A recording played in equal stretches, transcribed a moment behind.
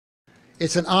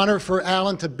It's an honor for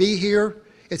Alan to be here.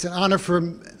 It's an honor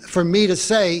for me to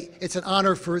say. It's an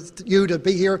honor for you to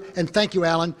be here. And thank you,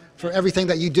 Alan, for everything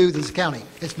that you do in this county.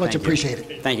 It's much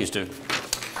appreciated. Thank you, Stu.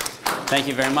 Thank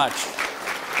you very much.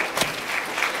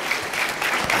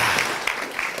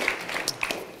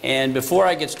 And before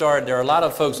I get started, there are a lot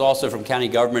of folks also from county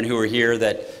government who are here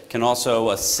that can also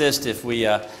assist if we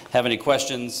have any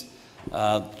questions.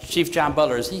 Chief John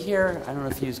Butler, is he here? I don't know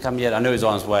if he's come yet. I know he's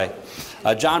on his way.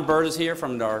 John Bird is here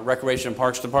from our Recreation and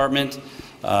Parks Department.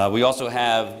 We also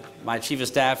have my Chief of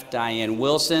Staff, Diane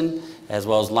Wilson, as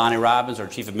well as Lonnie Robbins, our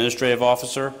Chief Administrative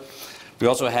Officer. We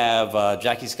also have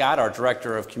Jackie Scott, our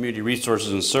Director of Community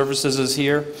Resources and Services, is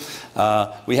here.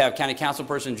 We have County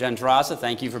Councilperson Jen Terrassa.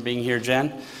 Thank you for being here,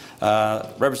 Jen.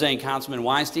 Representing Councilman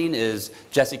Weinstein is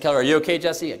Jesse Keller. Are you okay,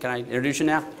 Jesse? Can I introduce you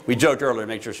now? We joked earlier to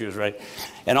make sure she was right.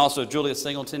 And also Julia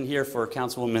Singleton here for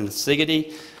Councilwoman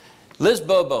Siggety. Liz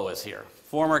Bobo is here,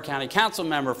 former county council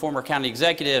member, former county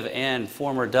executive, and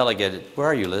former delegate. Where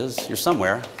are you, Liz? You're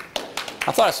somewhere.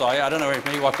 I thought I saw you. I don't know.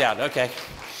 Maybe you walked out. Okay.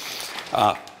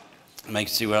 Let me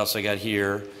see what else I got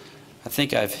here. I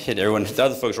think I've hit everyone. The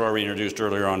other folks were already introduced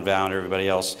earlier on, Val and everybody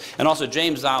else. And also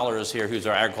James Zoller is here, who's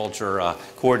our agriculture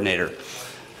coordinator.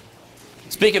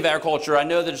 Speaking of agriculture, I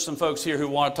know there's some folks here who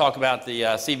want to talk about the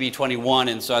CB21,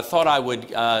 and so I thought I would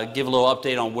give a little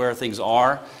update on where things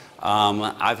are.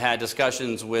 I've had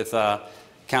discussions with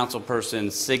Councilperson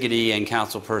Siggety and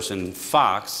Councilperson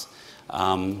Fox,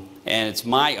 and it's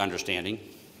my understanding,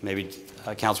 maybe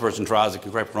Councilperson Terrassa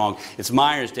can correct me wrong, it's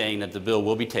my understanding that the bill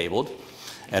will be tabled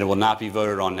and it will not be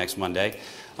voted on next Monday.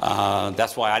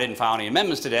 That's why I didn't file any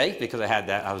amendments today, because I had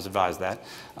that, I was advised that.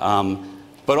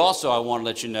 But also I want to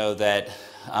let you know that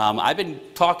I've been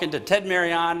talking to Ted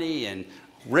Mariani and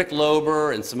Rick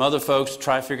Lober and some other folks to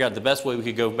try to figure out the best way we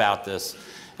could go about this.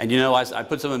 And you know, I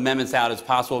put some amendments out as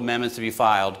possible amendments to be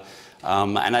filed,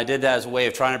 and I did that as a way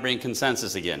of trying to bring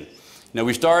consensus again. You know,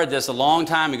 we started this a long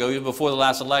time ago, even before the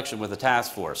last election, with a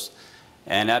task force.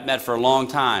 And that met for a long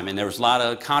time, and there was a lot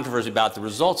of controversy about the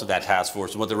results of that task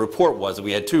force and what the report was. And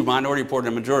we had two, minority report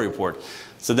and a majority report.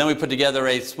 So then we put together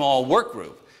a small work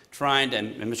group, trying to,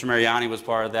 and Mr. Mariani was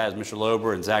part of that, as Mr.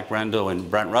 Lober and Zach Brendel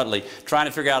and Brent Rudley, trying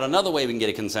to figure out another way we can get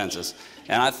a consensus.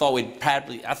 And I thought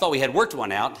we had worked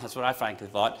one out. That's what I frankly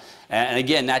thought. And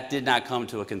again, that did not come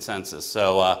to a consensus.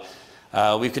 So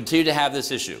we've continued to have this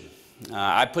issue.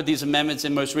 I put these amendments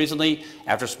in most recently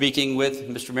after speaking with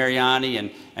Mr.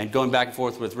 Mariani and going back and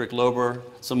forth with Rick Lober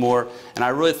some more, and I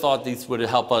really thought these would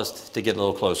help us to get a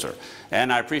little closer.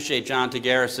 And I appreciate John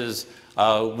Tagaris's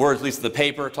words, at least in the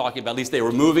paper, talking about at least they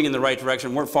were moving in the right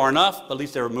direction. Weren't far enough, but at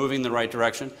least they were moving in the right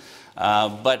direction.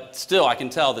 But still, I can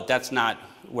tell that that's not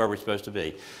where we're supposed to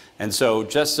be. And so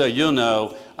just so you'll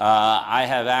know, I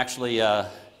have actually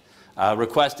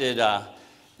requested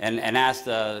and asked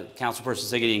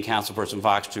Councilperson Siggety and Councilperson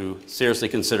Fox to seriously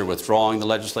consider withdrawing the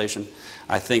legislation.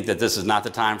 I think that this is not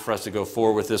the time for us to go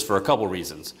forward with this for a couple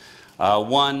reasons.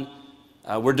 One,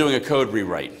 we're doing a code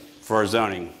rewrite for our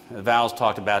zoning. Val's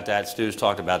talked about that, Stu's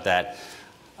talked about that.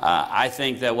 I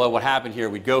think that what would happen here,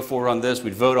 we'd go forward on this,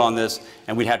 we'd vote on this,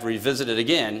 and we'd have to revisit it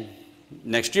again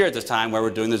next year at this time where we're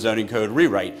doing the zoning code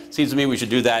rewrite. Seems to me we should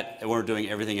do that and we're doing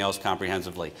everything else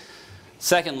comprehensively.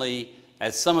 Secondly,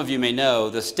 as some of you may know,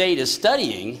 the state is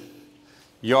studying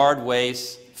yard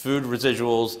waste, food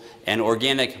residuals, and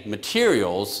organic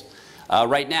materials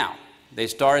right now. They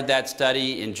started that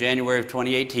study in January of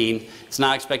 2018. It's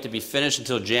not expected to be finished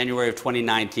until January of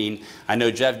 2019. I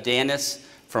know Jeff Danis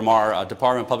from our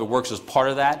Department of Public Works is part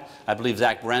of that. I believe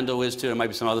Zach Brendel is too. There might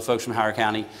be some other folks from Howard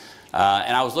County.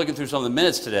 And I was looking through some of the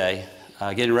minutes today,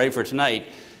 getting ready for tonight,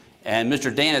 and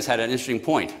Mr. Danis had an interesting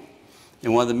point.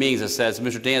 In one of the meetings, it says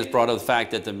Mr. Danis brought up the fact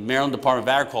that the Maryland Department of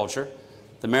Agriculture,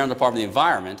 the Maryland Department of the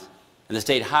Environment, and the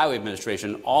State Highway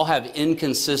Administration all have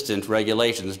inconsistent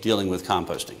regulations dealing with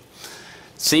composting.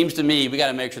 Seems to me we got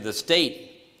to make sure the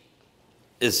state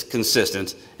is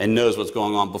consistent and knows what's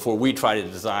going on before we try to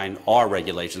design our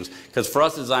regulations. Because for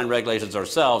us to design regulations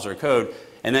ourselves or code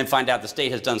and then find out the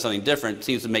state has done something different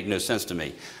seems to make no sense to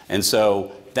me. And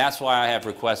so that's why I have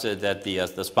requested that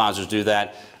the sponsors do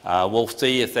that. We'll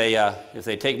see if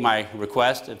they take my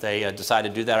request, if they decide to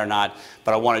do that or not.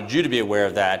 But I wanted you to be aware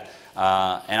of that.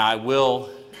 And I will,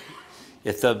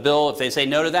 if they say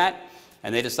no to that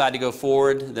and they decide to go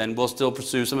forward, then we'll still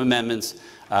pursue some amendments.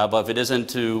 But if it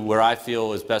isn't to where I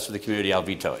feel is best for the community, I'll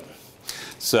veto it.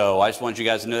 So I just want you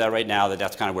guys to know that right now, that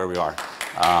that's kind of where we are.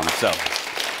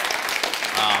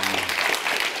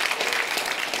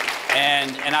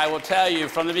 And I will tell you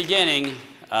from the beginning,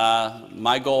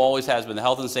 my goal always has been the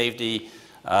health and safety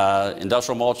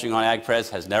Industrial mulching on ag press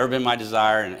has never been my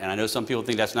desire, and I know some people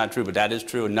think that's not true, but that is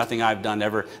true, and nothing I've done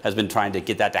ever has been trying to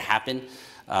get that to happen.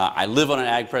 I live on an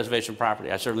ag preservation property.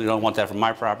 I certainly don't want that from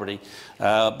my property,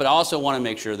 but I also want to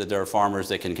make sure that there are farmers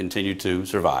that can continue to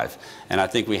survive. And I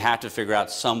think we have to figure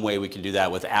out some way we can do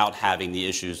that without having the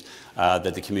issues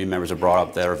that the community members have brought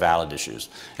up that are valid issues.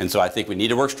 And so I think we need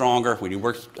to work stronger, we need to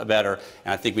work better,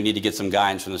 and I think we need to get some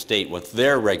guidance from the state what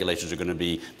their regulations are going to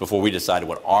be before we decide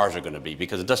what ours are going to be,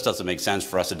 because it just doesn't make sense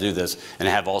for us to do this and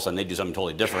have all of a sudden they do something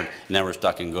totally different and then we're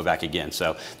stuck and go back again.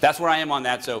 So that's where I am on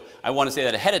that. So I want to say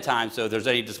that ahead of time, so if there's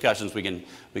any discussions we can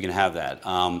have that.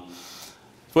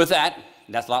 With that,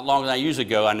 that's a lot longer than I usually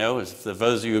go, I know. As for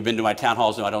those of you who have been to my town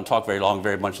halls know I don't talk very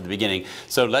much at the beginning.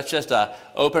 So let's just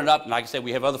open it up. And like I said,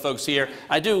 we have other folks here.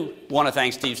 I do want to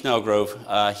thank Steve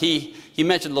Snellgrove. He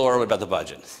mentioned a little earlier about the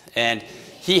budget. And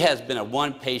he has been a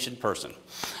one-patient person.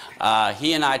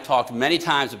 He and I talked many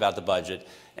times about the budget.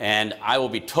 And I will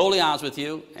be totally honest with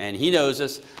you, and he knows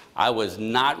this, I was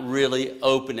not really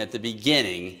open at the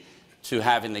beginning to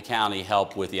having the county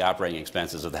help with the operating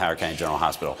expenses of the Howard County General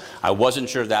Hospital. I wasn't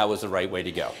sure that was the right way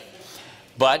to go.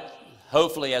 But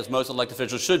hopefully, as most elected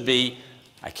officials should be,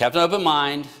 I kept an open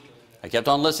mind. I kept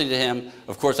on listening to him.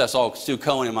 Of course, I saw Stu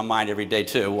Cohen in my mind every day,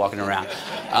 too, walking around.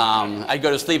 I'd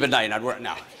go to sleep at night, and I'd work.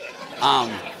 No.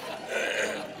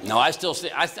 No, I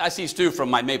see Stu from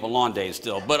my Maple Lawn days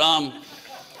still.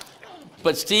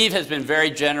 But Steve has been very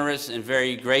generous and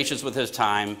very gracious with his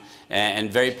time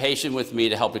and very patient with me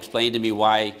to help explain to me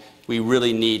why we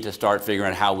really need to start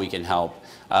figuring out how we can help.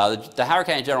 The Howard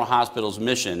County General Hospital's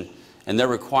mission and their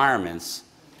requirements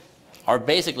are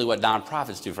basically what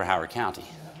nonprofits do for Howard County.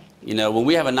 You know, when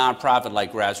we have a nonprofit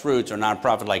like Grassroots or a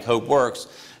nonprofit like Hope Works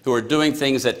who are doing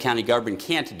things that county government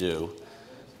can't do,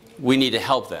 we need to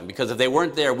help them, because if they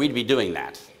weren't there, we'd be doing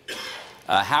that.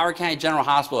 Howard County General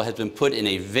Hospital has been put in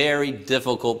a very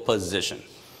difficult position.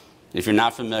 If you're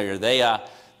not familiar, they are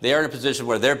in a position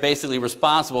where they're basically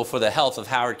responsible for the health of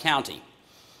Howard County.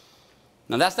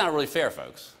 Now, that's not really fair,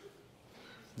 folks.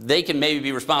 They can maybe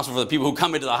be responsible for the people who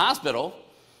come into the hospital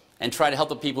and try to help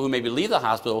the people who maybe leave the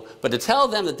hospital, but to tell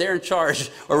them that they're in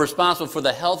charge or responsible for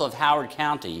the health of Howard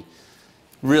County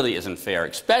really isn't fair,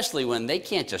 especially when they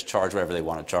can't just charge whatever they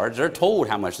want to charge. They're told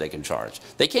how much they can charge.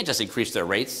 They can't just increase their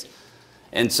rates.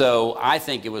 And so I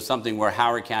think it was something where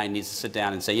Howard County needs to sit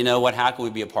down and say, you know what, how can we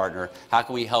be a partner? How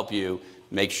can we help you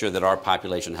make sure that our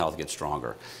population health gets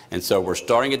stronger? And so we're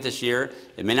starting it this year.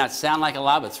 It may not sound like a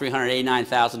lot, but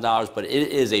 $389,000, but it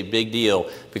is a big deal,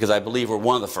 because I believe we're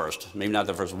one of the first, maybe not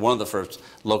the first, one of the first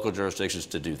local jurisdictions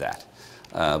to do that.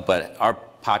 But our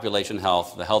population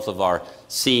health, the health of our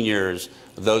seniors,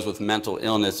 those with mental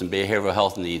illness and behavioral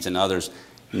health needs and others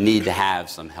need to have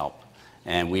some help.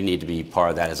 And we need to be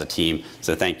part of that as a team.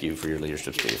 So thank you for your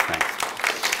leadership, Steve. Thanks.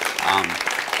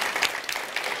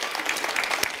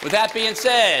 With that being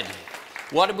said,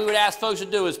 what we would ask folks to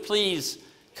do is please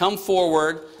come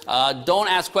forward. Don't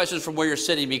ask questions from where you're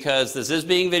sitting, because this is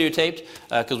being videotaped,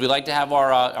 because we like to have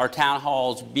our town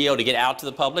halls be able to get out to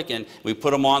the public, and we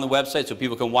put them on the website so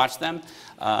people can watch them.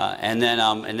 And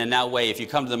then that way, if you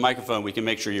come to the microphone, we can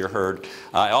make sure you're heard.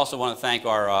 I also want to thank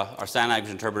our sign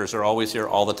language interpreters who are always here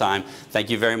all the time.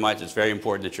 Thank you very much. It's very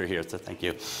important that you're here, so thank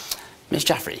you. Ms.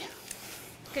 Jaffrey.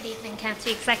 Good evening,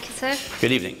 County Executive.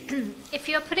 Good evening. If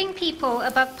you're putting people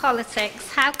above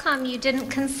politics, how come you didn't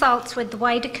consult with the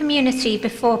wider community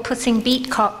before putting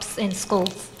beat cops in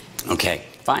schools? Okay,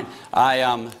 fine.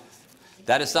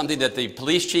 That is something that the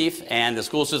police chief and the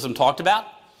school system talked about.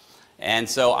 And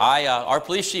so our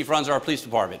police chief runs our police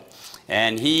department.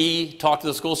 And he talked to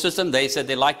the school system. They said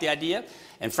they liked the idea.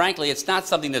 And frankly, it's not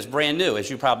something that's brand new, as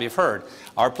you probably have heard.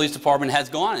 Our police department has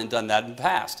gone and done that in the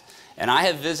past. And I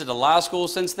have visited a lot of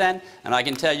schools since then, and I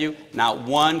can tell you, not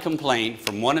one complaint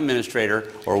from one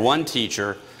administrator or one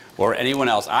teacher or anyone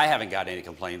else. I haven't got any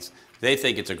complaints. They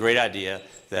think it's a great idea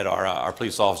that our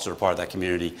police officers are part of that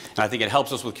community. And I think it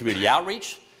helps us with community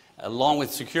outreach, along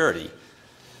with security.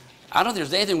 I don't think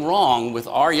there's anything wrong with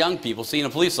our young people seeing a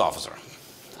police officer.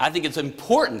 I think it's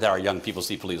important that our young people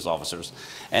see police officers,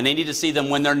 and they need to see them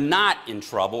when they're not in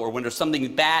trouble or when there's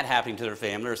something bad happening to their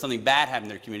family or something bad happening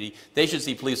in their community. They should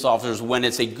see police officers when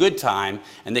it's a good time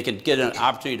and they can get an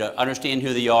opportunity to understand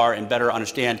who they are and better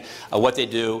understand what they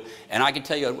do. And I can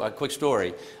tell you a quick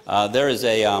story. There is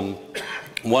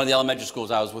one of the elementary schools,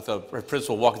 I was with a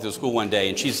principal walking through the school one day,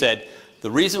 and she said,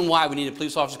 the reason why we need a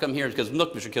police officer to come here is because,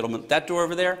 look, Mr. Kittleman, that door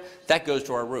over there, that goes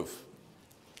to our roof.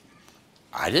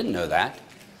 I didn't know that.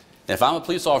 If I'm a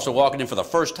police officer walking in for the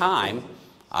first time,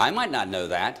 I might not know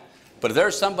that, But if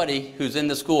there's somebody who's in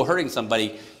the school hurting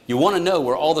somebody, you want to know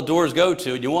where all the doors go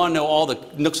to, and you want to know all the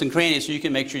nooks and crannies so you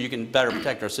can make sure you can better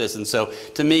protect our citizens. So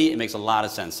to me, it makes a lot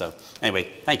of sense. So anyway,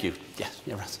 thank you.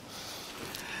 Yeah, Russ.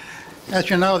 As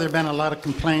you know, there have been a lot of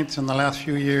complaints in the last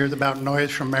few years about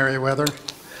noise from Merriweather.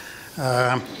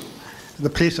 The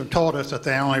police have told us that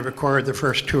they only record the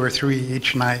first 2 or 3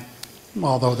 each night,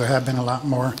 although there have been a lot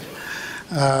more.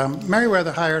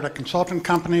 Merriweather hired a consultant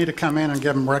company to come in and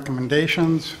give them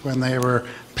recommendations when they were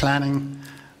planning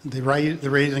the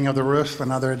raising of the roof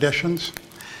and other additions.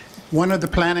 One of the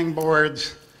planning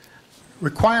board's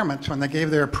requirements when they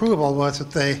gave their approval was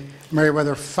that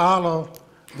Merriweather follow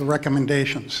the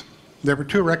recommendations. There were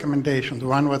 2 recommendations.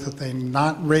 One was that they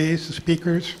not raise the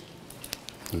speakers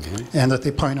and that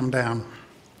they point them down.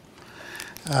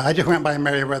 I just went by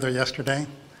Merriweather yesterday,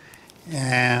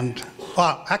 and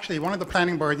well, actually one of the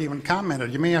planning board even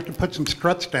commented, you may have to put some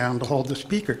struts down to hold the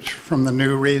speakers from the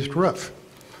new raised roof.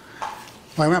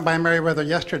 Well, I went by Merriweather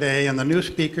yesterday, and the new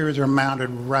speakers are mounted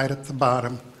right at the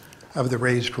bottom of the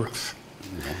raised roof.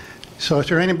 So is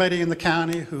there anybody in the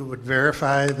county who would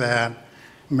verify that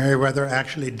Merriweather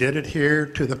actually did adhere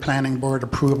to the planning board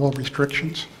approval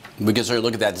restrictions? We can certainly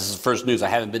look at that. This is first news. I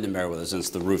haven't been to Merriweather since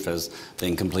the roof has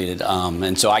been completed,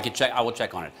 and so I will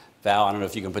check on it. Val, I don't know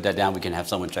if you can put that down. We can have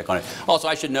someone check on it. Also,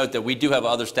 I should note that we do have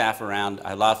other staff around. I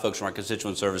have a lot of folks from our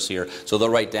constituent service here, so they'll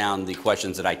write down the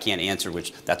questions that I can't answer,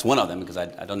 which that's one of them because I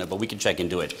don't know, but we can check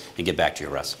into it and get back to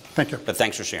you, Russ. Thank you. But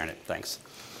thanks for sharing it. Thanks.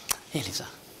 Hey, Lisa.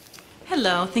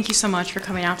 Hello. Thank you so much for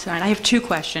coming out tonight. I have 2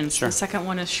 questions. Sure. The second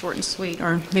one is short and sweet,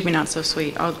 or maybe not so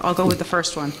sweet. I'll go with the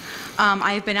first one.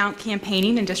 I have been out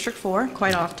campaigning in District 4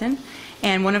 quite often,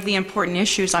 and one of the important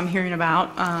issues I'm hearing about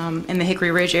in the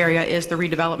Hickory Ridge area is the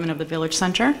redevelopment of the Village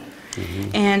Center.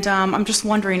 And I'm just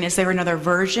wondering, is there another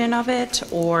version of it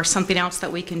or something else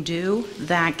that we can do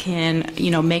that can,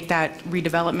 make that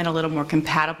redevelopment a little more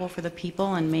compatible for the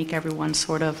people and make everyone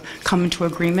sort of come into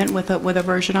agreement with a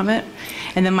version of it?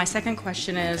 And then my second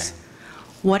question is,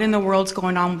 what in the world's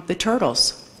going on with the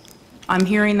turtles? I'm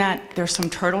hearing that there's some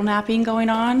turtle napping going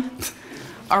on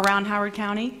around Howard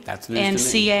County. That's news and to me.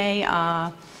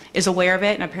 CA is aware of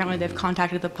it, and apparently they've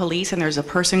contacted the police, and there's a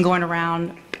person going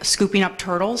around scooping up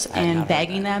turtles and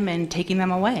bagging them and taking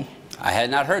them away. I had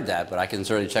not heard that, but I can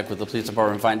certainly check with the police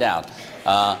department and find out.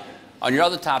 On your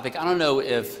other topic, I don't know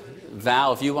if,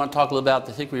 Val, if you want to talk a little about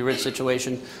the Hickory Ridge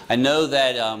situation. I know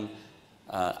that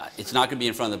it's not going to be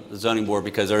in front of the zoning board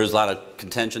because there is a lot of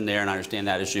contention there, and I understand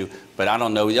that issue, but I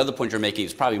don't know. The other point you're making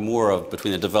is probably more of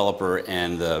between the developer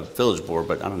and the village board,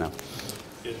 but I don't know.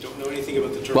 Yeah, don't know anything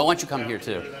about the turtle. Well, why don't you come here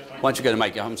too? Why don't you go to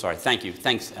Mike? I'm sorry. Thank you.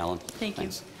 Thanks, Ellen. Thank you.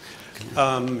 Thanks.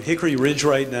 Hickory Ridge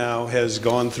right now has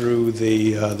gone through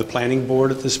the planning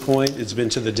board at this point. It's been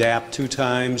to the DAP 2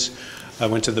 times. I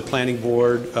went to the planning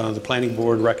board. The planning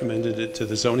board recommended it to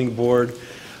the zoning board.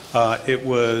 It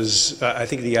was, I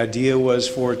think the idea was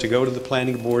for it to go to the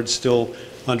planning board still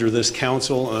under this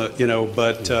council,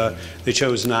 but they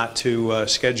chose not to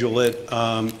schedule it,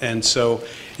 and so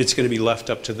it's going to be left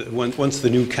up to once the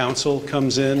new council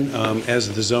comes in,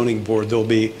 as the zoning board, they'll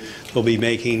be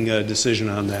making a decision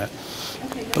on that.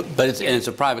 But it's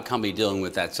a private company dealing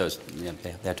with that, so yeah,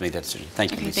 they have to make that decision.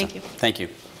 Thank you, Okay, Lisa. thank you. Thank you.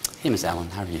 Hey, Miss Allen,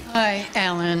 how are you? Hi,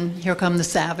 Alan. Here come the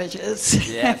savages.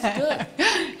 Yes,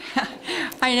 good.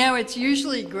 I know it's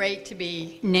usually great to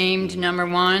be named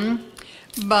 #1,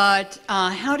 but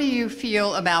how do you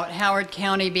feel about Howard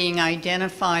County being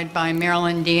identified by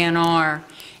Maryland DNR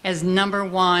as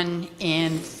 #1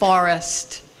 in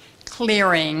forest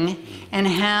clearing, and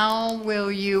how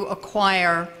will you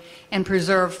acquire and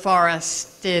preserve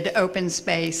forested open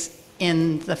space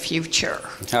in the future?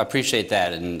 I appreciate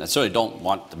that, and I certainly don't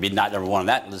want to be not #1 on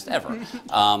that list ever.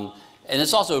 And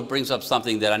this also brings up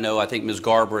something that I think Ms.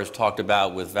 Garber has talked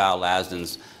about with Val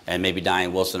Lasdens and maybe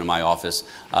Diane Wilson in my office.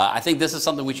 I think this is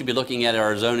something we should be looking at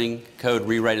our zoning code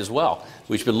rewrite as well.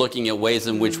 We should be looking at ways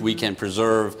in which we can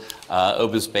preserve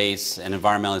open space and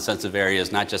environmentally sensitive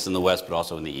areas, not just in the west, but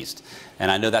also in the east.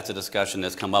 And I know that's a discussion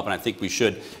that's come up, and I think we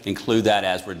should include that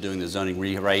as we're doing the zoning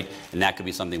rewrite, and that could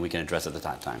be something we can address at the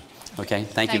time. Okay,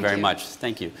 thank you very much.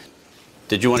 Thank you.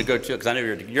 Did you want to go to, because I know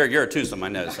you're a twosome, I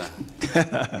know, so.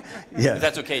 Yeah. If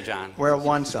that's okay, John. We're a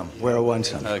one-some. We're a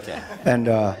one-some. Okay. And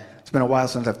it's been a while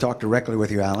since I've talked directly with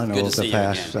you, Alan, Good to over see the you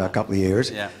past again. couple of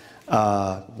years. Yeah.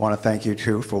 Want to thank you,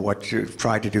 too, for what you've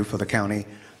tried to do for the county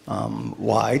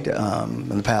wide in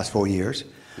the past 4 years.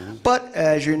 Mm-hmm. But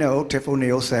as you know, Tiff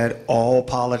O'Neill said, all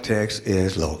politics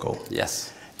is local.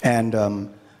 Yes. And,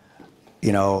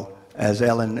 as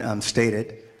Ellen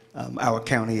stated, our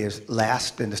county is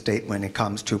last in the state when it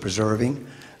comes to preserving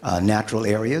natural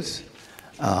areas,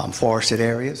 forested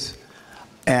areas.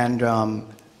 And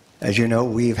as you know,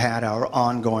 we've had our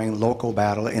ongoing local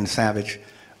battle in Savage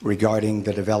regarding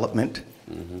the development,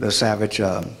 the Savage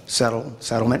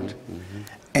settlement.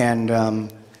 And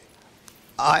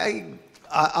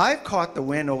I've caught the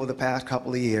wind over the past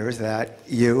couple of years that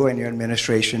you and your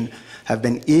administration have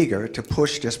been eager to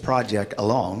push this project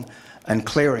along and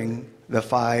clearing the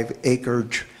 5-acre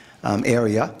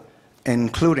area,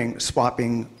 including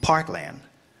swapping parkland,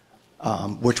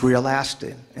 which we are last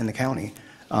in the county,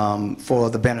 for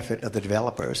the benefit of the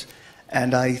developers.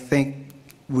 And I think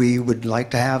we would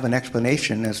like to have an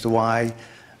explanation as to why,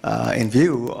 in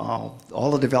view of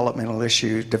all the development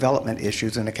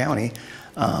issues in the county,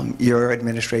 your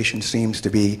administration seems to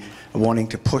be wanting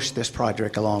to push this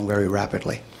project along very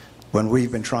rapidly, when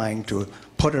we've been trying to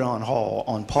put it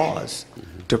on pause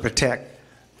to protect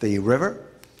the river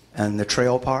and the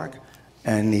trail park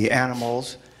and the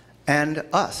animals and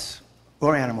us.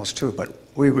 We're animals too, but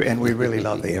we really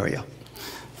love the area.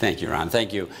 Thank you, Ron.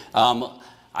 Thank you.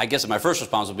 I guess my first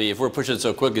response would be, if we're pushing it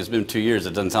so quickly, it's been 2 years,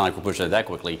 it doesn't sound like we're pushing it that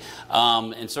quickly.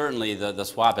 And certainly the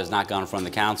swap has not gone in front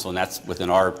of the council, and that's within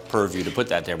our purview to put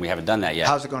that there, and we haven't done that yet.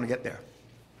 How's it going to get there?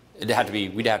 It'd have to be,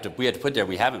 we had to put there,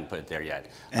 we haven't put it there yet.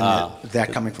 And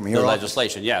that coming from your the office?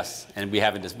 legislation, yes. And we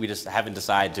just haven't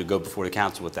decided to go before the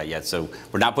council with that yet. So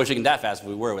we're not pushing it that fast. If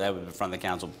we were, that would have been in front of the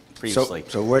council previously.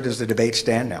 So where does the debate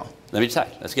stand now? Let me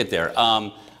decide. Let's get there.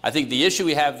 I think the issue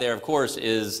we have there, of course,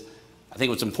 is, I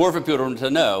think what's important for people to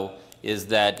know is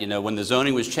that, you know, when the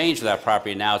zoning was changed for that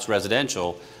property, and now it's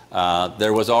residential,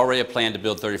 there was already a plan to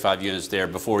build 35 units there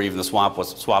before even the swap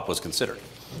was considered,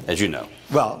 as you know.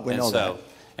 Well, we know that.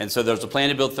 And so there's a plan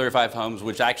to build 35 homes,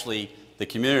 which actually the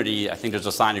community, I think there's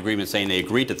a signed agreement saying they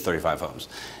agreed to the 35 homes.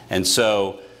 And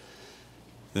so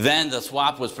then the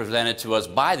swap was presented to us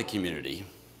by the community,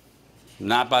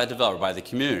 not by the developer, by the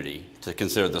community, to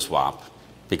consider the swap,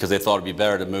 because they thought it'd be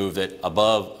better to move it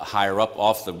above, higher up,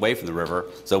 away from the river.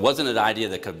 So it wasn't an idea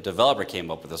that the developer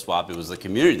came up with the swap, it was the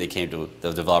community that came to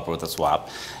the developer with the swap.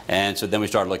 And so then we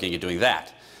started looking at doing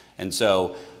that. And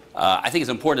so I think it's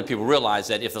important that people realize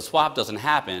that if the swap doesn't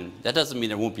happen, that doesn't mean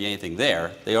there won't be anything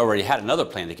there. They already had another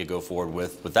plan they could go forward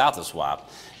with without the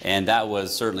swap, and that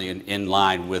was certainly in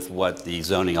line with what the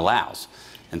zoning allows.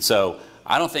 And so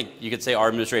I don't think you could say our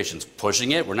administration's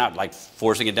pushing it. We're not like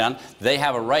forcing it down. They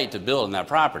have a right to build on that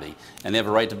property, and they have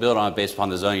a right to build on it based upon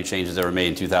the zoning changes that were made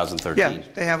in 2013. Yeah,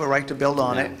 they have a right to build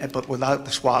on it, but without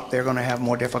the swap, they're going to have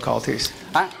more difficulties.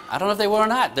 I don't know if they will or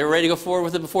not. They were ready to go forward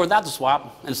with it before without the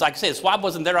swap. And it's like I say, the swap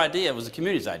wasn't their idea. It was the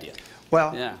community's idea.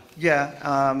 Well,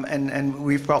 and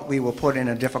we felt we were put in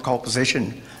a difficult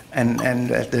position and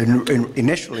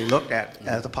initially looked at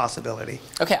as a possibility.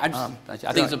 Okay, I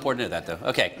think it's important to know that, though.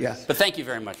 Okay. Yes. But thank you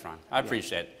very much, Ron. I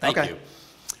appreciate it. Thank you.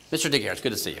 Mr. Digger, it's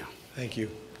good to see you. Thank you.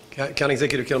 County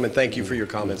Executive Kittleman, thank you for your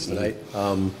comments tonight. I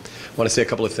want to say a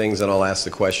couple of things, and I'll ask the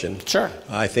question. Sure.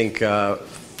 I think,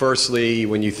 firstly,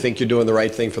 when you think you're doing the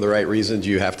right thing for the right reasons,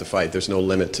 you have to fight. There's no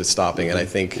limit to stopping, and I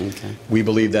think we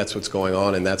believe that's what's going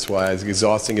on, and that's why, as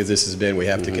exhausting as this has been, we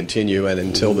have to continue. And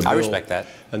until the bill, I respect that.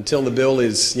 Until the bill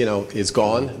is, is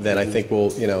gone, then I think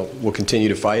we'll continue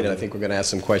to fight, and I think we're going to ask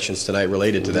some questions tonight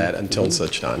related to that until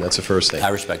such time. That's the first thing. I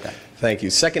respect that. Thank you.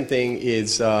 Second thing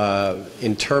is,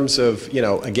 in terms of,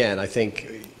 again, I think,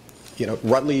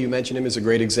 Rutley, you mentioned him as a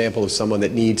great example of someone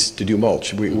that needs to do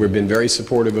mulch. We've been very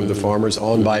supportive of the farmers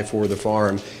on, by, for the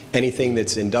farm. Anything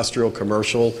that's industrial,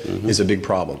 commercial is a big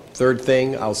problem. Third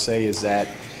thing I'll say is that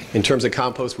in terms of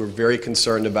compost, we're very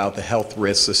concerned about the health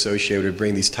risks associated with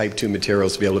bringing these type 2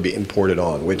 materials to be able to be imported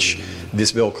on, which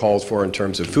this bill calls for in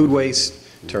terms of food waste,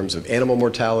 in terms of animal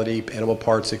mortality, animal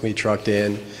parts that can be trucked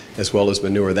in, as well as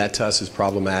manure. That to us is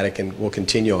problematic, and we'll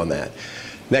continue on that.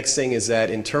 Next thing is that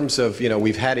in terms of,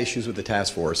 we've had issues with the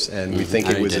task force, and we think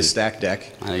it was a stacked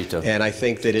deck. And I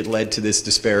think that it led to this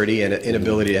disparity and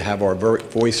inability to have our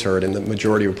voice heard, and the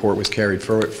majority report was carried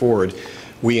forward.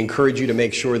 We encourage you to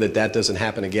make sure that that doesn't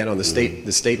happen again on the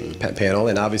state panel.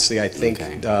 And obviously, I think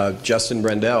Justin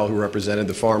Brendel, who represented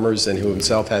the farmers and who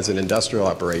himself has an industrial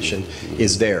operation,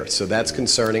 is there. So that's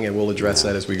concerning, and we'll address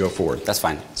that as we go forward. That's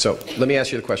fine. So let me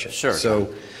ask you the question. Sure.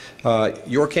 So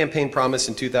your campaign promise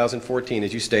in 2014,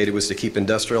 as you stated, was to keep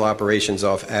industrial operations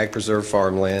off ag preserve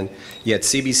farmland. Yet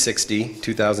CB 60,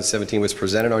 2017, was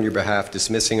presented on your behalf,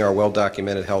 dismissing our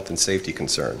well-documented health and safety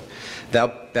concern.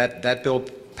 That bill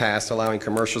passed, allowing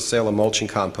commercial sale of mulch and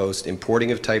compost,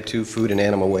 importing of type 2 food and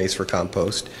animal waste for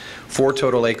compost, 4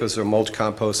 total acres of mulch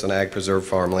compost on ag preserve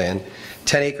farmland,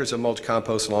 10 acres of mulch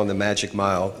compost along the Magic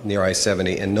Mile near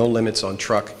I-70, and no limits on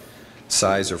truck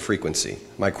size or frequency.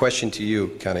 My question to you,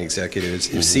 County Executive,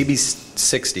 is if CB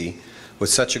 60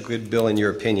 was such a good bill in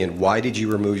your opinion, why did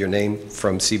you remove your name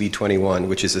from CB 21,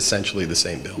 which is essentially the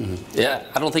same bill? Yeah,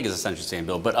 I don't think it's essentially the same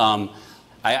bill, but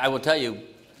I will tell you,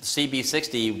 CB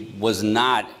 60 was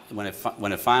not, when it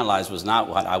finalized, was not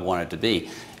what I wanted it to be.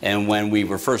 And when we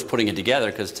were first putting it together,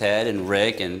 because Ted and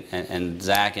Rick and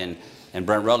Zach and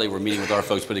Brent Rudley were meeting with our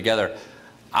folks put together,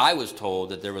 I was told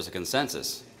that there was a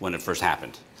consensus when it first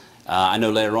happened. I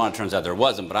know later on it turns out there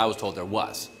wasn't, but I was told there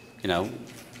was, you know.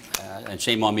 And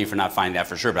shame on me for not finding that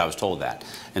for sure, but I was told that.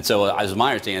 And so it was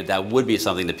my understanding that would be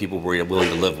something that people were willing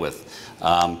to live with.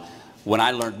 When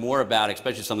I learned more about,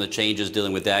 especially some of the changes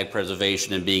dealing with ag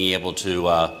preservation and being able to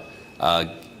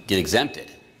get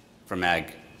exempted from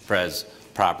ag pres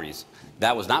properties,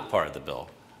 that was not part of the bill.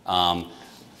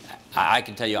 I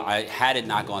can tell you, had it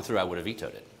not gone through, I would have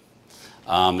vetoed it.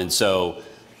 And so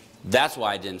that's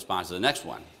why I didn't sponsor the next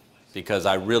one, because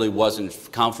I really wasn't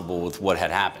comfortable with what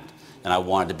had happened. And I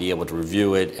wanted to be able to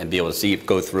review it and be able to see it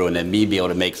go through, and then me be able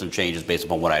to make some changes based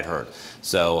upon what I'd heard.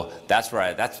 So that's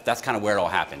where that's kind of where it all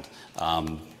happened.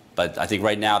 But I think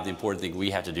right now the important thing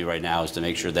we have to do right now is to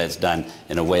make sure that it's done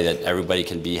in a way that everybody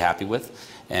can be happy with.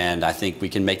 And I think we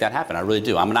can make that happen. I really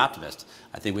do. I'm an optimist.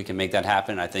 I think we can make that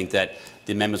happen. I think that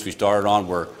the amendments we started on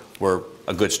were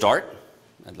a good start.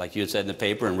 Like you had said in the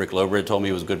paper, and Rick Lober had told me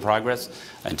it was good progress,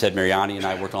 and Ted Mariani and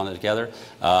I worked on it together.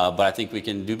 But I think we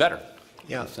can do better.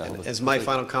 Yeah, and as my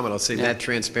final comment, I'll say that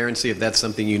transparency, if that's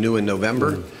something you knew in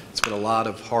November, it's been a lot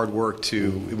of hard work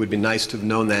to, it would be nice to have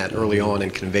known that early on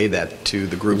and convey that to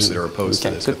the groups that are opposed to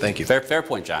this. But thank you. Fair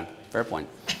point, John. Fair point.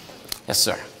 Yes,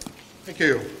 sir. Thank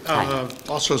you.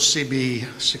 Also,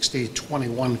 CB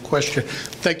 6021 question.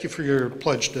 Thank you for your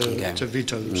pledge to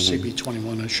veto CB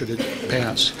 21 should it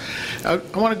pass. I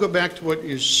want to go back to what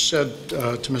you said to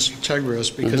Mr.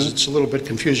 Tegris, because it's a little bit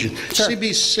confusing. Sure.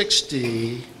 CB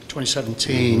 60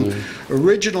 2017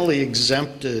 originally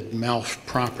exempted MALF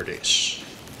properties,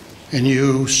 and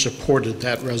you supported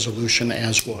that resolution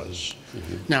as was.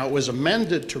 Now, it was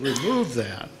amended to remove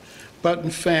that, but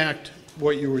in fact,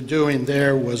 what you were doing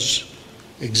there was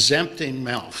exempting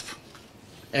MALF,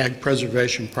 ag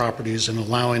preservation properties, and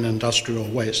allowing industrial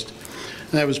waste.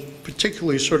 And that was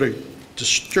particularly sort of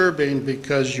disturbing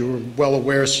because you were well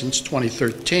aware since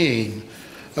 2013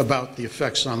 about the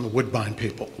effects on the Woodbine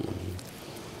people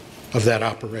of that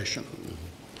operation.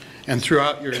 And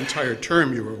throughout your entire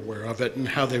term you were aware of it and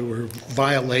how they were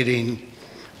violating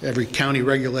every county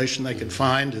regulation they could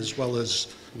find, as well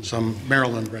as some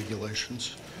Maryland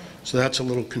regulations. So that's a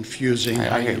little confusing.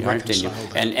 I hear you.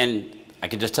 And I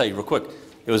can just tell you real quick,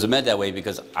 it was amended that way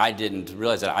because I didn't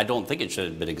realize that. I don't think it should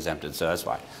have been exempted, so that's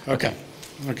why. Okay.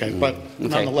 But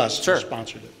nonetheless, you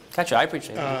sponsored it. Gotcha, I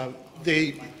appreciate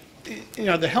it.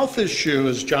 The health issue,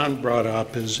 as John brought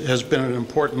up, has been an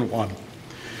important one.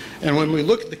 And when we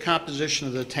look at the composition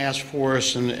of the task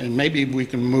force, and maybe we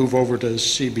can move over to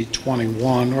CB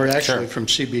 21, or actually from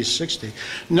CB 60,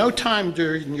 no time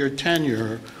during your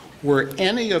tenure were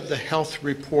any of the health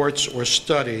reports or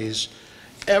studies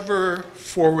ever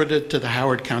forwarded to the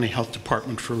Howard County Health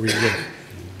Department for review.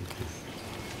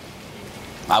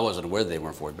 I wasn't aware they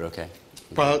weren't forwarded, but okay.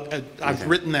 Well, I've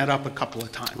written that up a couple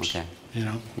of times. You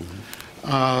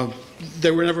know,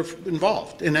 they were never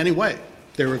involved in any way.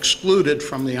 They were excluded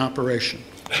from the operation.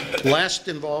 Last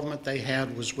involvement they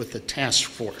had was with the task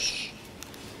force.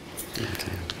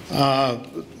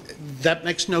 That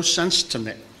makes no sense to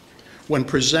me. When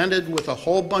presented with a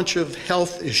whole bunch of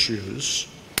health issues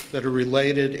that are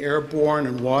related, airborne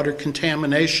and water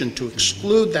contamination, to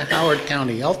exclude the Howard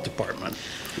County Health Department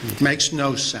makes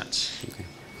no sense.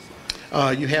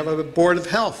 You have a Board of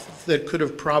Health that could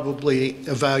have probably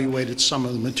evaluated some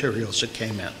of the materials that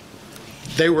came in.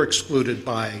 They were excluded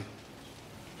by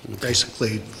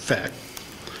basically fact.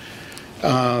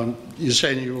 You're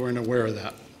saying you weren't aware of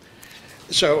that.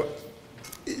 So,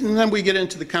 and then we get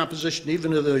into the composition,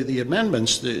 even of the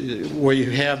amendments, where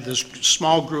you have this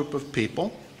small group of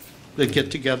people that get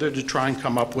together to try and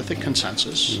come up with a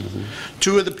consensus.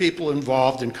 Two of the people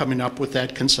involved in coming up with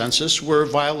that consensus were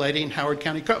violating Howard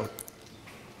County Code.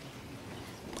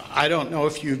 I don't know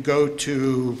if you go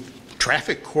to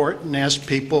traffic court and ask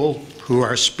people who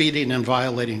are speeding and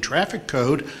violating traffic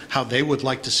code how they would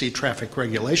like to see traffic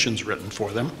regulations written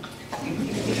for them.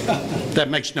 That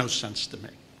makes no sense to me.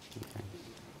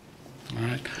 All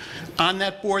right. On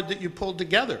that board that you pulled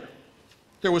together,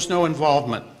 there was no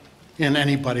involvement in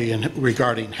anybody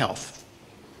regarding health.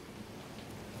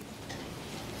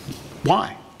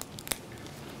 Why?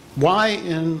 Why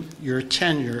in your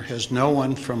tenure has no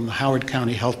one from the Howard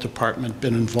County Health Department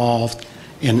been involved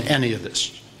in any of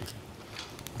this?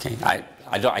 Okay,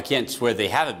 I can't swear they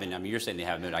haven't been. I mean, you're saying they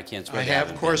haven't been. I can't swear I they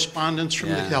haven't have been. correspondence from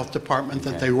the Yeah. health department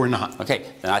that Okay. they were not. Okay,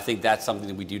 then I think that's something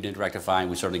that we do need to rectify, and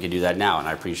we certainly can do that now, and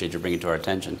I appreciate you bringing it to our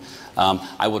attention.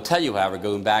 I will tell you, however,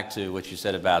 going back to what you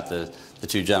said about the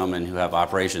two gentlemen who have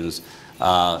operations,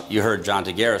 you heard John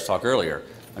Tagaris talk earlier.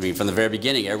 I mean, from the very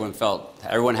beginning,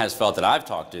 everyone has felt that I've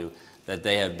talked to that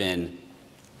they have been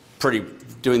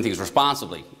doing things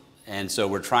responsibly, and so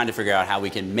we're trying to figure out how we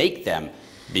can make them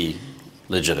be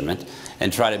legitimate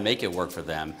and try to make it work for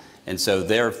them. And so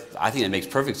I think it makes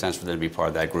perfect sense for them to be part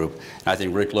of that group. And I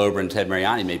think Rick Lober and Ted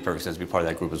Mariani made perfect sense to be part of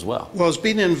that group as well. Well, is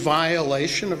being in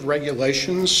violation of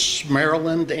regulations,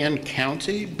 Maryland and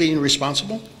county being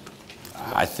responsible?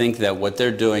 I think that what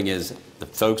they're doing is the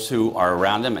folks who are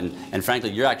around them, and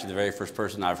frankly, you're actually the very first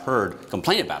person I've heard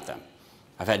complain about them.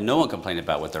 I've had no one complain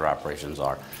about what their operations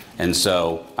are. And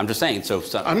so I'm just saying,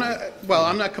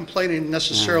 I'm not complaining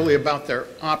necessarily about their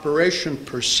operation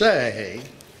per se.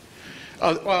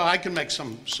 Well, I can make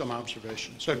some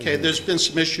observations. Okay, there's been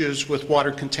some issues with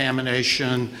water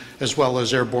contamination as well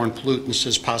as airborne pollutants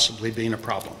as possibly being a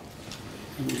problem.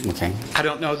 Okay. I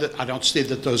don't see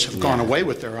that those have gone away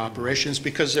with their operations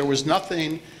because there was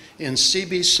nothing in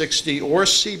CB 60 or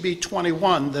CB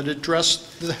 21 that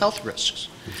addressed the health risks.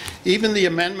 Even the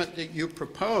amendment that you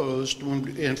proposed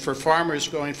for farmers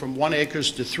going from 1 acre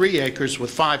to 3 acres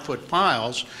with 5-foot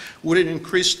piles would have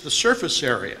increased the surface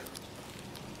area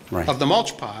of the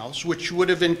mulch piles, which would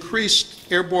have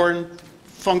increased airborne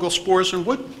fungal spores and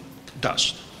wood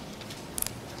dust.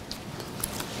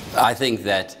 I think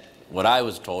that what I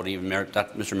was told, even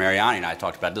Mr. Mariani and I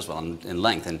talked about this one in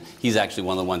length, and he's actually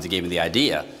one of the ones that gave me the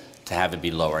idea to have it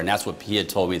be lower. And that's what he had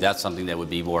told me, that's something that would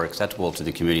be more acceptable to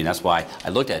the community, and that's why I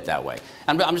looked at it that way.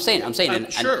 I'm just saying.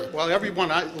 Sure. Well, everyone,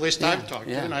 at least I've talked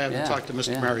to, and I haven't talked to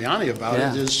Mr. Mariani about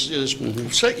it,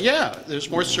 say, there's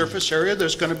more surface area,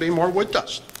 there's going to be more wood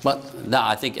dust. But no,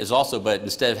 I think it's also, but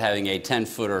instead of having a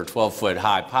 10-foot or 12-foot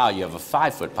high pile, you have a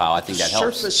 5-foot pile. I think that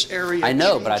helps. Surface area I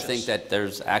know, but I changes. think that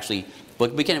there's actually,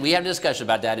 but we have a discussion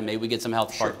about that, and maybe we get some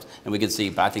health parts, and we can see,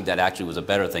 but I think that actually was a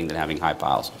better thing than having high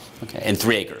piles. Okay, and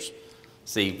 3 acres.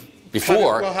 See,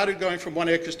 before... How did going from 1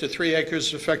 acre to 3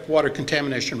 acres affect water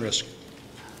contamination risk?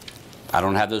 I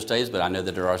don't have those studies, but I know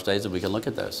that there are studies that we can look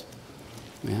at those.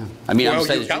 Yeah. I mean, well,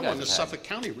 you've got one, the Suffolk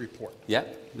County report. Yeah,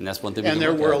 and that's one thing we And can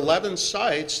there look were at. 11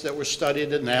 sites that were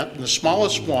studied in that, and the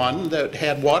smallest one that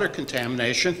had water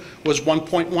contamination was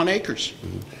 1.1 acres.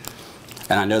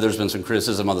 And I know there's been some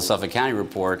criticism of the Suffolk County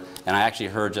report, and I actually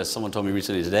heard just someone told me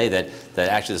recently today that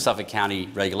actually the Suffolk County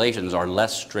regulations are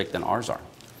less strict than ours are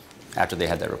after they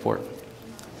had that report.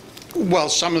 Well,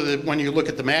 when you look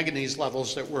at the manganese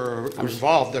levels that were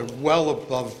involved, they're well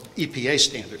above EPA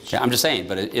standards. Yeah, I'm just saying,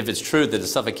 but if it's true that the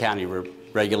Suffolk County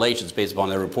regulations based upon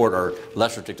their report are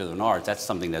less restrictive than ours, that's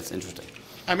something that's interesting.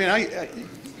 I mean, I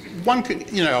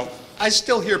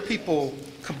still hear people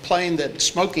complain that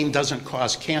smoking doesn't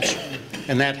cause cancer,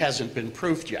 and that hasn't been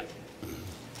proved yet.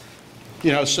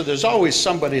 So there's always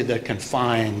somebody that can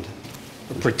find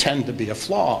or pretend to be a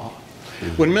flaw.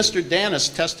 When Mr.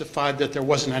 Danis testified that there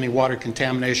wasn't any water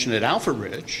contamination at Alpha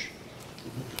Ridge,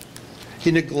 he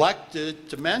neglected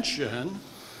to mention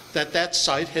that that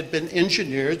site had been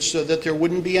engineered so that there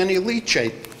wouldn't be any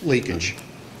leachate leakage.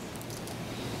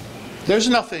 There's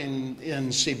nothing in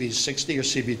CB 60 or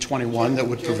CB 21 that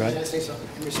would prevent. Can I say something?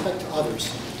 In respect to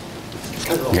others.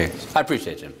 Okay, I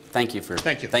appreciate you. Thank you for.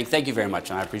 Thank you. Thank you very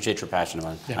much, and I appreciate your passion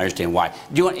about it. I understand why.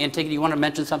 Do you want, Antigone, do you want to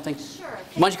mention something? Sure.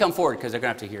 Why don't you come forward, because they're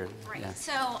going to have to hear it. Right. Yeah.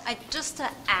 So just to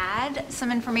add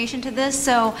some information to this,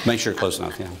 so Make sure close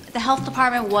enough, yeah. the health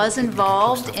department was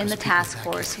involved in the task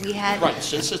force. We had. Right.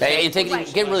 Since it's Hey, Antigone,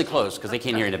 get really close, because they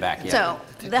can't hear you in the back. Yeah.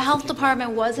 So the health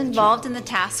department was involved in the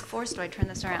task force. Do I turn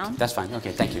this around? That's fine.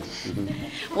 Okay, thank you.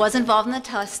 Mhm. Was involved in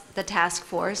the task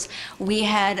force. We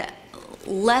had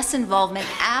less involvement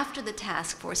after the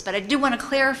task force, but I do want to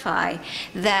clarify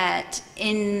that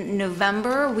in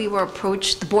November we were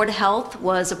approached, the Board of Health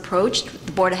was approached,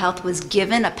 the Board of Health was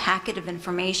given a packet of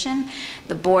information.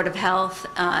 The Board of Health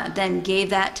then gave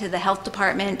that to the Health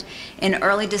Department in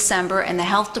early December, and the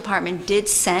Health Department did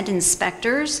send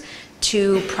inspectors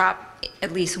to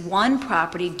at least one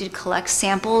property, did collect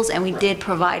samples, and we did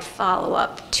provide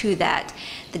follow-up to that.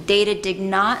 The data did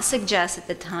not suggest at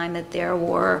the time that there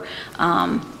were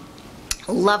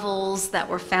levels that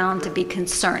were found to be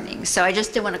concerning. So I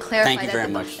just did want to clarify Thank you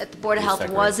very much, that the Board of Ms. Health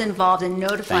Secretary. was involved and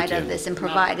notified Thank of you. this and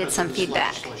provided some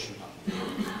feedback.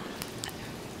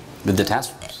 With the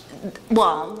task force.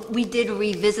 Well, we did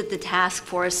revisit the task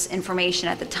force information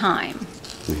at the time.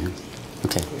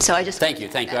 Okay. So I just. Thank you.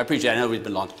 I appreciate it. I know we've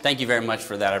been long. Thank you very much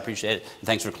for that. I appreciate it. And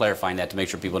thanks for clarifying that to make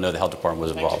sure people know the health department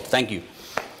was involved. Thank you.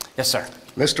 Yes, sir.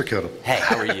 Mr. Kittleman. Hey,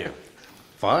 how are you?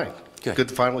 Fine. Good. Good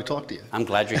to finally talk to you. I'm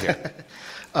glad you're here.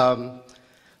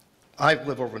 I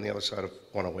live over on the other side of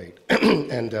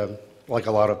 108, and like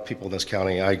a lot of people in this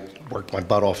county, I work my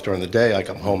butt off during the day. I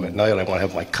come home at night, I want to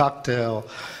have my cocktail,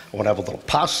 I want to have a little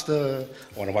pasta,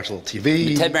 I want to watch a little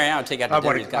TV. Ted Mariano will take out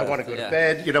the dinner. I want to go to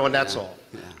bed, you know, and that's all.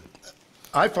 Yeah.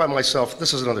 I find myself,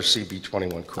 this is another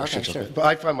CB21 question, Okay, sure. but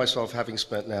I find myself having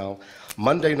spent now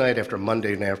Monday night after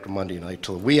Monday night after Monday night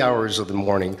till the wee hours of the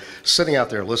morning sitting out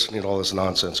there listening to all this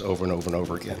nonsense over and over and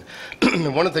over again.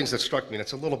 And one of the things that struck me, and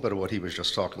it's a little bit of what he was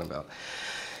just talking about,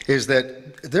 is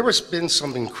that there has been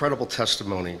some incredible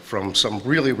testimony from some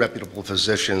really reputable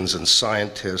physicians and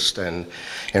scientists and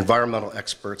environmental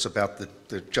experts about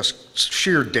the just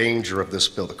sheer danger of this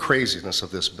bill, the craziness of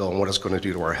this bill, and what it's going to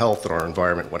do to our health and our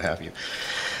environment, what have you.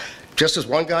 Just as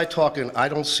one guy talking, I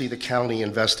don't see the county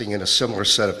investing in a similar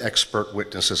set of expert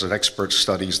witnesses and expert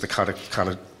studies to kind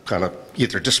of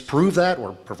either disprove that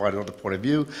or provide another point of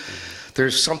view.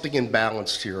 There's something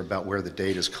imbalanced here about where the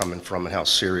data is coming from and how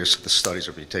serious the studies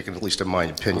are being taken, at least in my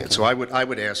opinion. Okay. So I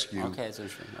would ask you, okay, so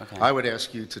okay. I would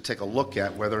ask you to take a look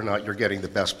at whether or not you're getting the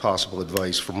best possible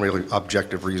advice from really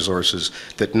objective resources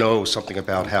that know something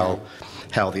about how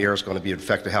the air is going to be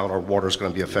affected, how our water is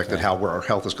going to be affected, how our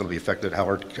health is going to be affected, how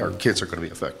our kids are going to be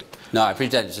affected. No, I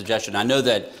appreciate that suggestion. I know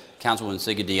that Councilwoman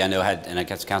Sigady, I know had, and I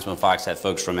guess Councilman Fox had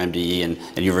folks from MDE and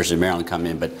University of Maryland come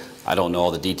in, but I don't know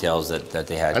all the details that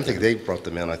they had. I don't think they brought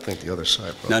them in. I think the other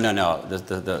side brought them.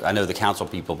 No. I know the council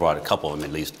people brought a couple of them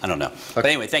at least. I don't know. Okay. But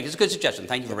anyway, thank you. It's a good suggestion.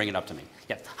 Thank you for bringing it up to me.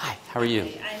 Yeah. Hi. How are you?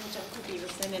 Hi, I'm Jennifer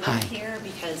Beaverson, and Hi. I'm here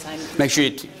because I'm. Make sure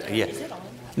you. Yeah. Is it on?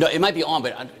 No, it might be on,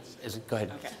 but go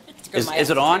ahead. Okay. Is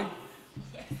it on?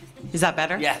 Is that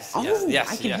better? Yes. Oh,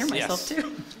 yes. I can hear myself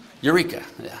too. Eureka.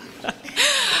 Yeah.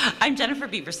 I'm Jennifer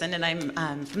Beaverson, and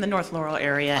I'm from the North Laurel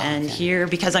area, and here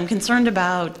because I'm concerned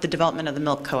about the development of the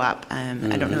milk co-op. I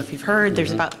don't know if you've heard,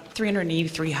 there's about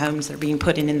 383 homes that are being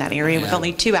put in that area with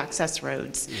only 2 access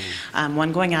roads.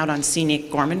 One going out on scenic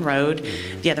Gorman Road,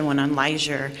 the other one on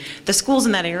Leisure. The schools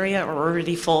in that area are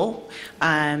already full,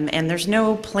 and there's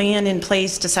no plan in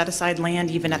place to set aside land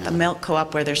even at the milk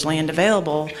co-op where there's land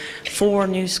available for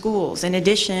new schools. In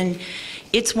addition,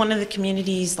 it's one of the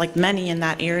communities, like many in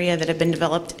that area, that have been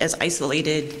developed as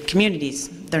isolated communities.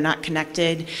 They're not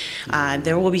connected.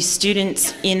 There will be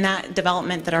students in that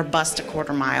development that are bused a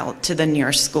quarter mile to the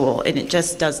nearest school, and it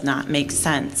just does not make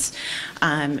sense.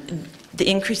 The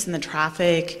increase in the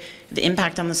traffic, the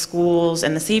impact on the schools,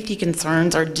 and the safety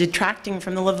concerns are detracting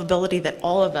from the livability that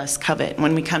all of us covet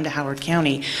when we come to Howard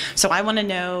County. So I want to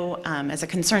know, as a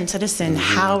concerned citizen,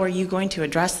 how are you going to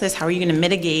address this? How are you going to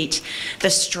mitigate the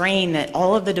strain that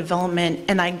all of the development,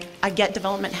 and I get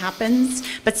development happens,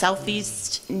 but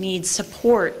Southeast needs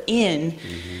support in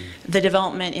the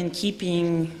development in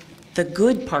keeping the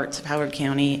good parts of Howard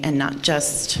County and not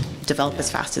just develop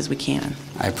as fast as we can.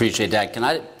 I appreciate that. Can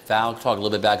I, Val, talk a little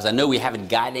bit about, because I know we haven't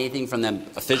gotten anything from them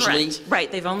officially. Correct. Right,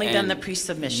 they've only done the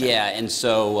pre-submission. Yeah, and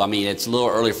so, I mean, it's a little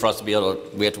early for us to be able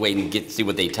to, we have to wait and see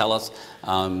what they tell us.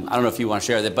 I don't know if you want to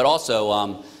share that, but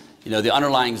also, you know, the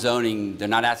underlying zoning, they're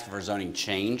not asking for a zoning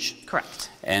change. Correct.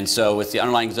 And so with the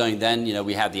underlying zoning, then, you know,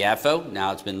 we have the AFO.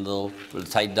 Now it's been a little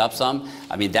tightened up some.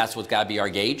 I mean, that's what's got to be our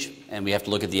gauge. And we have to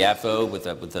look at the AFO with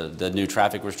the new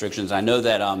traffic restrictions. I know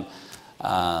that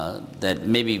that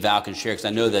maybe Val can share, because I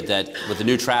know that with the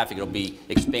new traffic, it'll be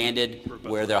expanded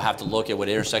where they'll have to look at what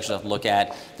intersections they'll have to look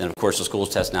at. Then, of course, the schools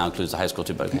test now includes the high school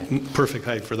too. But okay. Perfect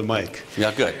height for the mic.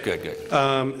 Yeah, good.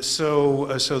 So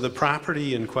the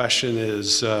property in question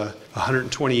is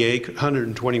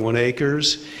 121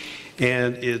 acres,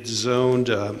 and it's zoned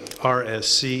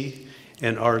RSC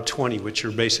and R20, which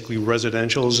are basically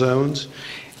residential zones.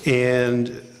 And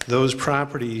those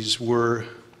properties were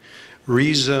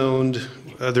rezoned.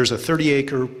 There's a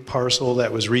 30-acre parcel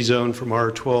that was rezoned from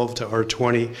R12 to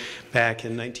R20 back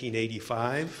in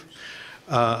 1985.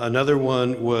 Another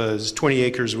one was 20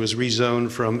 acres was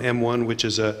rezoned from M1, which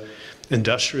is a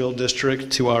industrial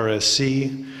district, to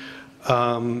RSC.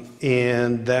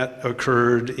 And that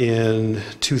occurred in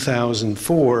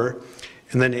 2004.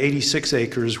 And then 86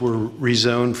 acres were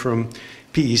rezoned from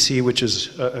PEC, which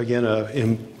is, again,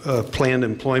 a planned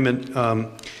employment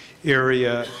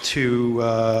area, to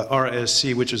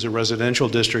RSC, which is a residential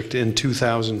district, in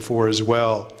 2004 as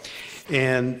well.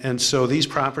 And so these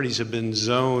properties have been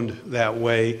zoned that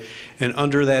way, and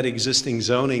under that existing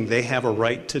zoning, they have a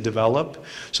right to develop.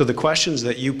 So the questions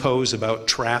that you pose about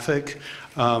traffic,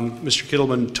 Mr.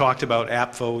 Kittleman talked about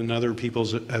APFO, and other people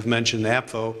have mentioned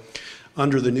APFO.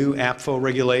 under the new APFO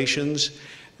regulations,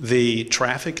 the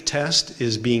traffic test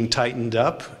is being tightened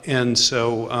up, and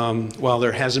so while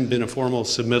there hasn't been a formal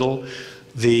submittal,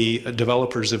 the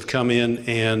developers have come in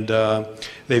and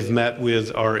they've met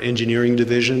with our engineering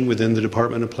division within the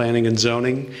Department of Planning and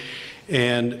Zoning,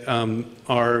 and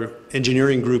our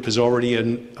engineering group has already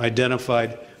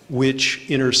identified which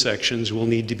intersections will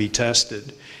need to be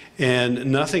tested. And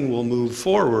nothing will move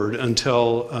forward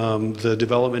until the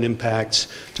development impacts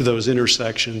to those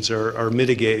intersections are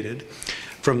mitigated.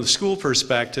 From the school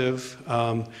perspective,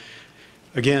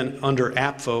 again, under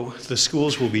APFO, the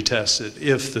schools will be tested.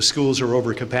 If the schools are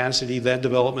over capacity, that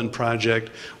development project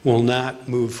will not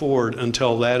move forward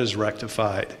until that is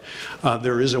rectified.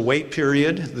 There is a wait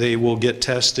period. They will get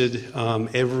tested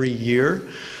every year.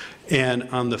 And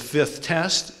on the 5th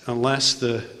test,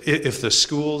 if the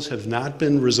schools have not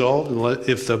been resolved,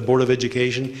 if the Board of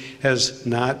Education has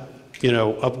not,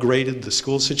 upgraded the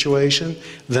school situation,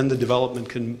 then the development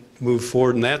can move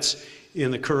forward, and that's in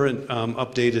the current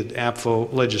updated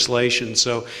APFO legislation.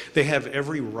 So they have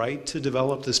every right to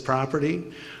develop this property,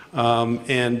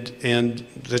 and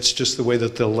that's just the way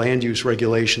that the land use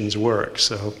regulations work.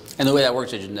 So. And the way that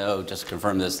works, as you know, just to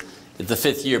confirm this, it's the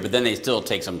 5th year, but then they still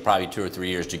take probably 2 or 3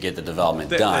 years to get the development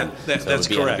done. That's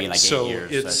correct. Like so 8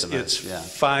 years. It's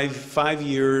 5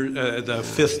 year, the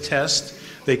 5th test.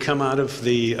 They come out of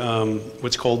the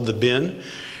what's called the bin,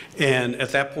 and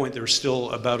at that point there's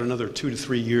still about another 2 to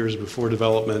 3 years before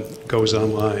development goes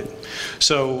online.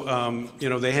 So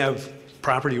they have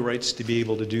property rights to be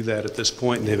able to do that at this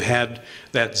point, and they've had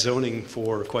that zoning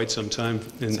for quite some time,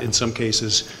 in some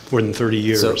cases more than 30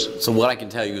 years. So what I can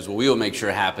tell you is what we will make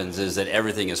sure happens is that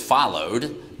everything is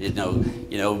followed.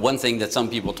 One thing that some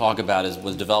people talk about is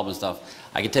with development stuff.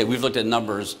 I can tell you we've looked at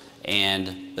numbers,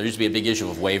 and there used to be a big issue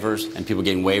with waivers and people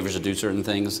getting waivers to do certain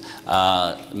things.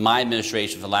 My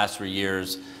administration for the last 3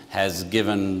 years has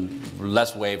given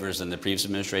less waivers than the previous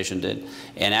administration did,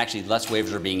 and actually less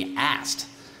waivers are being asked.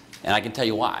 And I can tell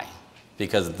you why.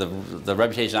 Because the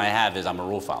reputation I have is I'm a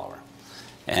rule follower.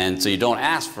 And so you don't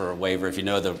ask for a waiver if you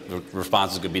know the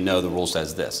response is going to be no, the rule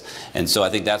says this. And so I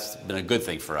think that's been a good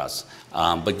thing for us.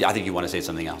 But I think you want to say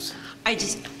something else.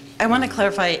 I want to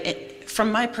clarify,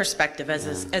 from my perspective as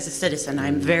a citizen,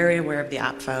 I'm very aware of the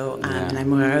APFO, and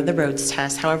I'm aware of the roads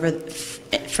test. However,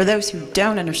 for those who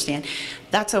don't understand,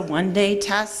 that's a one-day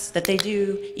test that they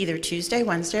do either Tuesday,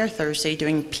 Wednesday, or Thursday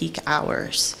during peak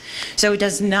hours. So it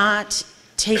does not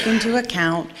take into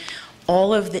account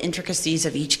all of the intricacies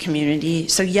of each community.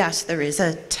 So yes, there is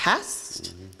a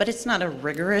test, but it's not a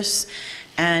rigorous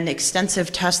and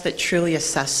extensive test that truly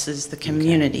assesses the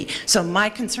community. Okay. So my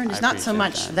concern is not so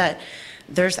much that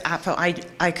there's APFO.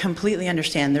 I completely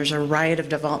understand there's a right of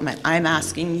development. I'm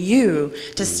asking you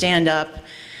to stand up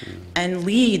and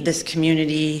lead this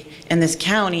community and this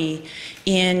county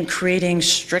in creating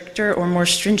stricter or more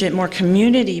stringent, more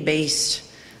community-based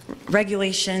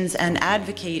regulations and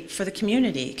advocate for the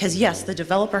community. Because yes, the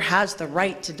developer has the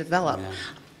right to develop.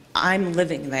 I'm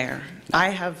living there.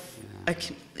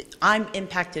 I'm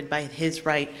impacted by his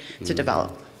right to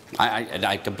develop.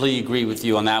 I completely agree with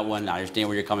you on that one. I understand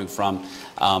where you're coming from.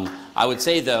 I would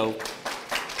say, though,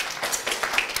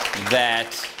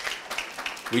 that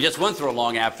we just went through a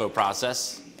long APFO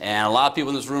process, and a lot of people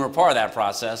in this room are part of that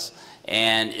process,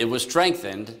 and it was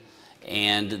strengthened,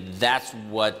 and that's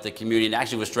what the community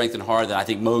actually was strengthened harder than I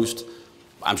think most,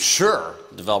 I'm sure,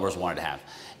 developers wanted to have.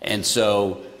 And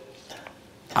so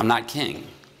I'm not king,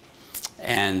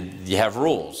 and you have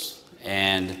rules.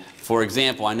 And for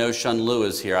example, I know Shun Liu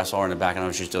is here. I saw her in the back. I don't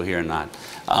know if she's still here or not.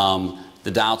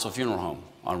 The Donaldson Funeral Home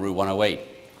on Route 108.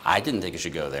 I didn't think it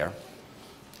should go there.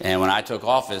 And when I took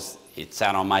office, it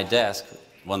sat on my desk.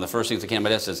 One of the first things that came on my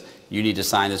desk is, you need to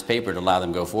sign this paper to allow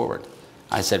them to go forward.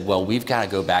 I said, well, we've got to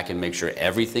go back and make sure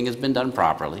everything has been done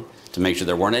properly, to make sure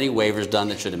there weren't any waivers done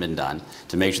that should have been done,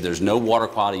 to make sure there's no water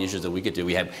quality issues that we could do.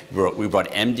 We brought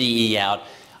MDE out.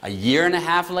 A year and a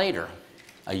half later,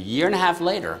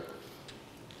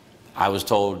 I was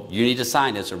told, you need to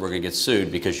sign this or we're going to get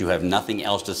sued because you have nothing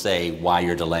else to say why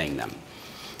you're delaying them.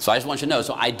 So I just want you to know,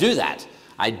 so I do that.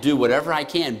 I do whatever I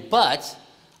can, but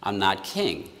I'm not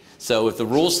king. So if the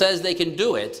rule says they can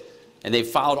do it, and they've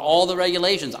followed all the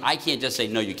regulations, I can't just say,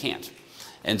 no, you can't.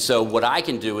 And so what I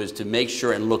can do is to make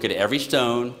sure and look at every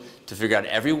stone, to figure out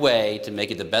every way to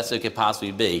make it the best it could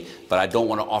possibly be, but I don't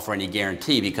want to offer any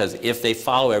guarantee, because if they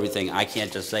follow everything, I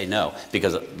can't just say no,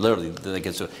 because literally they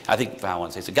can sue. I think I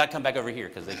want to say, so God, come back over here,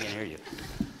 because they can't hear you.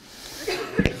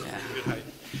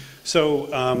 So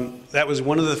that was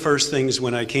one of the first things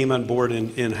when I came on board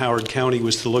in Howard County,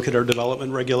 was to look at our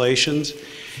development regulations.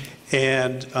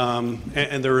 And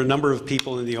there are a number of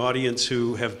people in the audience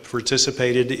who have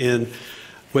participated in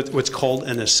what's called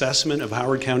an assessment of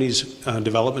Howard County's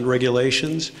development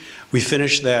regulations. We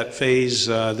finished that phase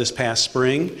this past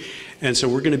spring, and so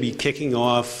we're going to be kicking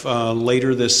off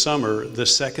later this summer the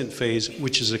second phase,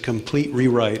 which is a complete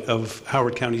rewrite of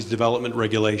Howard County's development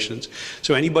regulations.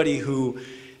 So anybody who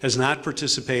has not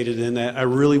participated in that, I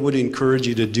really would encourage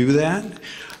you to do that.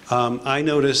 I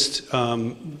noticed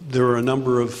there are a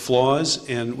number of flaws,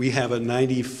 and we have a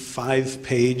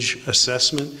 95-page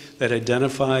assessment that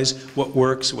identifies what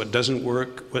works, what doesn't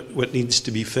work, what needs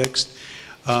to be fixed.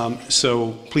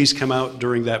 So please come out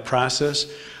during that process.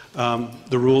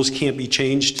 The rules can't be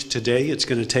changed today. It's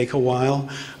going to take a while,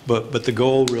 but the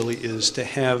goal really is to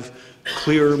have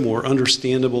clear, more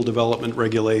understandable development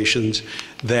regulations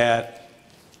that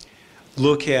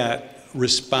look at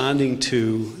responding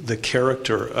to the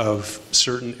character of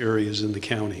certain areas in the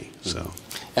county. So,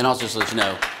 and also just to let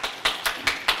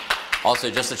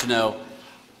you know,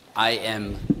 I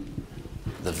am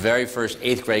the very first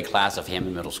 8th grade class of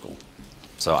Hammond Middle School.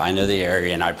 So I know the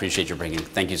area, and I appreciate your bringing it.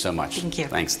 Thank you so much. Thank you.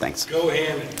 Thanks. Go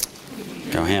Hammond.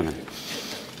 Go Hammond.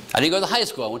 I didn't go to the high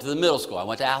school. I went to the middle school. I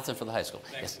went to Alton for the high school.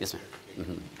 Yes, ma'am.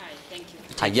 Mm-hmm. Hi, thank you.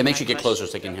 Hi, yeah, make sure you get closer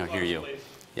so they can hear you.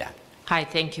 Yeah. Hi,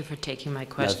 thank you for taking my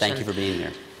question. No, thank you for being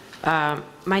here.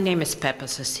 My name is Peppa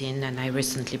Sassin, and I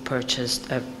recently purchased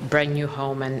a brand new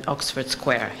home in Oxford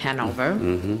Square, Hanover.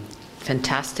 Mm-hmm.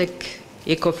 Fantastic,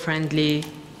 eco-friendly,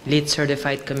 LEED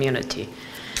certified community.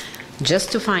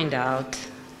 Just to find out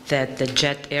that the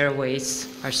jet airways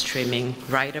are streaming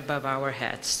right above our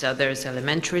heads. So there's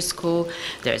elementary school,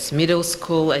 there's middle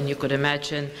school, and you could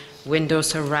imagine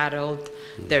windows are rattled,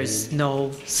 there's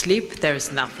no sleep, there's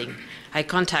nothing. I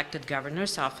contacted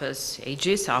governor's office,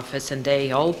 AG's office, and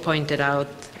they all pointed out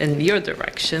in your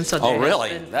direction. So oh,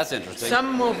 really? That's interesting.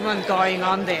 Some movement going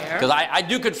on there. Because I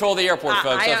do control the airport,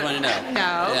 folks. That's what you know.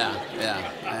 No.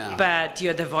 Yeah. But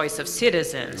you're the voice of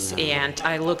citizens, and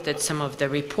I looked at some of the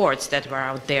reports that were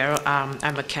out there.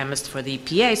 I'm a chemist for the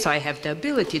EPA, so I have the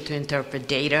ability to interpret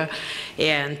data,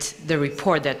 and the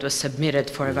report that was submitted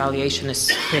for evaluation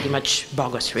is pretty much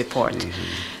bogus report.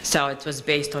 So it was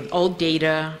based on old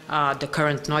data. The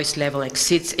current noise level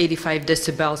exceeds 85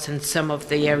 decibels in some of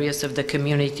the areas of the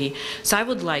community. So I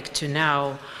would like to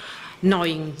know,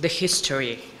 knowing the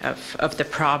history of the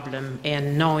problem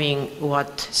and knowing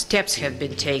what steps have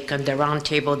been taken, the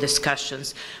roundtable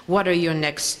discussions, what are your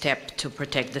next steps to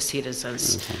protect the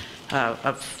citizens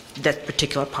of that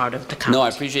particular part of the county? No, I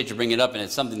appreciate you bringing it up, and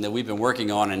it's something that we've been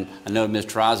working on, and I know Ms.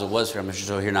 Terrazzo was here, I'm not sure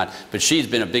she's here or not, but she's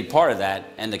been a big part of that,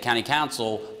 and the county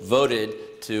council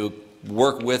voted to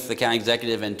work with the county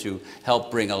executive and to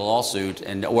help bring a lawsuit,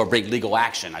 or bring legal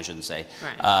action, I shouldn't say,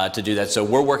 to do that. So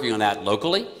we're working on that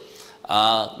locally.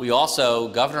 We also,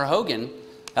 Governor Hogan,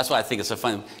 that's why I think it's so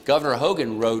funny, Governor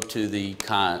Hogan wrote to the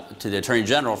Attorney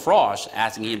General Frost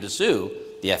asking him to sue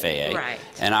the FAA. Right.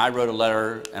 And I wrote a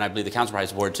letter, and I believe the council probably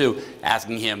supported too,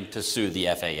 asking him to sue the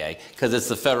FAA, because it's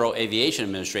the Federal Aviation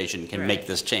Administration can make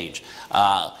this change.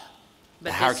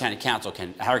 The Howard County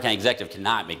Howard County Executive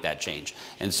cannot make that change.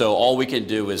 And so all we can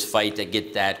do is fight to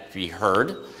get that to be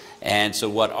heard. And so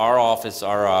what our office,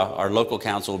 our local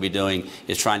council will be doing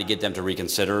is trying to get them to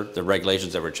reconsider the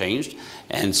regulations that were changed.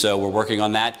 And so we're working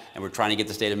on that, and we're trying to get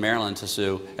the state of Maryland to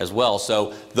sue as well.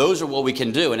 So those are what we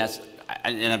can do, and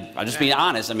I'm just being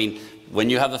honest. I mean,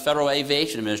 when you have the Federal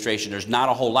Aviation Administration, there's not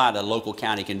a whole lot a local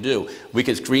county can do. We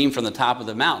can scream from the top of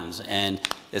the mountains, and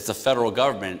it's the federal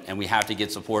government, and we have to get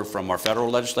support from our federal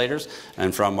legislators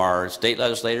and from our state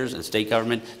legislators and state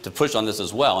government to push on this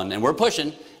as well. And we're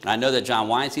pushing, and I know that John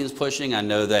Weinstein is pushing. I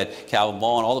know that Calvin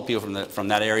Ball and all the people from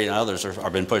that area and others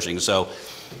have been pushing. So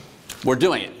we're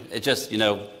doing it. It just,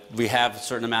 we have a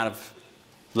certain amount of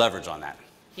leverage on that.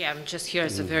 Yeah, I'm just here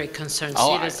as a very concerned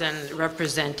citizen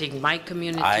representing my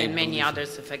community and many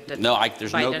others affected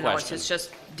there's by no the question. North. It's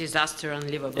just disaster,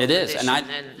 unlivable It is,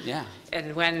 condition.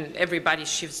 And when everybody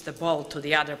shifts the ball to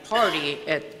the other party,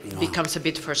 it becomes a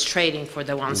bit frustrating for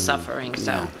the ones suffering.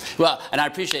 So. Well, and I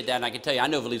appreciate that, and I can tell you, I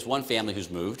know of at least one family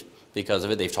who's moved because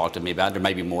of it. They've talked to me about it. There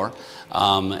may be more.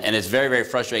 And it's very, very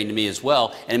frustrating to me as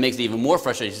well, and it makes it even more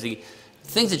frustrating to see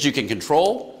things that you can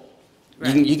control.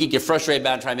 You can get frustrated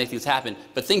about it and try to make things happen,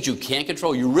 but things you can't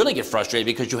control, you really get frustrated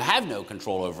because you have no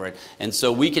control over it. And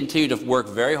so we continue to work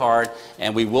very hard,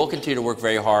 and we will continue to work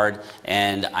very hard,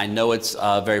 and I know it's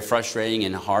very frustrating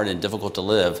and hard and difficult to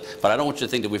live, but I don't want you to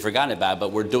think that we've forgotten about it,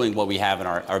 but we're doing what we have in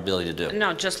our ability to do.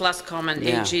 No, just last comment,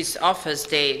 AG's office,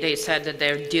 they said that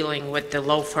they're dealing with the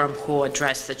law firm who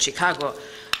addressed the Chicago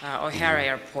O'Hare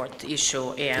Airport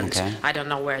issue, and Okay. I don't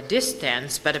know where this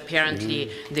stands, but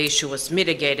apparently the issue was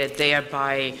mitigated there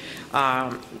by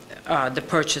the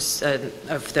purchase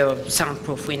of the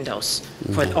soundproof windows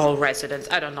for all residents.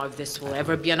 I don't know if this will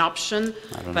ever be an option,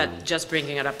 but just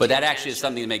bringing it up. But to that your actually is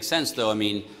something that makes sense, though. I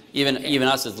mean, even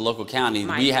us as the local county,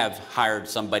 we have hired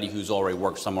somebody who's already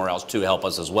worked somewhere else to help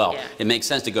us as well. Yeah. It makes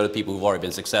sense to go to people who've already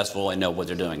been successful and know what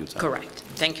they're doing. So. Correct.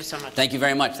 Thank you so much. Thank you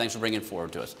very much. Thanks for bringing it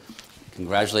forward to us.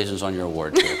 Congratulations on your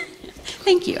award, too.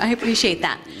 Thank you. I appreciate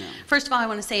that. First of all, I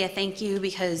want to say a thank you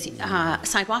because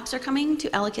sidewalks are coming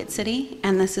to Ellicott City,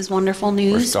 and this is wonderful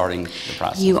news. We're starting the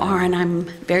process. You are, and I'm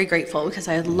very grateful because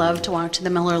I would love to walk to the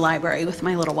Miller Library with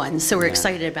my little ones, so we're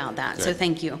excited about that. Good. So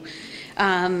thank you.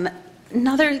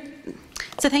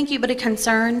 It's a thank you, but a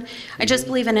concern. I just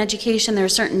believe in education there are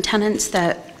certain tenets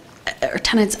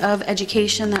of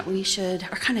education that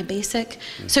are kind of basic.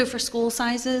 So for school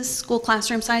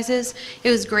classroom sizes, it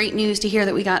was great news to hear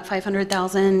that we got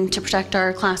 $500,000 to protect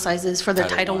our class sizes for the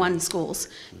Title I schools,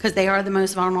 because they are the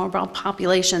most vulnerable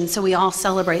population, so we all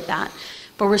celebrate that.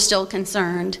 But we're still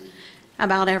concerned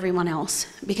about everyone else,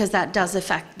 because that does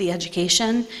affect the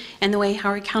education, and the way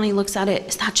Howard County looks at it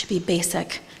is that should be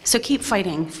basic. So keep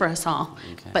fighting for us all,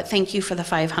 but thank you for the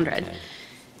 500.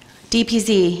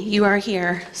 DPZ, you are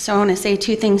here, so I want to say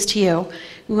two things to you.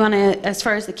 We want to, as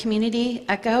far as the community,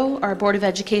 echo our Board of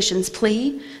Education's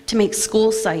plea to make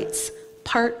school sites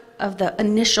part of the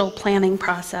initial planning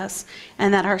process,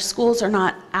 and that our schools are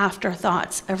not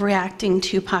afterthoughts of reacting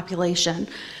to population.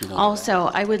 Also,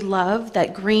 I would love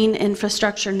that green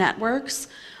infrastructure networks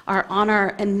are on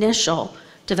our initial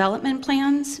development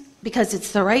plans, because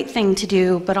it's the right thing to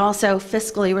do, but also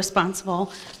fiscally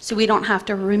responsible, so we don't have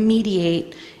to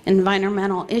remediate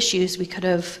environmental issues we could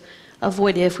have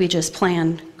avoided if we just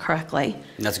planned correctly.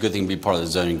 And that's a good thing to be part of the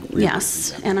zoning.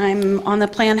 Yes, and I'm on the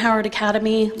Plan Howard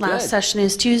Academy. Last session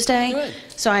is Tuesday,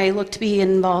 so I look to be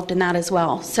involved in that as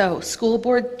well. So school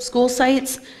board, school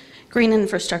sites, green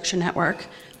infrastructure network.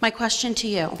 My question to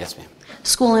you. Yes, ma'am.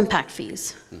 School impact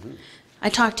fees. I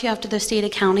talked to you after the state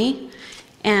of county,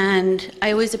 and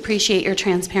I always appreciate your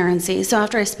transparency. So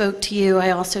after I spoke to you,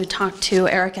 I also talked to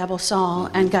Eric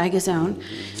Abelsal and Guy Gazzone.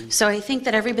 So I think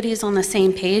that everybody is on the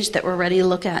same page, that we're ready to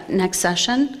look at next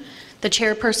session. The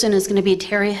chairperson is going to be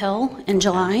Terry Hill in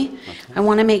July. I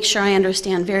want to make sure I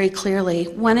understand very clearly,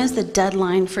 when is the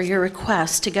deadline for your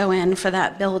request to go in for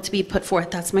that bill to be put forth?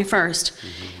 That's my first.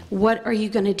 What are you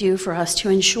going to do for us to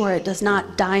ensure it does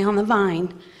not die on the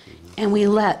vine, and we've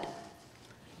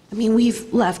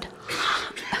left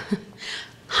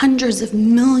hundreds of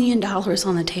 $millions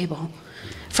on the table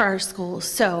for our schools.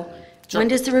 So when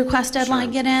does the request deadline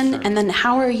get in? And then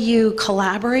how are you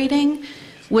collaborating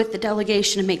with the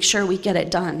delegation to make sure we get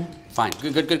it done? Fine.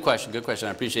 Good question. Good question.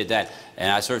 I appreciate that. And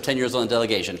I served 10 years on the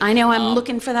delegation. I know. I'm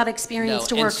looking for that experience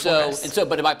to work for us.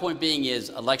 But my point being is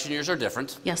election years are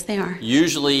different. Yes, they are.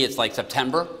 Usually it's like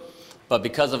September. But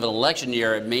because of an election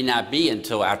year, it may not be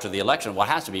until after the election. Well, it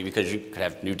has to be, because you could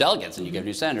have new delegates and you get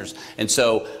new senators. And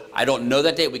so I don't know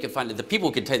that date. We can find it. The people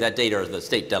who can tell you that date are the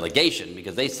state delegation,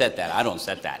 because they set that. I don't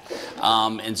set that.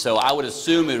 And so I would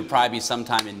assume it would probably be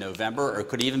sometime in November, or it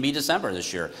could even be December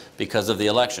this year because of the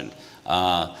election.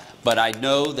 But I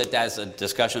know that that's a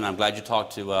discussion. I'm glad you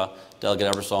talked to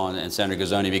Delegate Ebersol and Senator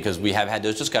Gazzone, because we have had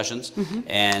those discussions,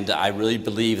 and I really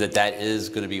believe that that is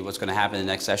going to be what's going to happen in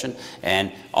the next session.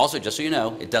 And also, just so you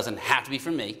know, it doesn't have to be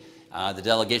from me. The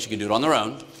delegation can do it on their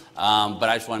own, but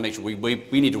I just want to make sure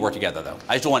we need to work together, though.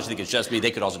 I just don't want you to think it's just me. They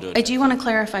could also do it. I do want to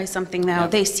clarify something, though.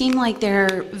 They seem like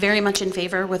they're very much in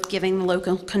favor with giving the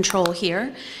local control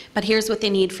here, but here's what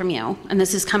they need from you, and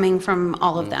this is coming from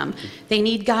all of them. They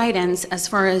need guidance as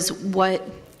far as what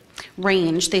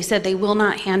range. They said they will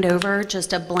not hand over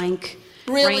just a blank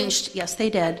range. Yes, they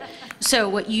did. So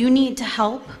what you need to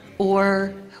help,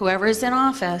 or whoever is in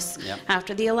office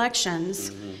after the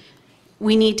elections,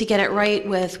 we need to get it right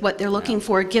with what they're looking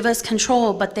for. Give us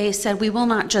control, but they said we will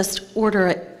not just order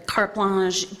it, carte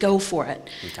blanche, go for it.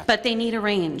 But they need a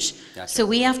range. So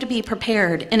we have to be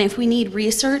prepared. And if we need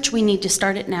research, we need to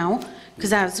start it now,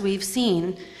 because as we've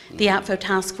seen, the APFO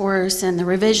task force and the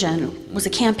revision was a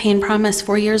campaign promise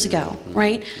 4 years ago,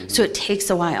 right? So it takes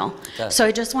a while. So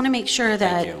I just want to make sure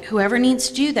that whoever needs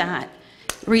to do that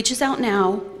reaches out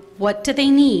now. What do they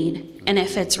need? And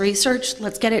if it's research,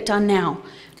 let's get it done now.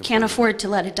 Can't afford to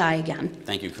let it die again.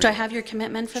 Thank you, Do I have your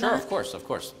commitment for that? Sure, of course, of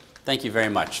course. Thank you very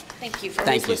much. Thank you for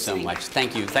Thank you listening. so much.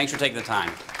 Thank you. Thanks for taking the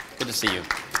time. Good to see you.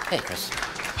 Hey, Chris.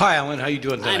 Hi, Alan. How you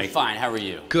doing tonight? I'm fine. How are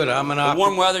you? Good. I'm an The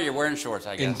warm weather, you're wearing shorts,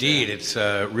 I guess. Indeed, it's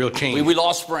a real change. We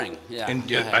lost spring. Yeah. And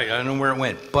Go ahead. I don't know where it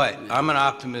went, but I'm an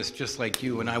optimist just like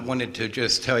you, and I wanted to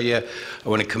just tell you, I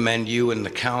want to commend you and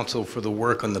the council for the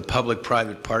work on the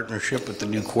public-private partnership with the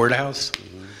new courthouse.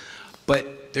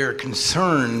 But there are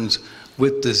concerns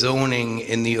with the zoning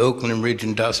in the Oakland Ridge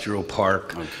Industrial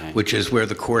Park, which is where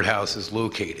the courthouse is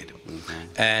located.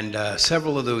 And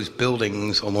several of those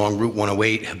buildings along Route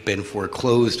 108 have been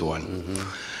foreclosed on.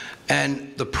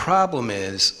 And the problem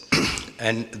is,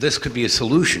 and this could be a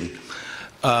solution,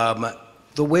 the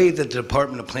way that the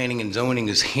Department of Planning and Zoning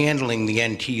is handling the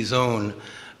NT zone,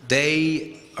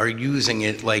 they are using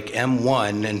it like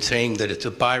M1 and saying that it's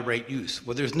a by right use.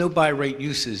 Well, there's no by right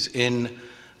uses in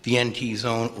the NT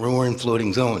zone or in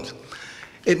floating zones.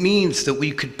 It means that we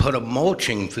could put a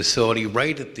mulching facility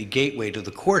right at the gateway to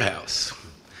the courthouse.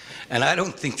 And I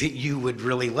don't think that you would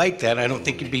really like that. I don't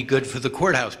think it'd be good for the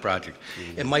courthouse project.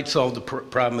 It might solve the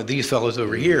problem of these fellows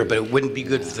over here, but it wouldn't be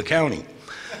good for the county.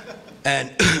 And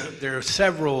there are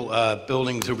several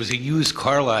buildings. There was a used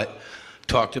car lot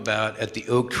talked about at the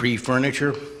Oak Tree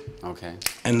Furniture. Okay.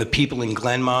 And the people in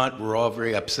Glenmont were all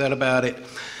very upset about it.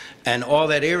 And all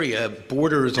that area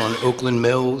borders on Oakland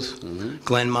Mills,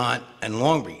 Glenmont, and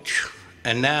Long Beach.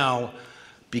 And now,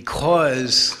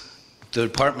 because the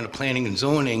Department of Planning and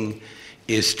Zoning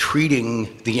is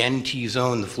treating the NT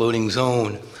zone, the floating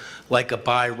zone, like a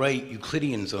by right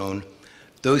Euclidean zone,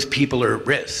 those people are at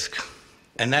risk.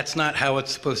 And that's not how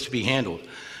it's supposed to be handled.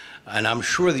 And I'm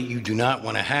sure that you do not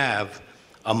want to have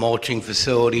a mulching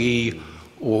facility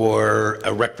or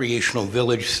a recreational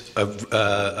village,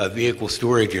 a vehicle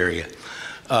storage area.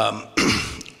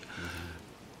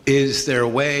 Is there a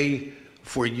way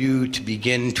for you to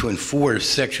begin to enforce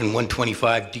Section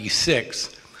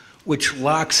 125D6, which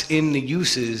locks in the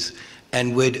uses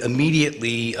and would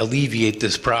immediately alleviate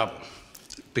this problem?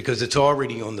 Because it's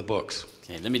already on the books.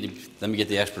 Okay, let me get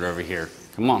the expert over here.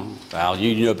 Come on, Val,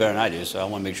 you know better than I do, so I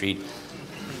want to make sure you...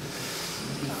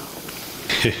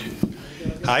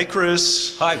 Hi,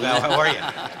 Chris. Hi, Val. How are you?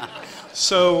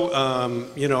 So,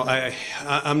 you know,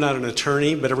 I'm not an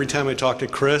attorney, but every time I talk to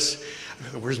Chris,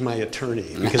 where's my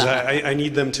attorney? Because I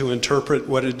need them to interpret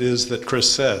what it is that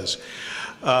Chris says.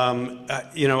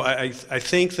 You know, I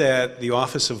think that the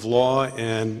Office of Law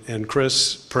and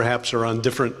Chris perhaps are on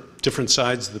different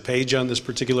sides of the page on this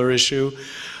particular issue.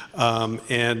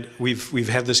 And we've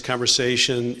had this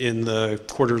conversation in the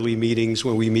quarterly meetings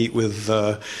when we meet with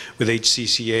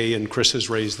HCCA, and Chris has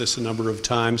raised this a number of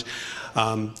times.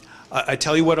 I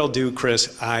tell you what I'll do,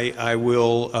 Chris. I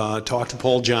will talk to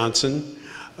Paul Johnson.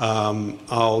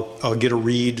 I'll get a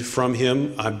read from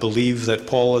him. I believe that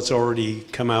Paul has already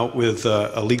come out with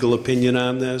a legal opinion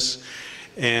on this.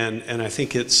 And I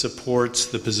think it supports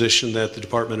the position that the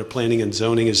Department of Planning and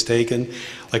Zoning has taken.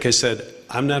 Like I said,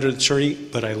 I'm not an attorney,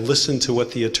 but I listen to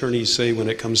what the attorneys say when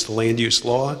it comes to land use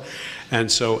law. And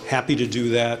so happy to do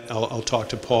that. I'll talk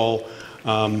to Paul,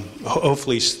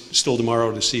 hopefully still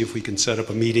tomorrow, to see if we can set up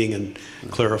a meeting and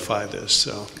clarify this.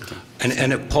 So.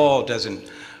 And if Paul doesn't,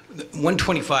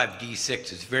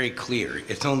 125D6 is very clear.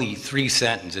 It's only 3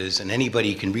 sentences, and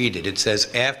anybody can read it. It says,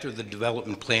 after the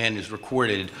development plan is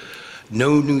recorded,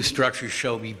 no new structures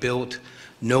shall be built,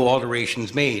 no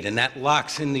alterations made. And that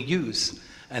locks in the use,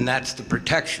 and that's the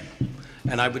protection.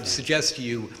 And I would suggest to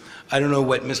you, I don't know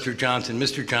what Mr. Johnson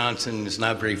is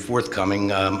not very forthcoming.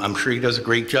 I'm sure he does a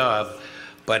great job,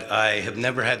 but I have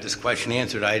never had this question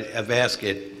answered. I've asked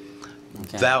it.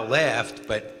 Okay. Val laughed,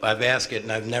 but I've asked it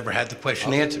and I've never had the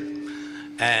question answered.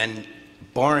 And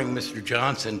barring Mr.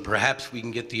 Johnson, perhaps we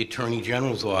can get the Attorney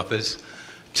General's office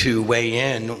to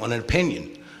weigh in on an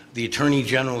opinion. The Attorney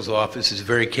General's office is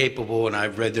very capable, and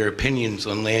I've read their opinions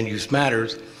on land use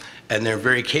matters, and they're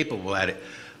very capable at it.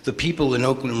 The people in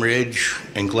Oakland Ridge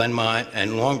and Glenmont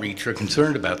and Long Beach are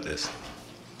concerned about this.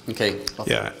 Okay.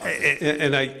 Yeah,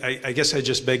 and I guess I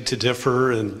just beg to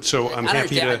differ, and so I'm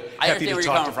happy to talk. I understand where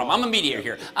you're coming from. I'm a mediator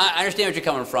here. I understand what you're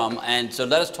coming from, and so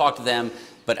let us talk to them.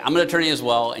 But I'm an attorney as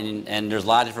well, and there's a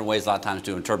lot of different ways, a lot of times,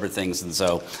 to interpret things, and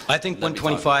so I think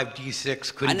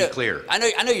 125D6 couldn't be clear. I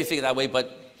know you feel that way,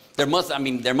 but there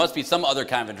must be some other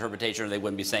kind of interpretation, or they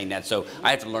wouldn't be saying that. So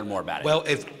I have to learn more about it. Well,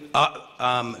 if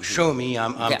show me,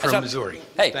 I'm from Missouri.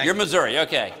 Hey, you're Missouri.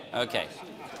 Okay.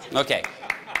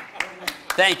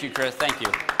 Thank you, Chris. Thank you.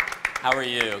 How are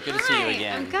you? Good to see you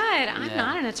again. I'm good. I'm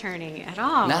not an attorney at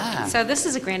all. Nah. So this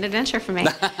is a grand adventure for me.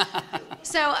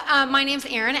 So my name's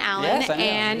Erin Allen, yes, I know.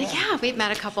 and yeah, we've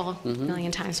met a couple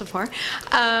million times before.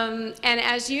 And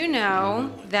as you know,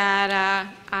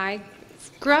 that I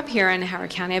grew up here in Howard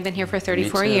County. I've been here for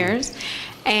 34 years.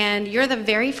 And you're the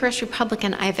very first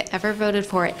Republican I've ever voted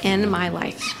for in my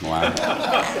life. Wow.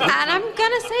 And I'm going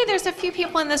to say there's a few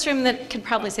people in this room that could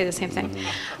probably say the same thing.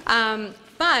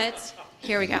 But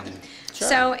here we go. Sure.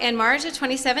 So in March of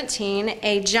 2017,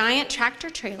 a giant tractor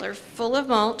trailer full of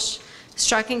mulch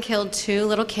struck and killed 2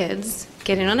 little kids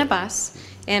getting on a bus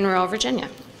in rural Virginia.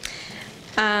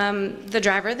 The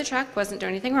driver of the truck wasn't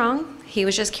doing anything wrong. He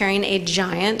was just carrying a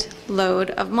giant load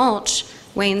of mulch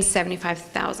weighing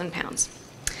 75,000 pounds.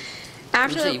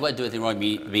 After you say he wasn't doing anything wrong, I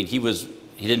mean he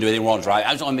didn't do anything wrong driving.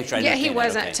 I just want to make sure I understand. Yeah, he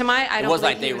wasn't. Okay. To my, I don't. It was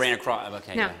believe like they he was, ran across.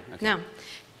 Okay. No, yeah, okay. no,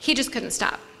 he just couldn't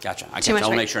stop. Gotcha. I Too want much to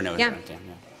weight. make sure I know. Yeah.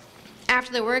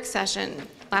 After the work session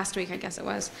last week, I guess it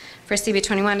was, for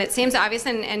CB21, it seems obvious,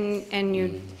 and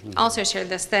you also shared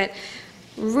this, that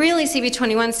really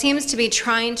CB21 seems to be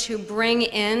trying to bring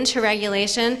into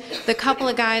regulation the couple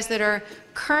of guys that are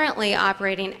currently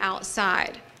operating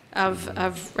outside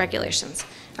of regulations,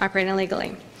 operating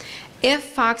illegally. If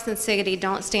Fox and Siggety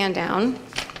don't stand down,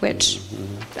 which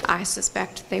I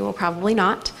suspect they will probably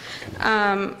not,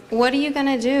 what are you going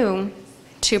to do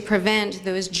to prevent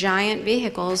those giant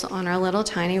vehicles on our little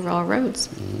tiny rural roads?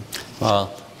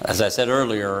 Well, as I said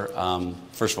earlier,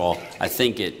 first of all, I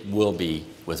think it will be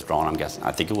withdrawn, I'm guessing.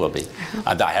 I think it will be.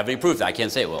 I haven't any proof that I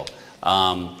can't say it will.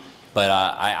 But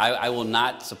I will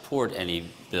not support any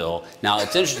bill. Now,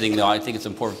 it's interesting, though, I think it's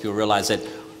important for people to realize that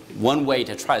one way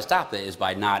to try to stop it is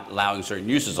by not allowing certain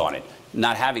uses on it.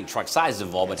 Not having truck sizes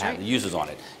involved, but having the uses on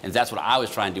it. And that's what I was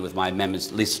trying to do with my amendments,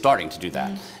 at least starting to do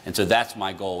that. And so that's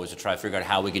my goal, was to try to figure out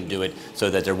how we can do it so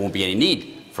that there won't be any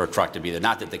need for a truck to be there.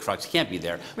 Not that the trucks can't be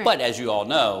there, but as you all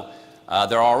know,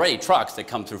 there are already trucks that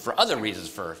come through for other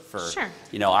reasons.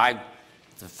 You know,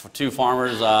 for 2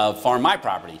 farmers farm my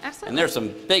property, and there's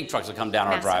some big trucks that come down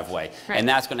our driveway, and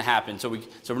that's going to happen. So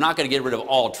we're not going to get rid of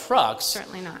all trucks.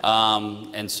 Certainly not.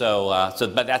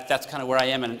 But that's kind of where I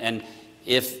am, and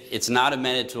if it's not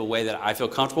amended to a way that I feel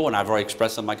comfortable, and I've already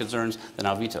expressed some of my concerns, then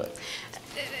I'll veto it.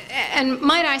 And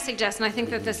might I suggest, and I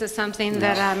think that this is something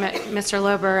that Mr.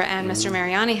 Lober and Mr.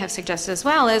 Mariani have suggested as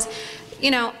well, is, you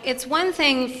know, it's one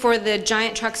thing for the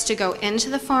giant trucks to go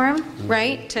into the farm,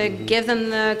 right, to give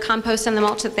them the compost and the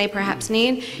mulch that they perhaps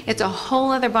need. It's a whole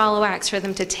other ball of wax for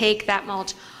them to take that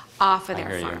mulch off of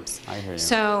their farms. I hear you.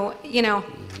 So, you know,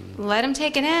 let them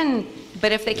take it in,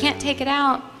 but if they can't take it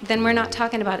out, then we're not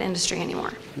talking about industry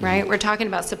anymore, right? We're talking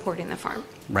about supporting the farm.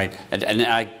 Right, and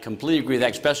I completely agree with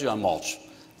that, especially on mulch.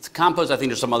 Compost, I think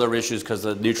there's some other issues because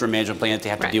the nutrient management plans, they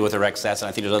have to deal with their excess, and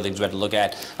I think there's other things we have to look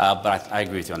at, but I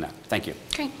agree with you on that. Thank you.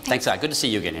 Great. Thanks, good to see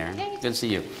you again, Aaron. Good to see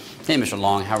you. Hey, Mr.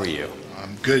 Long, how are you?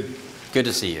 I'm good. Good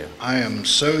to see you. I am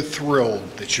so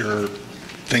thrilled that you're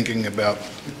thinking about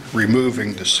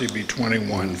removing the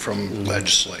CB21 from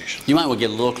legislation. You might want to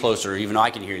get a little closer, even though I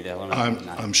can hear you there.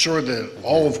 I'm sure that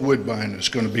all of Woodbine is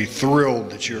going to be thrilled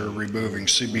that you're removing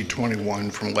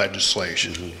CB21 from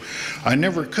legislation. I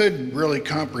never could really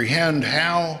comprehend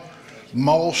how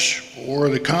mulch or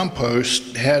the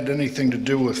compost had anything to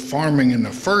do with farming in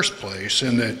the first place,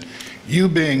 and that you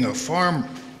being a farm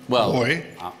boy,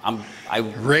 I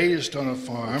raised on a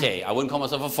farm. Okay, I wouldn't call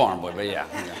myself a farm boy, but yeah.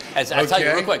 I'll tell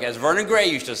you real quick, as Vernon Gray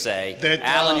used to say,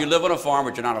 Alan, you live on a farm,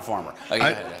 but you're not a farmer.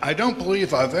 I don't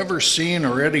believe I've ever seen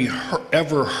or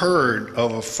ever heard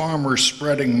of a farmer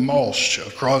spreading mulch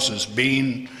across his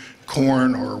bean,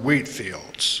 corn, or wheat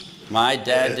fields. My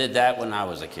dad did that when I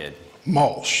was a kid.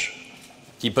 Mulch.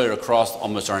 He put it across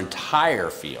almost our entire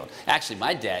field. Actually,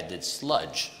 my dad did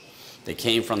sludge. They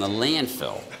came from the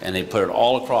landfill, and they put it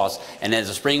all across. And as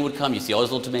the spring would come, you see all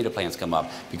those little tomato plants come up,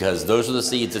 because those are the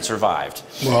seeds that survived.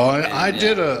 Well, I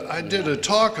did a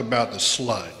talk about the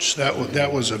sludge.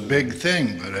 That was a big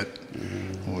thing, but it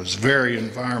was very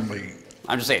environmentally.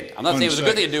 I'm just saying. I'm not saying it was a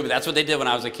good thing to do, but that's what they did when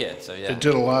I was a kid. So yeah. It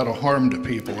did a lot of harm to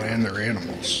people and their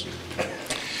animals.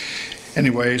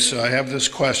 Anyways, I have this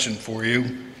question for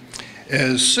you.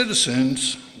 As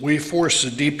citizens, we forced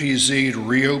the DPZ to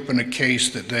reopen a case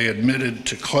that they admitted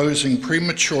to closing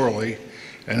prematurely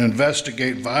and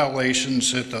investigate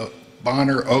violations at the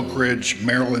Bonner Oak Ridge,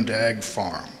 Maryland Ag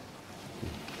Farm.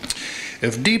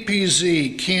 If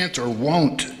DPZ can't or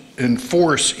won't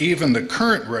enforce even the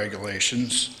current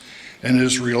regulations and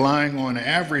is relying on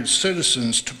average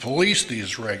citizens to police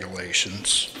these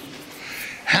regulations,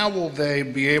 how will they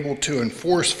be able to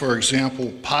enforce, for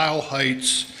example, pile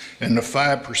heights and the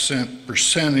 5%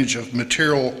 percentage of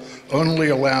material only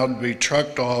allowed to be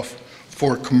trucked off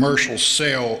for commercial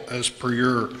sale as per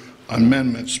your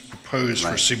amendments proposed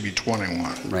for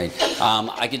CB21? Right.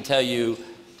 I can tell you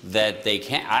that they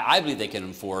can, I believe they can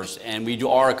enforce, and we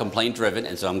are complaint driven,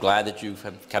 and so I'm glad that you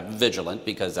have kept vigilant,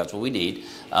 because that's what we need.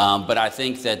 But I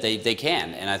think that they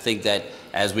can, and I think that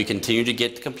as we continue to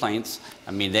get complaints,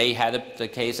 I mean, they had the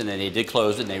case and then they did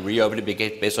close it and they reopened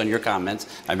it based on your comments.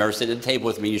 I remember sitting at the table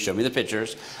with me, you showed me the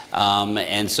pictures,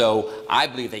 and so I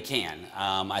believe they can.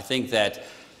 I think that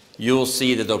you'll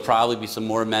see that there'll probably be some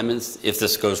more amendments if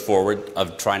this goes forward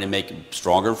of trying to make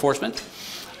stronger enforcement.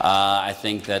 I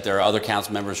think that there are other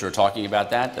council members who are talking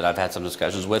about that I've had some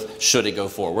discussions with, should it go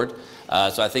forward.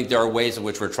 So I think there are ways in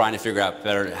which we're trying to figure out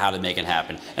better how to make it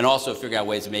happen, and also figure out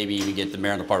ways to maybe even get the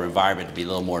Maryland Department of Environment to be a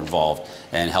little more involved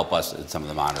and help us in some of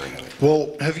the monitoring of it.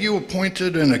 Well, have you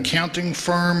appointed an accounting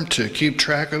firm to keep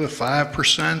track of the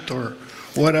 5% or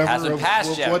whatever of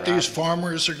what these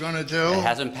farmers are going to do? It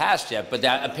hasn't passed yet, but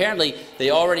apparently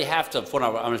they already have to, from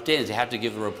what I understand, is they have to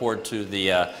give a report to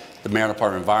the Maryland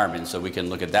Department of Environment, so we can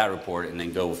look at that report and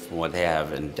then go from what they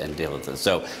have and deal with it.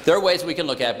 So there are ways we can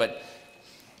look at, but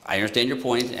I understand your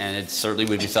point, and it certainly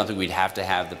would be something we'd have to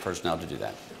have the personnel to do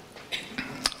that.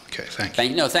 Okay, thank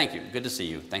you. No, thank you. Good to see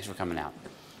you. Thanks for coming out.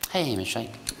 Hey, Ms.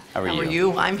 Shane. How are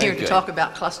you? I'm here to talk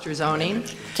about cluster zoning.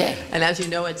 Okay. And as you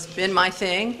know, it's been my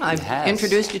thing. I've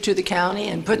introduced you to the county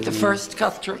and put the first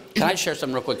cluster. Can I share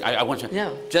something real quick? I want to.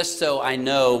 No. Just so I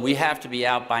know, we have to be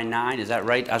out by 9. Is that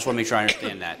right? I just want to make sure I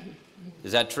understand that.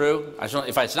 Is that true?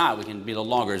 If it's not, we can be a little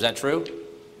longer. Is that true?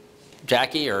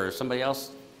 Jackie or somebody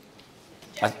else?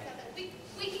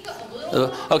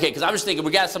 Okay, because I was thinking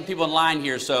we got some people in line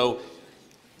here, so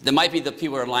there might be the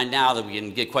people who are in line now that we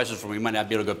can get questions from. We might not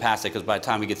be able to go past it, because by the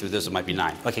time we get through this, it might be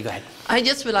 9. Okay, go ahead. I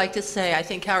just would like to say I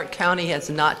think Howard County has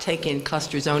not taken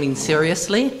cluster zoning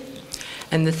seriously,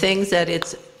 and the things that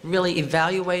it's really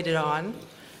evaluated on,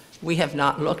 we have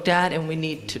not looked at, and we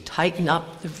need to tighten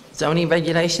up the zoning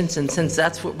regulations, and since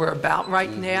that's what we're about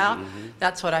right now,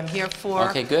 that's what I'm here for.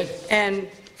 Okay, good. And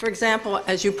for example,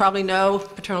 as you probably know,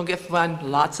 Paternal Gift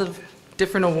won lots of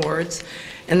different awards,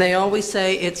 and they always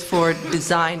say it's for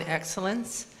design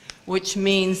excellence, which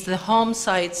means the home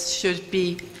sites should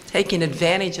be taking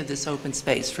advantage of this open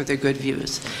space for their good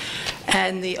views.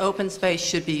 And the open space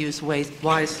should be used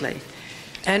wisely.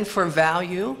 And for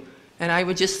value, and I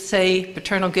would just say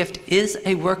Paternal Gift is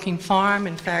a working farm.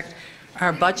 In fact,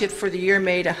 our budget for the year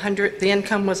made the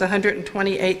income was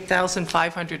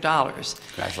 $128,500.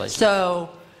 Congratulations. So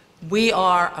we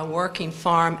are a working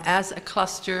farm as a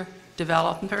cluster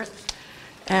developer.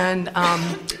 And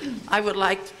I would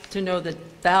like to know that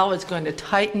Val is going to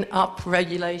tighten up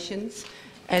regulations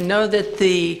and know that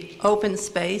the open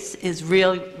space is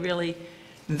really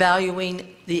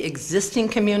valuing the existing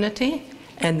community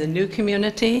and the new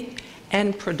community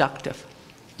and productive.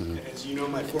 As you know,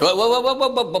 my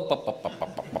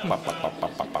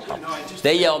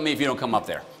They yell at me if you don't come up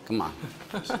there. Come on.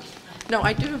 No,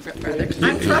 I do, brother.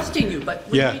 I'm trusting you, but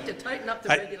we need to tighten up the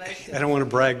regulations. I don't want to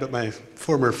brag, but my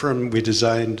former firm, we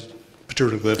designed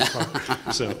Paternal Gift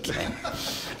Farm. So.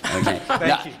 Okay.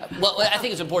 Thank you. Well, I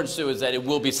think it's important, Sue, is that it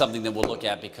will be something that we'll look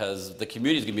at, because the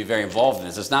community is going to be very involved in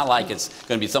this. It's not like it's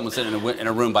going to be someone sitting in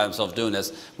a room by themselves doing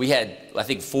this. We had, I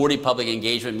think, 40 public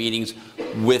engagement meetings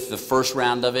with the first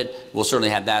round of it. We'll certainly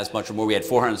have that as much or more. We had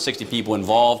 460 people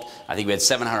involved. I think we had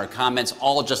 700 comments,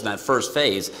 all just in that first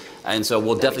phase. And so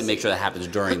we'll definitely make sure that happens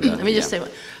during the... Let me just say,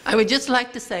 I would just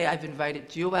like to say I've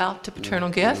invited you out to Paternal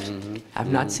Gift.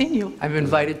 I've not seen you. I've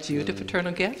invited you to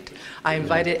Paternal Gift. I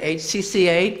invited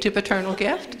HCCA to Paternal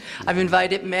Gift. I've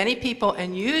invited many people,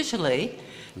 and usually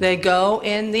they go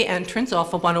in the entrance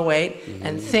off of 108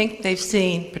 and think they've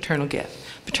seen Paternal Gift.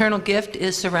 Paternal Gift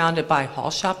is surrounded by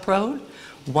Hall Shop Road,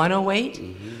 108,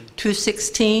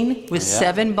 216 with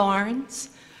 7 barns,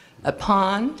 a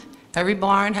pond. Every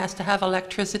barn has to have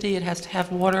electricity, it has to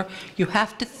have water. You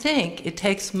have to think it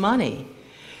takes money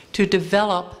to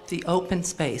develop the open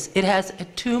space. It has a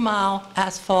 2-mile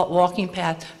asphalt walking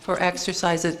path for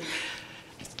exercises.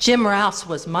 Jim Rouse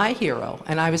was my hero,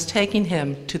 and I was taking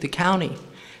him to the county,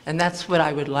 and that's what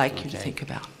I would like you to think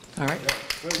about. All right?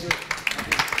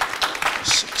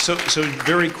 So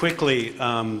very quickly,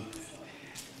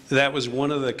 that was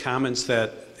one of the comments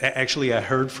that actually I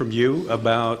heard from you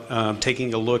about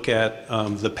taking a look at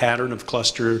the pattern of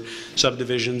cluster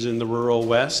subdivisions in the rural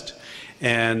West.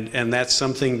 And that's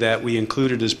something that we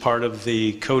included as part of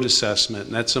the code assessment.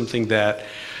 And that's something that,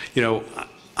 you know,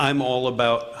 I'm all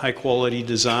about high quality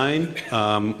design.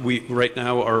 Right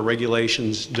now our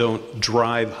regulations don't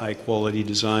drive high quality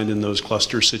design in those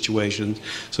cluster situations.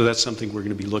 So that's something we're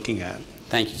going to be looking at.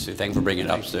 Thank you, Sue. Thank you for bringing it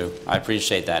up, Sue. I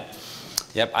appreciate that.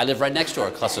 Yep, I live right next to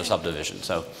a cluster subdivision,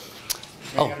 so.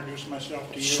 May I introduce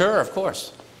myself to you? Sure, of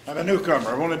course. I'm a newcomer.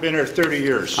 I've only been here 30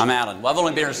 years. I'm Alan. Well, I've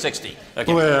only been here 60.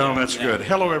 Okay. Well, that's good.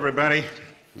 Hello, everybody.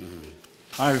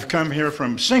 I've come here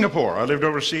from Singapore. I lived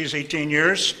overseas 18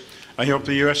 years. I helped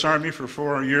the U.S. Army for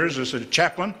 4 years as a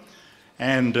chaplain.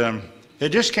 And it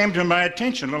just came to my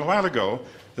attention a little while ago.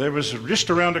 There was just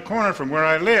around the corner from where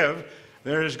I live,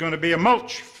 there's going to be a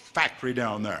mulch factory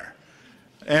down there.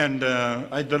 And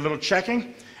I did a little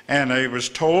checking, and I was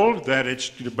told that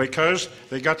it's because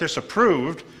they got this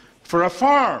approved for a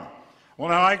farm. Well,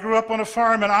 now, I grew up on a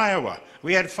farm in Iowa.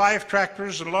 We had 5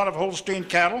 tractors and a lot of Holstein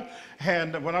cattle,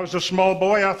 and when I was a small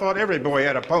boy, I thought every boy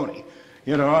had a pony.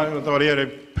 You know, I thought he had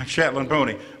a Shetland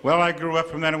pony. Well, I grew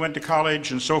up, and then I went to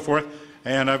college and so forth,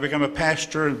 and I became a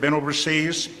pastor and been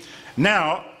overseas.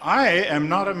 Now, I am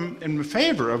not in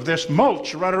favor of this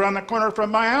mulch right around the corner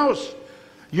from my house.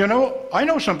 You know, I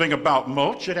know something about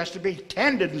mulch. It has to be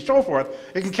tended and so forth.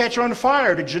 It can catch on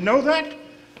fire. Did you know that?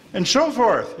 And so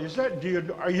forth.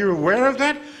 Are you aware of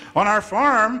that? On our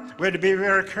farm, we had to be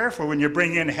very careful when you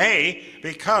bring in hay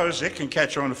because it can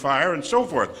catch on fire and so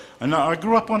forth. And I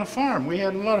grew up on a farm. We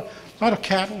had a lot of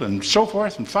cattle and so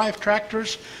forth, and 5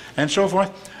 tractors and so forth.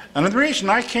 And the reason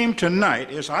I came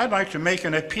tonight is I'd like to make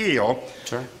an appeal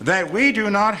that we do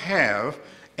not have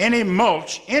any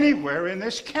mulch anywhere in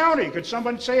this county. Could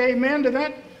someone say amen to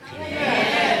that?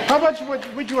 Amen. How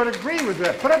about would you agree with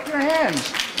that? Put up your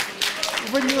hands.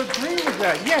 Would you agree with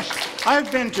that? Yes.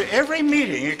 I've been to every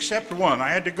meeting except one. I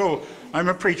had to go. I'm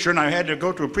a preacher, and I had to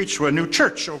go to preach to a new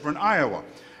church over in Iowa.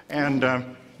 And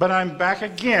but I'm back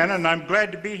again, and I'm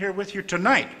glad to be here with you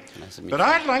tonight. Nice to meet you. But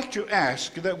I'd like to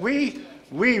ask that we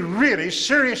really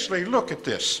seriously look at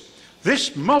this.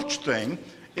 This mulch thing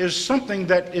is something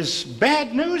that is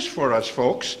bad news for us,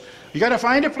 folks. You got to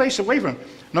find a place away from it.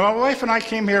 Now, my wife and I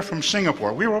came here from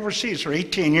Singapore. We were overseas for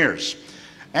 18 years.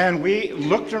 And we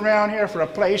looked around here for a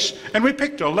place, and we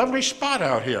picked a lovely spot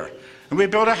out here. And we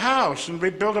built a house, and we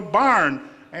built a barn,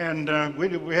 and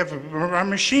we have our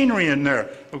machinery in there,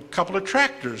 a couple of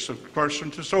tractors, of course,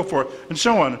 and so forth, and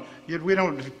so on. We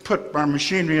don't put our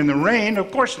machinery in the rain,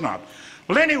 of course not.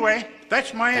 Well, anyway,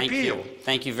 that's my appeal.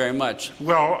 Thank you very much.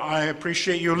 Well, I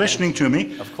appreciate you listening to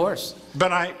me. Of course.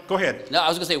 But go ahead. No, I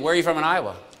was going to say, where are you from in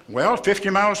Iowa? Well,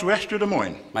 50 miles west of Des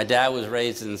Moines. My dad was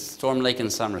raised in Storm Lake in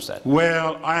Somerset.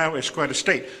 Well, Iowa is quite a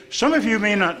state. Some of you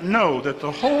may not know that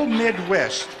the whole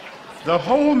Midwest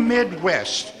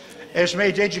has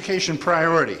made education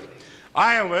priority.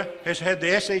 Iowa has had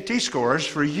the SAT scores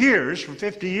for years, for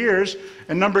 50 years,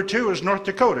 and number 2 is North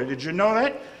Dakota. Did you know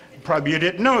that? Probably you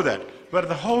didn't know that. But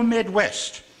the whole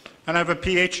Midwest. And I have a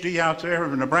PhD out there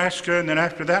in Nebraska, and then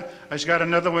after that, I've got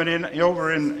another one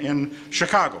over in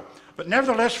Chicago. But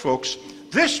nevertheless, folks,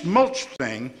 this mulch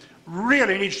thing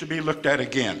really needs to be looked at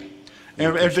again.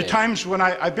 At the times when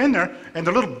I've been there, and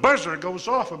the little buzzer goes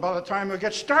off about the time we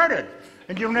get started,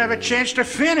 and you don't have a chance to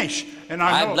finish. And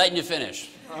I'm letting you finish.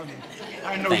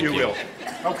 I know you will.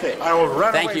 Okay, I will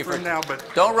run away from now, but...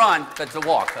 Don't run, but to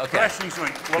walk, okay. Blessings on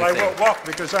you. Well, I won't walk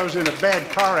because I was in a bad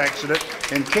car accident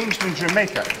in Kingston,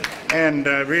 Jamaica, and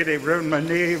really ruined my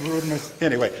knee,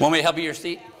 anyway. Want me to help you your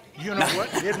seat? You know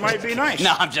what? It might be nice.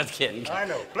 No, I'm just kidding. I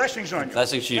know. Blessings on you.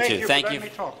 Blessings to you, too. Thank you.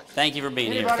 Thank you for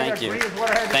being here. Thank you.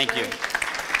 Thank you.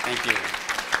 Thank you.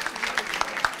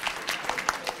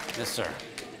 Yes, sir.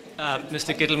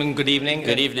 Mr. Kittleman, good evening.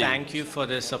 Good evening. Thank you for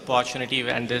this opportunity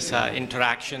and this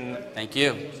interaction. Thank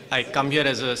you. I come here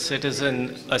as a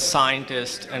citizen, a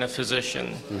scientist, and a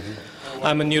physician.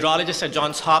 I'm a neurologist at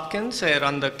Johns Hopkins. I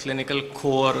run the clinical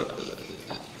core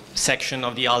section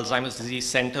of the Alzheimer's Disease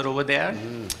Center over there.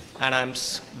 And I'm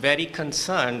very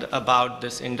concerned about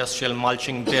this industrial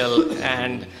mulching bill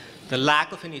and the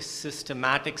lack of any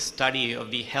systematic study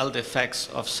of the health effects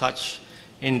of such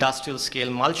industrial scale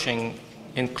mulching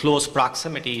in close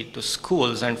proximity to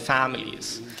schools and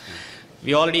families.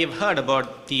 We already have heard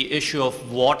about the issue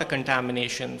of water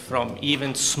contamination from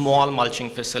even small mulching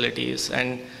facilities,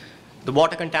 and the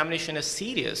water contamination is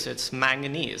serious. It's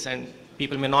manganese, and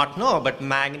people may not know, but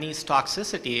manganese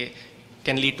toxicity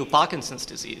can lead to Parkinson's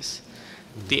disease.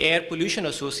 The air pollution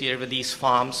associated with these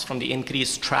farms from the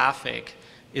increased traffic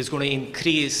is going to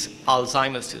increase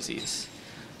Alzheimer's disease.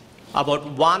 About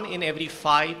 1 in every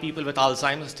 5 people with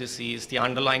Alzheimer's disease, the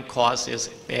underlying cause is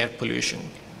air pollution.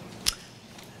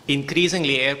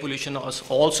 Increasingly, air pollution has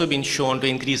also been shown to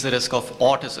increase the risk of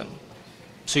autism.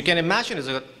 So you can imagine, as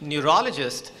a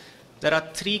neurologist, there are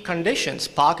 3 conditions: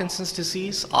 Parkinson's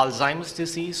disease, Alzheimer's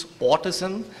disease,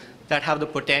 autism, that have the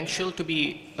potential to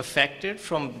be affected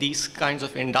from these kinds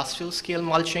of industrial scale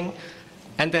mulching.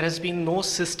 And there has been no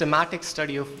systematic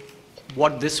study of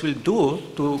what this will do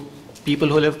to people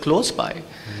who live close by.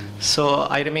 So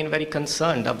I remain very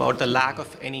concerned about the lack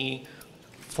of any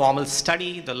formal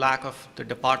study, the lack of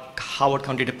the Howard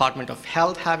County Department of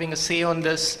Health having a say on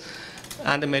this,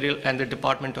 and the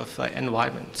Department of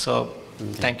Environment. So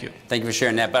thank you. Thank you for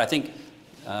sharing that. But I think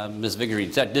Ms. Vickery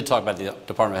did talk about the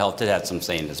Department of Health did have some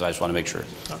say in this, so I just want to make sure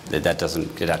that that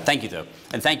doesn't get out. Thank you, though.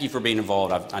 And thank you for being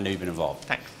involved. I know you've been involved.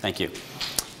 Thanks. Thank you.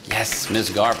 Yes, Ms.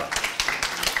 Garba.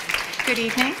 Good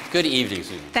evening. Good evening,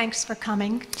 Susan. Thanks for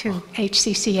coming to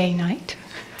HCCA night.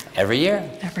 Every year.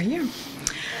 Every year.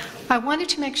 I wanted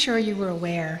to make sure you were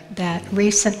aware that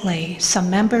recently some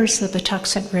members of the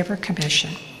Patuxent River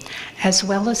Commission, as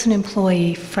well as an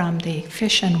employee from the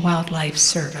Fish and Wildlife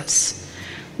Service,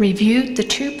 reviewed the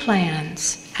two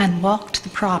plans and walked the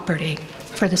property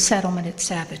for the settlement at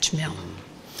Savage Mill.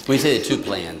 When you say the two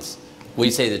plans, when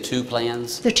you say the two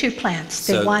plans? The two plans,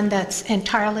 the So- one that's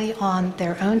entirely on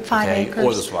their own 5 Okay, acres,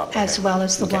 or the swamp, as okay. well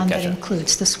as the Okay, one that gotcha.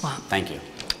 includes the swamp. Thank you.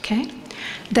 Okay?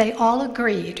 They all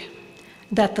agreed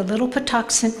that the Little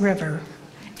Patuxent River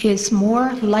is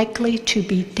more likely to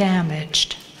be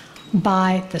damaged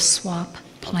by the swamp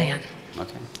plan.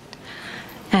 Okay.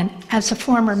 And as a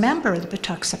former member of the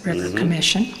Patuxent River Mm-hmm.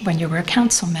 Commission, when you were a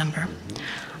council member,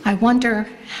 I wonder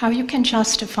how you can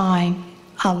justify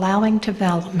allowing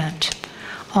development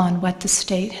on what the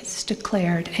state has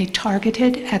declared a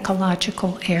targeted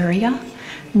ecological area,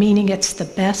 meaning it's the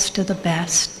best of the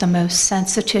best, the most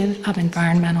sensitive of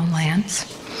environmental lands.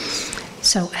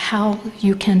 So how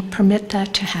you can permit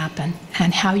that to happen,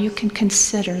 and how you can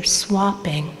consider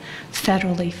swapping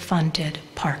federally funded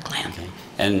parkland.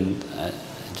 And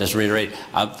just to reiterate,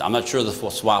 I'm not sure the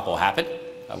full swap will happen.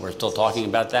 We're still talking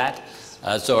about that.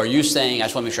 So are you saying, I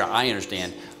just want to make sure I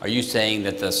understand, are you saying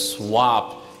that the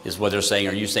swap is what they're saying?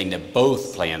 Are you saying that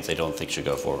both plans they don't think should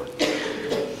go forward?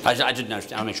 I didn't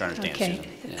understand. I'll make sure I understand, Okay.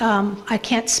 Susan. I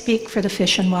can't speak for the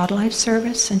Fish and Wildlife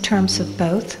Service in terms of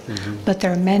both, but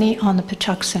there are many on the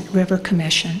Patuxent River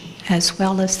Commission, as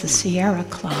well as the Sierra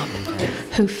Club,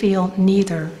 who feel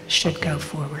neither should go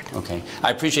forward. Okay.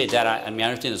 I appreciate that. I mean, I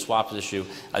understand the swap issue.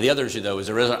 The other issue, though, is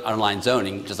there is underlying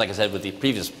zoning. Just like I said with the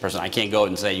previous person, I can't go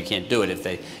and say you can't do it if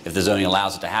the zoning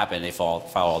allows it to happen. They follow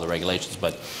all the regulations.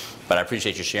 But I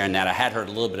appreciate you sharing that. I had heard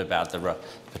a little bit about the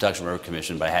Patuxent River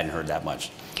Commission, but I hadn't heard that much.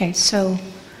 Okay, so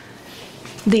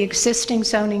the existing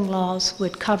zoning laws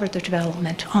would cover the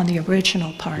development on the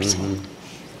original parcel,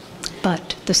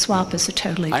 but the swap is a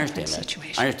totally I different understand that.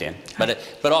 situation. I understand.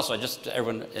 But also, just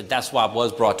everyone, that swap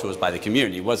was brought to us by the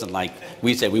community. It wasn't like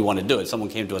we said we want to do it. Someone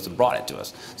came to us and brought it to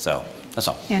us. So that's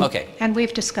all. And, Okay. And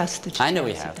we've discussed the details I know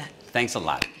we of have. that. Thanks a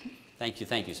lot. Thank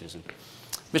you, Susan.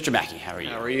 Mr. Mackey, how are you?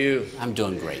 How are you? I'm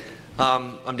doing great.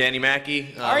 I'm Danny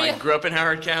Mackey. Are you? I grew up in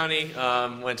Howard County.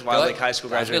 Went to Wild Good. Lake High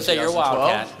School. I was Graduated gonna say in you're a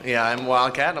 2012. Wildcat. Yeah, I'm a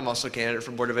Wildcat. I'm also a candidate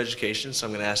for Board of Education, so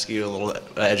I'm going to ask you a little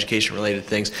education-related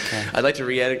things. Okay. I'd like to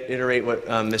reiterate what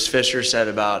Ms. Fisher said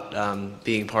about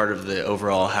being part of the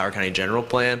overall Howard County General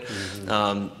Plan.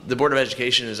 The Board of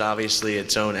Education is obviously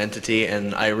its own entity,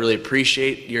 and I really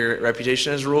appreciate your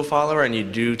reputation as a rule follower, and you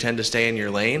do tend to stay in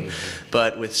your lane.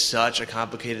 But with such a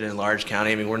complicated and large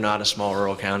county, I mean, we're not a small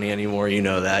rural county anymore. You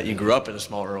know that. You grew up in a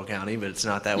small rural county, but it's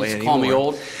not that way Just anymore. call me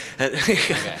old?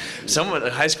 Someone, a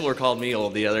high schooler called me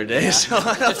old the other day. Yeah. So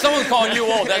If someone's calling you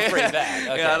old, that's pretty bad.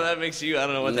 Okay. Yeah, that makes you, I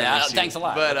don't know what that Nah, makes you. thanks a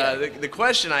lot. But Okay. the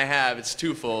question I have, it's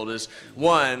twofold, is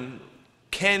one,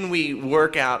 can we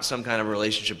work out some kind of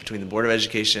relationship between the Board of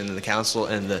Education and the Council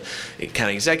and the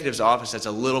County Executive's Office that's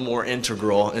a little more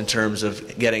integral in terms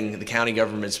of getting the county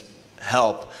government's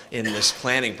help in this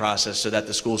planning process so that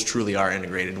the schools truly are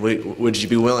integrated? Would you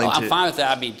be willing to? I'm fine with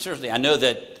that. I mean, seriously, I know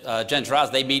that Jen Strauss,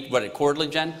 they meet, quarterly,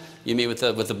 Jen? You meet with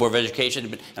the Board of Education?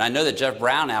 And I know that Jeff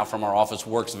Brown now from our office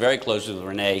works very closely with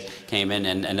Renee came in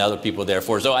and other people there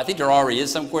for. So I think there already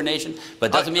is some coordination, but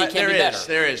it doesn't mean it can't be better.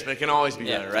 There is, but it can always be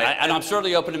better, right? And I'm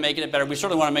certainly open to making it better. We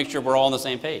certainly want to make sure we're all on the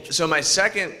same page. So my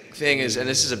second thing is, and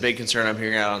this is a big concern I'm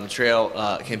hearing out on the trail,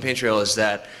 campaign trail, is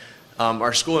that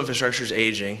our school infrastructure is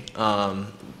aging.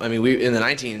 I mean, in the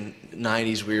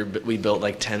 1990s, we built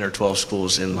like 10 or 12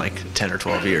 schools in like 10 or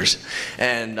 12 years.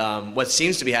 And what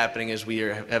seems to be happening is we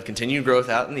have continued growth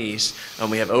out in the east.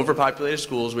 We have overpopulated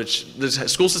schools, which the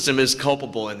school system is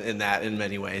culpable in that in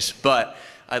many ways. But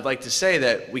I'd like to say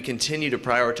that we continue to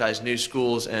prioritize new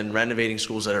schools and renovating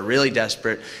schools that are really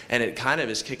desperate, and it kind of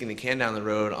is kicking the can down the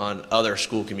road on other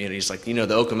school communities, like, you know,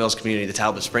 the Oakland Mills community, the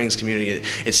Talbot Springs community.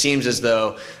 It seems as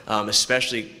though,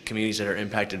 especially communities that are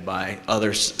impacted by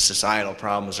other societal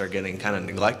problems, are getting kind of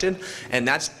neglected, and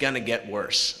that's going to get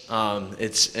worse.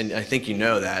 And I think you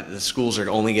know that the schools are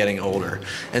only getting older.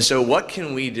 And so what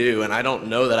can we do, and I don't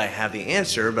know that I have the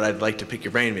answer, but I'd like to pick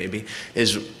your brain maybe,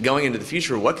 is going into the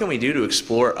future, what can we do to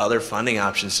explore other funding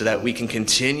options so that we can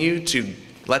continue to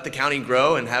let the county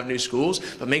grow and have new schools,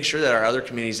 but make sure that our other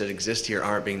communities that exist here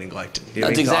aren't being neglected?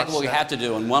 That's exactly what we have to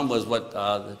do, and one was what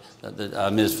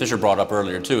Ms. Fisher brought up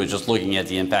earlier too, is just looking at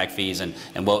the impact fees and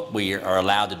what we are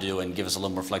allowed to do and give us a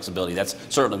little more flexibility. That's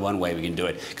certainly one way we can do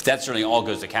it, because that certainly all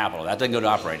goes to capital. That doesn't go to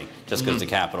operating, just goes to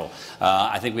capital.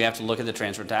 I think we have to look at the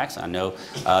transfer tax. I know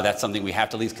that's something we have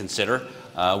to at least consider.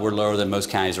 We're lower than most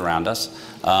counties around us.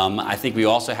 I think we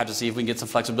also have to see if we can get some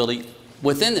flexibility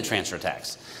within the transfer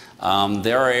tax.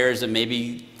 There are areas that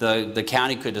maybe the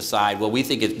county could decide, well, we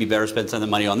think it'd be better to spend some of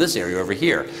the money on this area over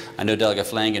here. I know Delegate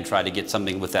Flanagan tried to get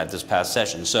something with that this past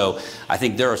session. So I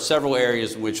think there are several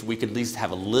areas in which we could at least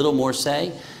have a little more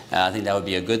say. I think that would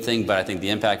be a good thing, but I think the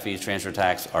impact fees, transfer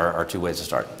tax are two ways to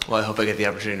start. Well, I hope I get the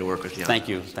opportunity to work with you. Thank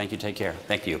you. Thank you. Take care.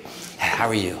 Thank you. How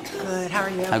are you? Good. How are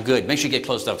you? I'm good. Make sure you get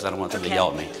close enough because I don't want them to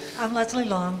yell at me. I'm Leslie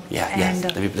Long. Yeah, yes.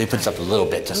 Let me put this up a little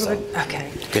bit just so. Okay.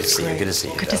 Good to see you. Good to see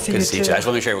you. Good to see you. you too. I just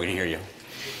want to make sure we can hear you.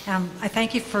 I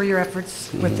thank you for your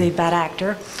efforts with the bad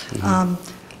actor.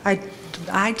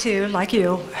 I too, like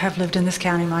you, have lived in this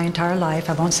county my entire life.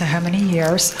 I won't say how many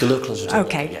years. A little closer to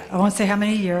Okay. it. Yeah. I won't say how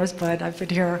many years, but I've been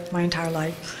here my entire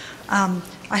life.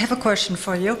 I have a question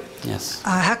for you. Yes.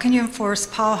 How can you enforce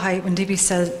pile height when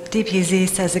DPZ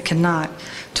says it cannot?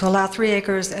 To allow 3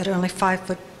 acres at only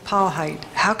 5-foot pile height,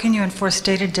 how can you enforce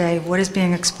day-to-day what is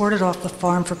being exported off the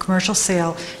farm for commercial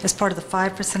sale as part of the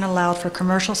 5% allowed for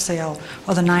commercial sale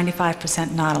or the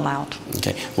 95% not allowed?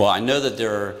 Okay. Well, I know that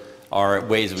there are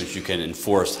ways in which you can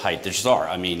enforce height. There just are.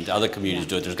 I mean, other communities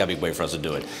do it. There's got to be a way for us to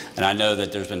do it. And I know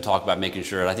that there's been talk about making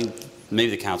sure, and I think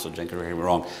maybe the council, Jen, correct me if I'm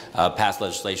wrong, passed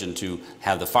legislation to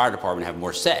have the fire department have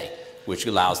more say, which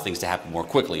allows things to happen more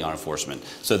quickly on enforcement.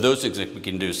 So those things that we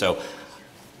can do. So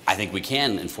I think we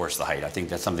can enforce the height. I think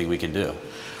that's something we can do.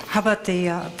 How about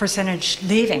the percentage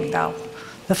leaving, though?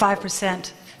 The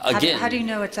 5%? Again. How do you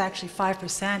know it's actually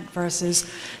 5%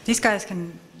 versus these guys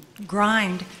can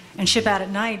grind and ship out at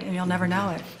night and you'll never know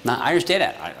it? No, I understand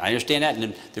that. I understand that.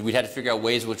 And then we'd have to figure out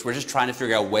ways, which we're just trying to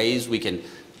figure out ways we can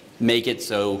make it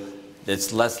so that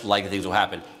it's less likely things will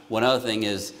happen. One other thing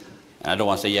is, and I don't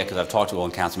want to say yet because I've talked to one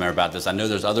council member about this, I know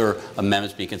there's other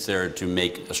amendments being considered to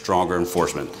make a stronger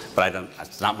enforcement, but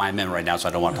it's not my amendment right now, so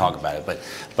I don't want to talk about it.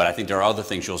 But I think there are other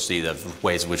things you'll see, the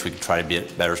ways in which we can try to be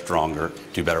better, stronger,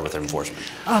 do better with enforcement.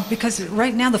 Because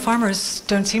right now the farmers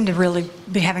don't seem to really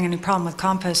be having any problem with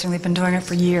composting. They've been doing it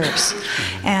for years.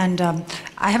 And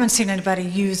I haven't seen anybody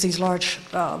use these large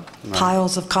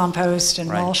piles of compost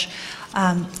and mulch.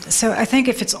 So I think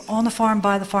if it's on the farm,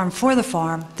 by the farm, for the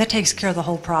farm, that takes care of the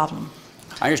whole problem.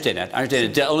 I understand that. I understand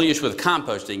it. The only issue with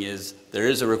composting is there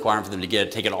is a requirement for them to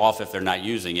take it off if they're not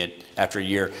using it after a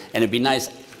year. And it'd be nice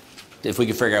if we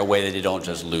could figure out a way that they don't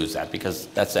just lose that, because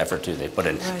that's the effort too they put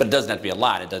in. Right. But it doesn't have to be a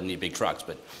lot. It doesn't need big trucks.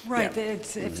 But right. Yeah.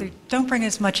 If they don't bring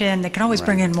as much in, they can always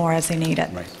bring in more as they need it.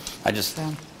 Right. I just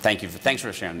thank you. Thanks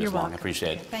for sharing this. You're Long. welcome. I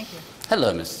appreciate it. Thank you.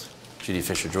 Hello, Miss Judy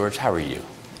Fisher-George. How are you?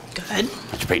 Good.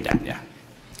 Let's break down. Yeah.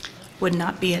 Would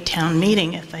not be a town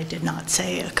meeting if I did not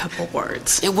say a couple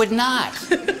words. It would not.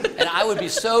 And I would be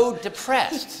so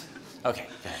depressed. Okay,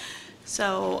 go ahead.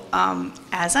 So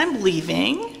as I'm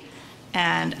leaving,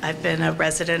 and I've been a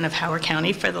resident of Howard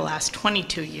County for the last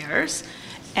 22 years,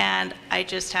 and I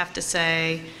just have to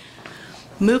say,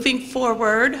 moving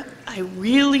forward, I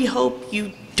really hope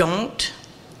you don't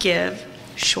give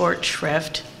short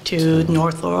shrift to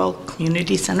North Laurel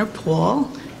Community Center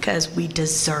Pool, because we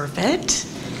deserve it.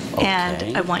 Okay.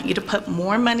 And I want you to put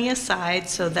more money aside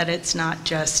so that it's not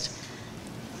just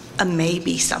a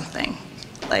maybe something.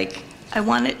 Like, I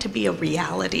want it to be a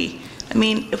reality. I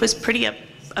mean, it was pretty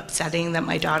upsetting that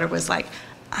my daughter was like,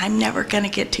 I'm never going to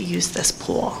get to use this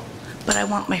pool, but I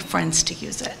want my friends to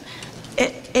use it.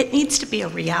 It needs to be a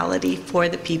reality for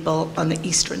the people on the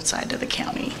eastern side of the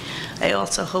county. I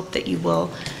also hope that you will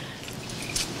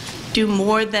do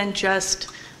more than just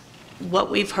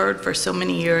what we've heard for so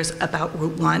many years about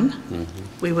Route 1. Mm-hmm.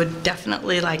 We would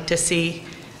definitely like to see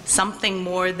something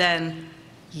more than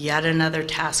yet another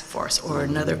task force or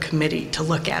another committee to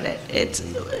look at it.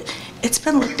 It's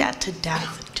been looked at to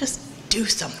death. Just do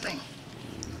something.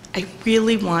 I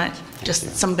really want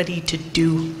just somebody to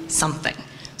do something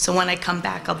So when I come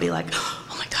back, I'll be like,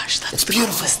 oh my gosh, that's the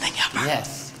coolest thing ever.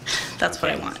 Yes. That's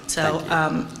what I want. So,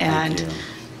 Thank and you.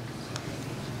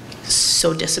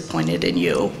 so disappointed in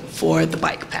you for the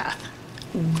bike path.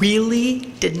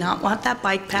 Really did not want that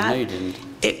bike path. No, you didn't.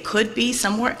 It could be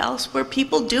somewhere else where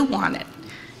people do want it.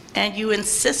 And you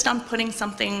insist on putting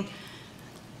something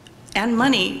and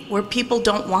money where people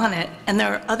don't want it, and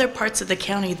there are other parts of the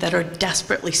county that are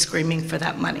desperately screaming for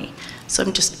that money. So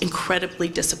I'm just incredibly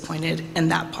disappointed in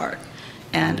that part.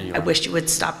 And I wish you would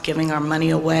stop giving our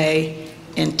money away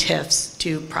in TIFs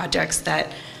to projects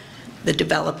that the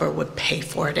developer would pay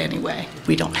for it anyway.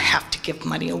 We don't have to give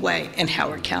money away in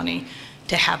Howard County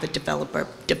to have a developer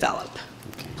develop.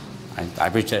 I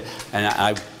appreciate it. And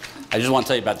I just want to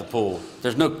tell you about the pool.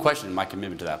 There's no question in my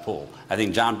commitment to that pool. I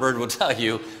think John Bird will tell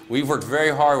you, we've worked very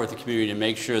hard with the community to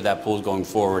make sure that pool is going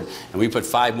forward, and we put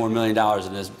 $5 more million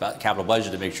in this capital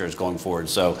budget to make sure it's going forward.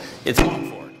 So it's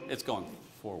going forward. It's going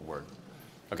forward.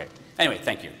 Okay. Anyway,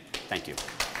 thank you. Thank you.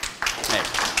 Hey.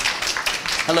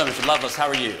 Hello, Mr. Lovelace. How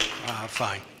are you?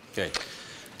 Fine. Good.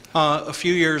 A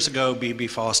few years ago, B.B.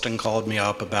 Faustin called me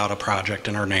up about a project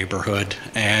in our neighborhood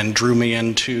and drew me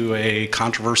into a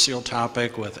controversial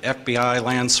topic with FBI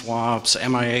land swaps,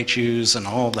 MIHUs, and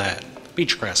all that,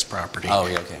 Beechcrest property,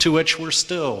 to which we're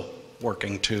still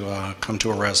working to come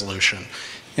to a resolution.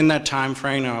 In that time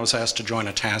frame, I was asked to join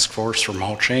a task force for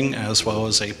mulching as well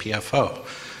as APFO.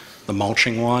 The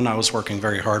mulching one, I was working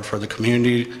very hard for the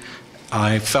community.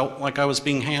 I felt like I was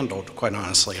being handled, quite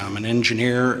honestly. I'm an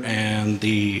engineer, and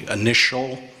the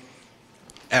initial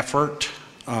effort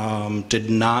did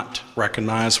not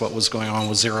recognize what was going on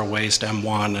with zero waste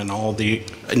M1 and all the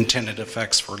intended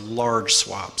effects for large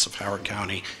swaths of Howard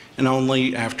County. And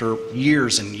only after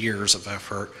years and years of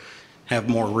effort have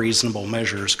more reasonable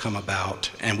measures come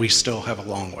about, and we still have a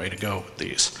long way to go with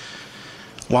these.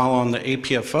 While on the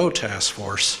APFO task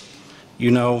force,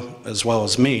 you know as well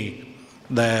as me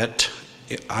that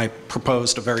I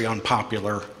proposed a very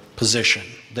unpopular position,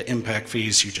 the impact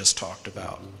fees you just talked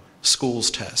about,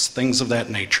 schools tests, things of that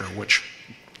nature, which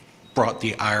brought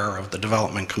the ire of the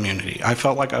development community. I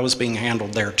felt like I was being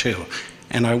handled there too,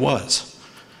 and I was.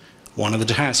 One of the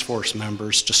task force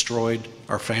members destroyed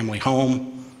our family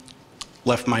home,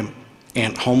 left my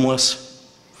aunt homeless,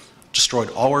 destroyed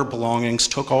all our belongings,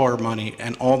 took all our money,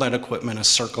 and all that equipment is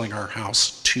circling our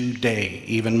house today,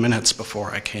 even minutes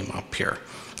before I came up here.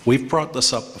 We've brought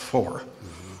this up before.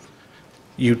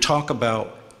 You talk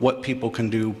about what people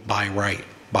can do by right,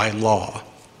 by law,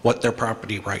 what their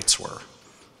property rights were.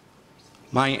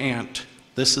 My aunt,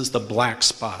 this is the black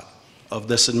spot of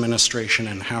this administration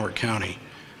in Howard County,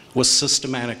 was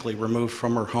systematically removed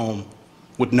from her home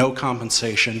with no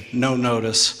compensation, no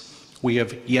notice. We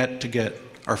have yet to get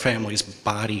our family's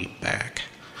body back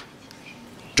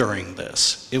during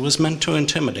this. It was meant to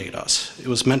intimidate us. It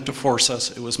was meant to force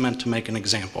us. It was meant to make an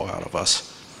example out of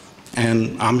us.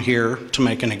 And I'm here to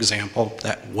make an example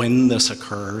that when this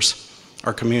occurs,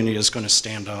 our community is going to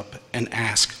stand up and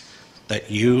ask that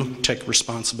you take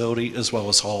responsibility as well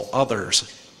as all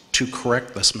others to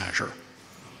correct this measure.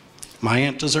 My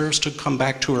aunt deserves to come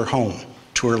back to her home,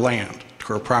 to her land,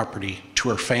 to her property, to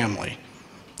her family.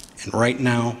 And right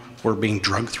now, we're being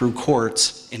drugged through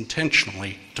courts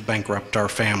intentionally to bankrupt our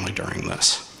family during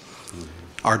this.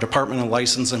 Our Department of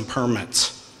License and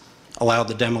Permits allowed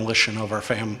the demolition of our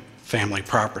family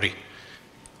property.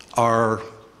 Our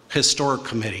Historic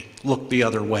Committee looked the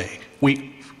other way.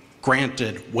 We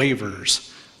granted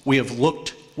waivers. We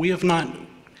have not,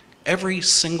 every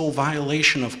single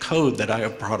violation of code that I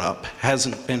have brought up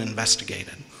hasn't been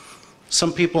investigated.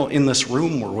 Some people in this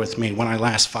room were with me when I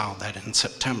last filed that in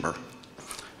September.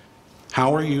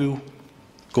 How are you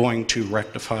going to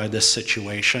rectify this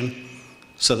situation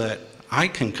so that I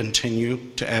can continue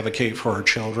to advocate for our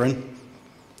children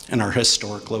and our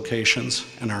historic locations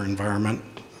and our environment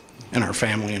and our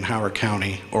family in Howard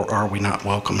County, or are we not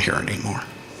welcome here anymore?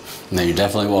 No, you're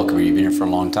definitely welcome. You've been here for a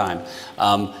long time.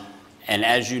 And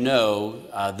as you know,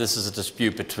 this is a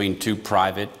dispute between two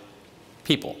private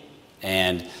people.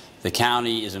 And the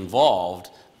county is involved,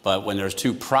 but when there's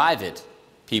two private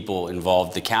people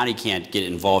involved, the county can't get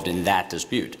involved in that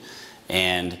dispute.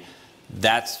 And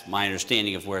that's my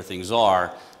understanding of where things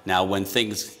are. Now, when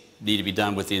things need to be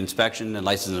done with the inspection and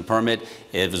license and permit,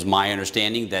 it was my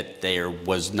understanding that there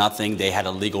was nothing, they had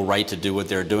a legal right to do what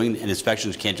they're doing, and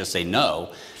inspections can't just say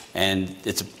no. And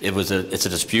it's a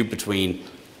dispute between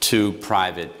two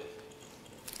private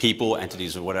people,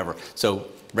 entities, or whatever. So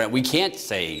we can't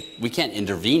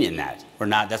intervene in that.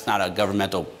 That's not a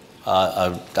governmental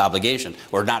obligation,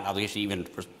 or not obligation, even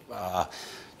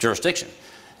jurisdiction.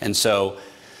 And so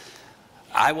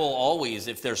I will always,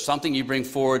 if there's something you bring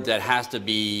forward that has to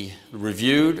be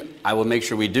reviewed, I will make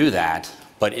sure we do that.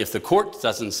 But if the court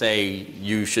doesn't say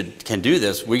you can do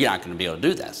this, we're not going to be able to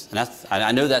do this. And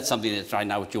I know that's something that's probably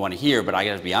not what you want to hear, but I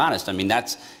got to be honest. I mean,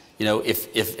 that's, you know,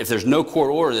 if there's no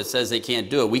court order that says they can't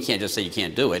do it, we can't just say you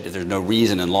can't do it. If there's no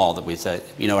reason in law that we say,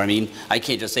 you know what I mean? I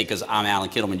can't just say because I'm Alan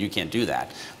Kittleman, you can't do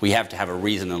that. We have to have a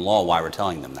reason in law why we're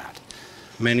telling them that.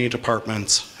 Many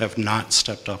departments have not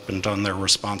stepped up and done their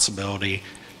responsibility,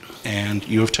 and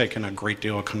you have taken a great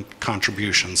deal of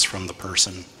contributions from the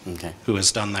person who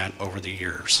has done that over the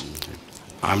years.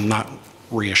 I'm not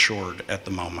reassured at the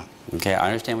moment. Okay,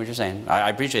 I understand what you're saying. I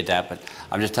appreciate that, but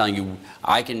I'm just telling you,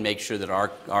 I can make sure that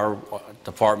our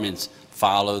departments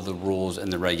follow the rules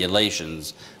and the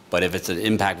regulations, but if it's an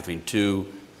impact between two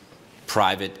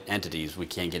private entities, we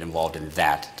can't get involved in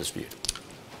that dispute.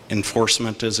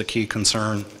 Enforcement is a key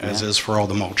concern, as is for all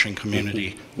the mulching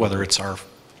community, whether it's our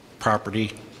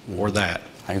property or that.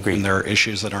 I agree. And there are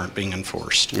issues that aren't being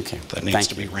enforced. Okay. That needs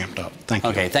to be ramped up. Thank you.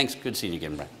 Okay, thanks. Good seeing you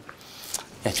again, Brent.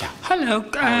 Yeah, John. Hello.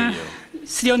 How are you?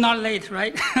 Still not late,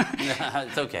 right?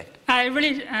 It's okay. I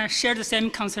really share the same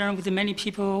concern with many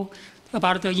people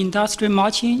about the industrial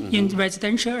mulching in the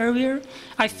residential area.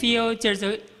 I feel there's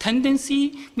a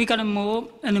tendency we got more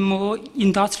and more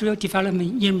industrial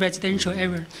development in residential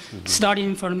area,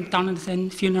 starting from Donaldson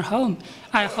Funeral Home.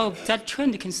 I hope that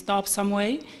trend can stop some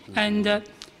way, and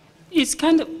it's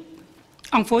kind of,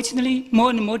 unfortunately,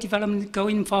 more and more development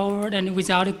going forward and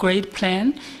without a great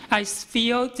plan. I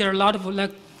feel there are a lot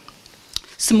of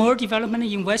small development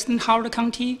in Western Howard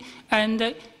County,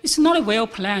 and it's not well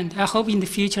planned. I hope in the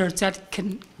future that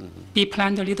can be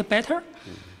planned a little better.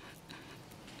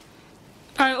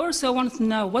 I also want to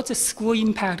know what's the school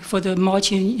impact for the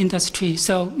mulching industry.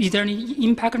 So is there any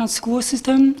impact on the school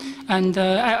system? And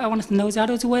I want to know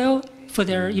that as well for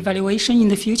their evaluation in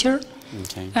the future.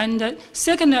 Okay. And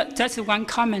second, that's one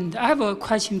comment. I have a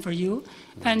question for you.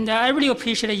 And I really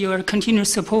appreciate your continued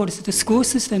support to the school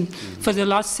system for the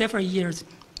last several years.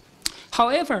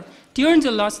 However, during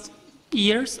the last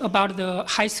years about the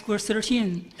High School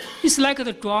 13, it's like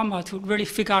the drama to really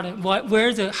figure out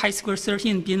where the High School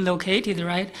 13 being located,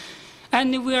 right?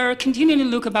 And we are continuing to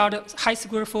look about High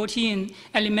School 14,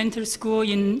 elementary school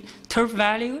in Turf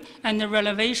Valley, and the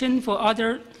renovation for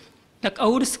other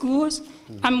old schools.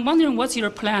 I'm wondering what's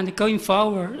your plan going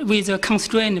forward with a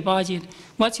constrained budget?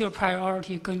 What's your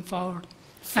priority going forward?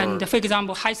 And for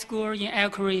example, high school in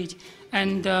Elk Ridge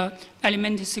and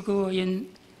elementary school in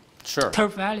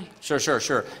Turf Valley.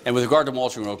 Sure. And with regard to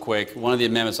mulching real quick, one of the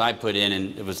amendments I put in,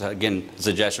 and it was again a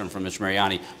suggestion from Mr.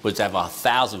 Mariani, was to have a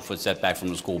 1,000-foot setback from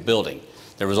the school building.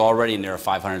 There was already in there a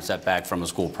 500 setback from a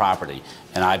school property,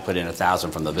 and I put in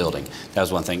 1,000 from the building. That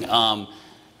was one thing.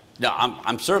 No,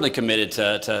 I'm certainly committed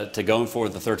to going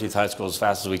forward with the 13th high school as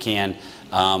fast as we can.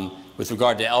 With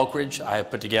regard to Elk Ridge, I have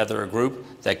put together a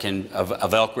group that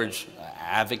of Elk Ridge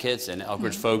advocates and Elk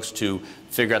Ridge folks to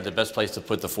figure out the best place to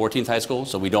put the 14th high school,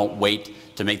 so we don't wait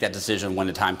to make that decision when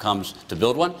the time comes to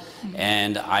build one.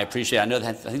 And I appreciate,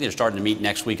 I think they're starting to meet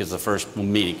next week as the first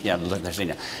meeting. Yeah,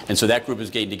 and so that group is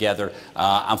getting together.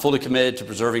 I'm fully committed to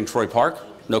preserving Troy Park,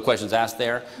 no questions asked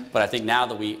there, but I think now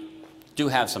that we do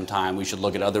have some time, we should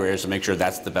look at other areas to make sure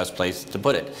that's the best place to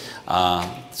put it.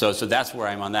 So that's where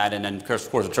I'm on that. And then, of course,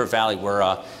 the Turf Valley,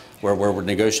 we're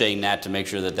negotiating that to make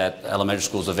sure that elementary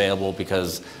school is available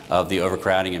because of the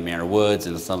overcrowding in Manor Woods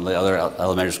and some of the other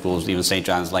elementary schools, even St.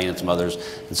 John's Lane and some others.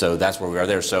 And so that's where we are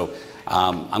there. So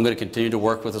I'm going to continue to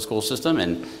work with the school system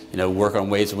and work on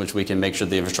ways in which we can make sure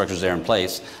the infrastructure is there in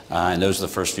place. And those are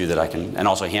the first few that I can, and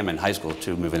also Hammond High School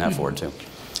too, moving that forward too.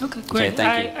 Okay, great. Okay,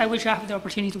 thank you. I wish I have the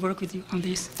opportunity to work with you on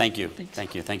this. Thank you.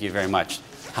 Thank you. Thank you very much.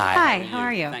 Hi. Hi, how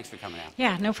are you? Thanks for coming out.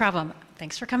 Yeah, no problem.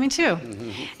 Thanks for coming too.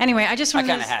 Anyway, I just wanted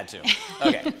I kind of had to.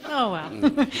 Okay. Oh,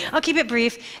 well. I'll keep it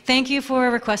brief. Thank you for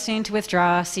requesting to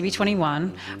withdraw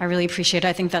CB21. I really appreciate it.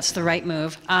 I think that's the right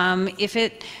move. If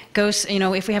it goes,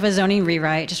 if we have a zoning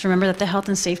rewrite, just remember that the health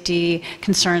and safety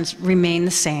concerns remain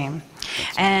the same.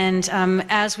 And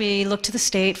as we look to the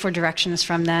state for directions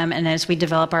from them, and as we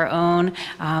develop our own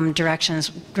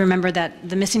directions, remember that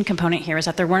the missing component here is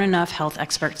that there weren't enough health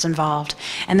experts involved.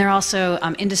 And there are also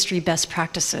industry best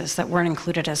practices that weren't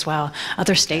included as well.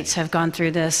 Other states have gone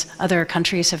through this, other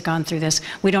countries have gone through this.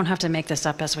 We don't have to make this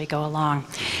up as we go along.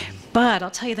 But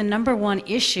I'll tell you, the number one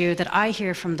issue that I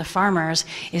hear from the farmers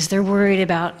is they're worried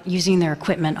about using their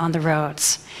equipment on the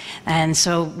roads. And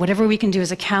so whatever we can do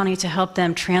as a county to help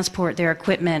them transport their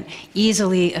equipment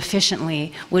easily,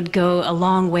 efficiently, would go a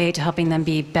long way to helping them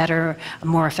be better,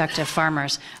 more effective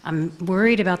farmers. I'm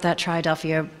worried about that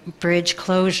Triadelphia Bridge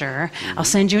closure. I'll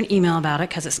send you an email about it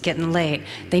because it's getting late.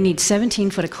 They need 17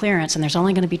 foot of clearance, and there's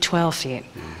only going to be 12 feet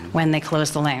when they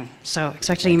close the lane. So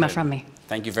expect an email from me.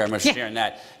 Thank you very much for sharing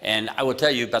that. And I will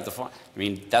tell you about the farm. I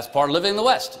mean, that's part of living in the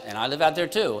West, and I live out there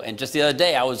too. And just the other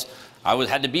day, I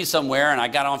had to be somewhere, and I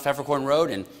got on Pfeffercorn Road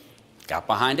and got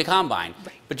behind a combine.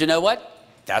 But you know what?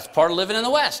 That's part of living in the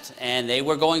West. And they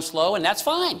were going slow, and that's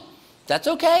fine. That's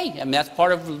okay. I mean, that's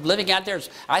part of living out there.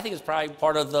 I think it's probably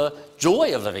part of the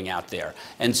joy of living out there.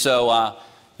 And so,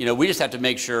 you know, we just have to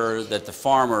make sure that the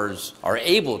farmers are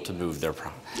able to move their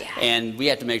product. Yeah. And we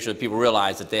have to make sure that people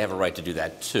realize that they have a right to do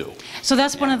that too. So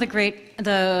that's one of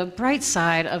the bright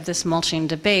side of this mulching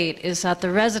debate is that the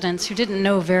residents who didn't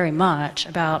know very much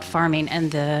about farming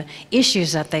and the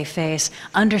issues that they face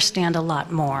understand a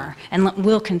lot more. And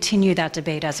we'll continue that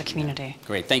debate as a community.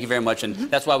 Great, thank you very much. And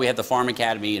that's why we have the Farm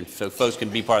Academy, and so folks can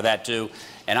be part of that too.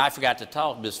 And I forgot to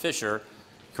tell Ms. Fisher,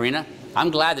 Karina,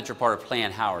 I'm glad that you're part of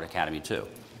Plan Howard Academy too.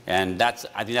 And I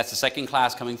think that's the second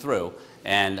class coming through.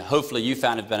 And hopefully you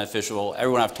found it beneficial.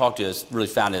 Everyone I've talked to has really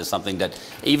found it as something that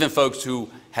even folks who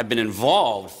have been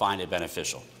involved find it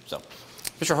beneficial. So,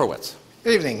 Mr. Hurwitz.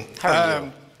 Good evening. How are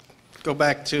you? Go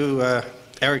back to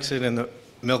Erickson and the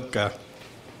milk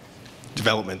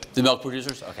development. The milk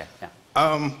producers? Okay, yeah.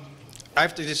 I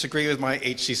have to disagree with my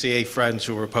HCCA friends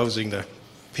who were opposing the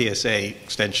PSA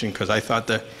extension because I thought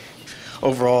the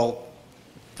overall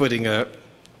putting a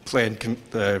planned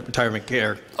retirement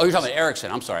care. Oh, you're talking about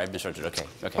Erickson. I'm sorry, I misheard you. Okay,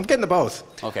 okay. I'm getting to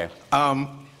both. Okay.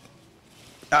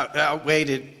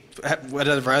 Outweighed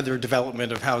whatever other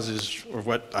development of houses or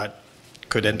what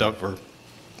could end up or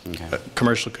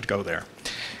commercial could go there.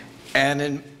 And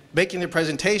in making the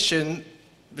presentation,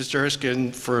 Mr.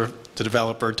 Erskine, for the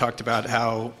developer, talked about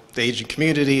how the aging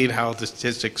community and how the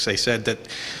statistics, they said that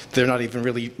they're not even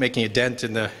really making a dent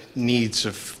in the needs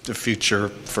of the future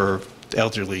for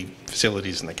elderly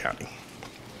facilities in the county.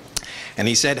 And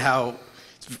he said how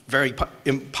it's very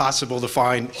impossible to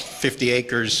find 50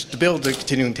 acres to build a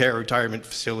continuing care retirement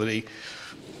facility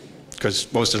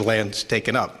because most of the land's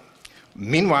taken up.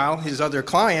 Meanwhile, his other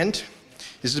client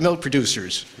is the milk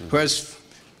producers, who has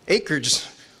acreage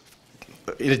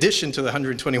in addition to the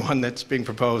 121 that's being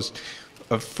proposed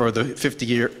for the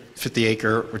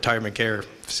 50-acre retirement care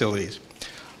facilities.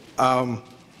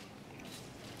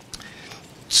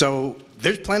 So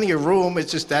there's plenty of room.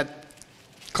 It's just that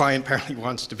client apparently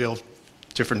wants to build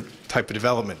different type of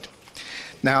development.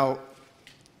 Now,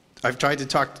 I've tried to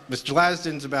talk to Mr.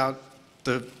 Lasdens about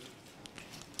the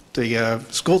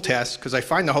school test because I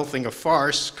find the whole thing a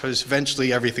farce because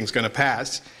eventually everything's going to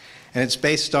pass. And it's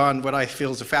based on what I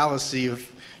feel is a fallacy of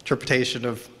interpretation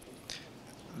of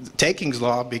the takings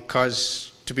law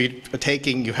because to be a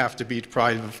taking, you have to be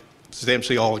deprived of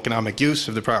substantially all economic use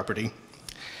of the property.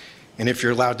 And if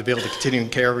you're allowed to build a continuing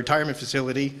care retirement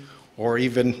facility, or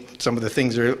even some of the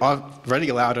things that are already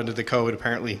allowed under the code,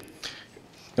 apparently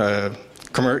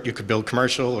you could build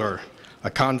commercial or a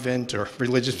convent or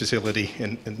religious facility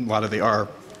in a lot of the R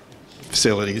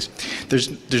facilities.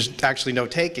 There's actually no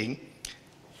taking.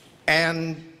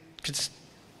 And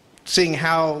seeing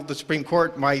how the Supreme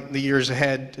Court might, in the years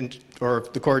ahead, or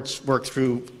the courts work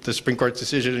through the Supreme Court's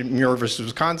decision in Muir versus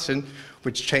Wisconsin,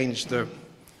 which changed the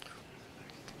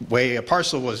way a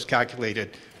parcel was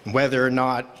calculated, and whether or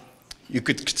not you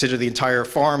could consider the entire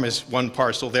farm as one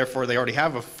parcel, therefore they already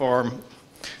have a farm,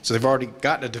 so they've already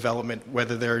gotten a development,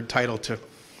 whether they're entitled to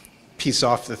piece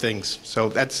off the things. So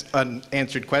that's an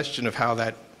unanswered question of how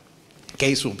that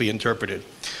case will be interpreted.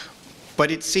 But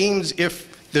it seems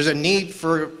if there's a need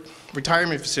for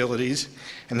retirement facilities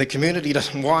and the community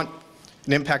doesn't want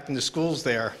an impact in the schools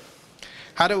there,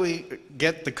 how do we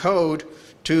get the code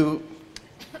to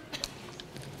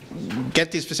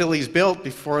get these facilities built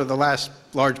before the last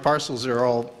large parcels are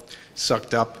all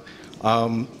sucked up?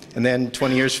 And then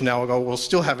 20 years from now, we'll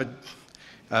still have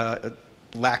a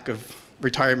lack of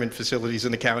retirement facilities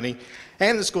in the county,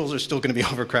 and the schools are still going to be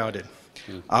overcrowded.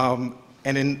 And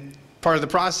in part of the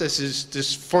process is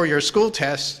this 4-year school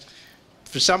test.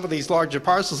 For some of these larger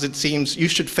parcels, it seems you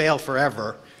should fail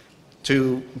forever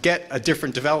to get a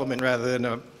different development rather than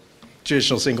a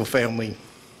traditional single-family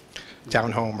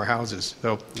townhome or houses.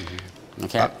 So,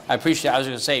 okay, I appreciate. I was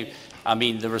going to say, I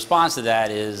mean, the response to that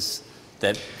is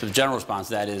that the general response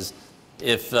to that is,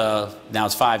 if now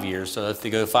it's 5 years, so if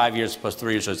they go 5 years plus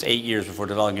 3 years, so it's 8 years before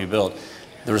development can be built.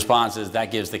 The response is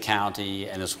that gives the county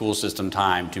and the school system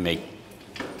time to make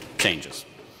changes,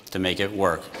 to make it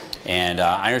work. And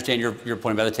I understand your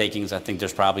point about the takings. I think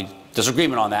there's probably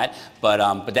disagreement on that,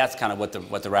 but that's kind of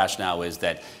what the rationale is,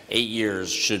 that 8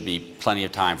 years should be plenty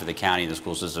of time for the county and the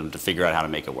school system to figure out how to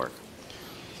make it work.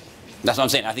 That's what I'm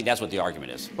saying. I think that's what the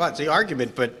argument is. Well, it's the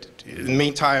argument, but in the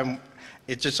meantime,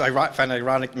 it's just find it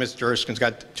ironic Mr. Erskine's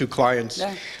got 2 clients.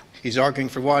 Yeah. He's arguing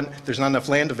for one, there's not enough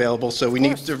land available, so we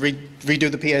need to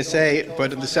redo the PSA,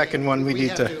 but in the second one, we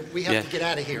need to... We have to get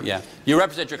out of here. Yeah. You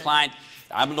represent your client.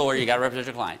 I'm a lawyer. You got to represent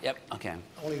your client. Yep. Okay.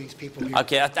 Only these people here.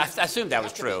 Okay. I assumed that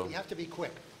was true. You have to be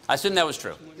quick. I assumed that was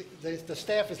true. The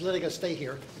staff is literally going to stay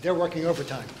here. They're working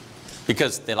overtime.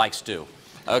 Because they like stew.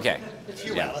 Okay. It's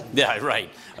you, Yeah. Alan. Yeah, right.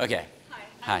 Okay.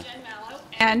 Hi.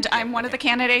 And I'm one of the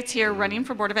candidates here running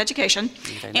for Board of Education.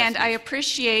 Okay, And I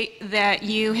appreciate that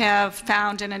you have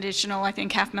found an additional, I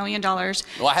think, $500,000.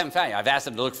 Well, I haven't found it. I've asked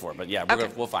them to look for it, but yeah,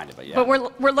 we'll find it. But yeah. But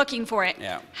we're looking for it.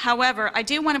 Yeah. However, I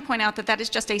do want to point out that that is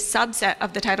just a subset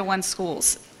of the Title I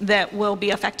schools that will be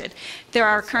affected. There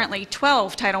are currently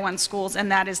 12 Title I schools,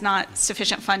 and that is not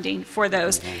sufficient funding for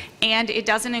those. And it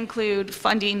doesn't include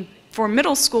funding for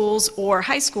middle schools or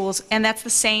high schools, and that's the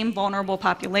same vulnerable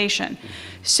population.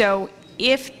 So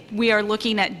if we are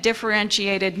looking at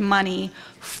differentiated money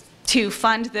to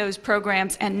fund those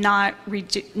programs and not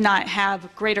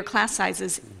have greater class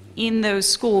sizes in those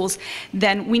schools,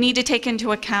 then we need to take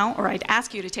into account, or I'd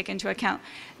ask you to take into account,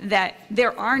 that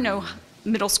there are no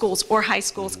middle schools or high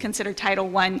schools considered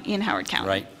Title I in Howard County.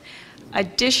 Right.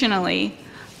 Additionally,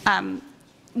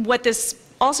 what this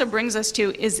also brings us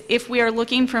to is if we are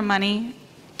looking for money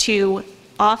to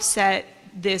offset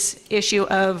this issue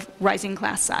of rising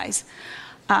class size,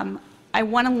 I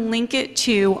want to link it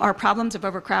to our problems of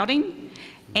overcrowding.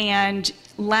 And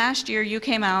last year you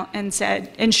came out and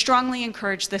said, and strongly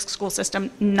encouraged the school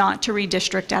system not to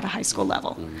redistrict at a high school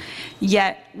level.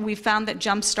 Yet we found that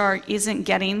Jumpstart isn't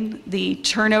getting the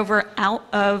turnover out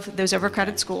of those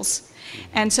overcrowded schools.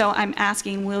 And so I'm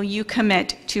asking, will you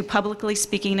commit to publicly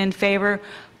speaking in favor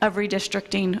of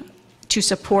redistricting to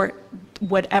support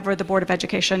whatever the Board of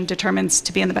Education determines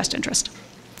to be in the best interest?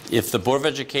 If the Board of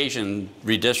Education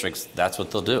redistricts, that's what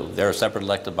they'll do. They're a separate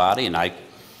elected body, and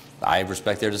I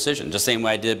respect their decision. Just the same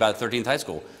way I did about 13th High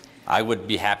School. I would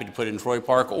be happy to put it in Troy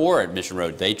Park or at Mission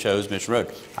Road. They chose Mission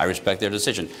Road. I respect their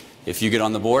decision. If you get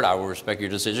on the board, I will respect your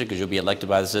decision because you'll be elected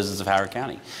by the citizens of Howard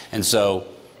County. And so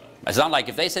it's not like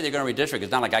if they say they're going to redistrict,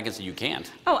 it's not like I can say you can't.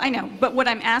 Oh, I know. But what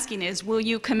I'm asking is, will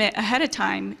you commit ahead of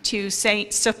time to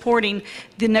supporting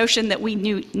the notion that we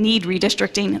need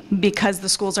redistricting because the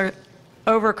schools are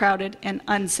overcrowded and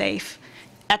unsafe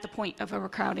at the point of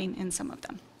overcrowding in some of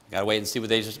them? Got to wait and see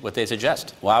what they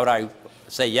suggest. Why would I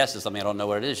say yes to something I don't know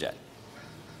what it is yet?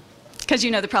 Because you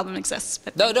know the problem exists.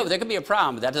 But No, there could be a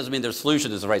problem, but that doesn't mean their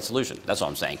solution is the right solution. That's what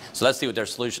I'm saying. So let's see what their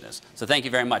solution is. So thank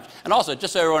you very much. And also,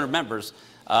 just so everyone remembers,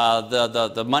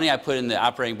 the money I put in the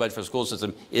operating budget for the school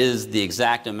system is the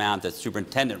exact amount that the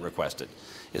superintendent requested.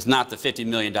 It's not the $50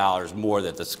 million more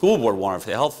that the school board wanted for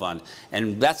the health fund.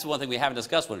 And that's the one thing we haven't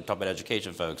discussed when we talk about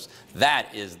education, folks.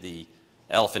 That is the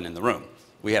elephant in the room.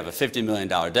 We have a $50 million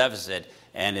deficit,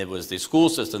 and it was the school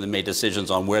system that made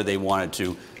decisions on where they wanted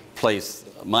to place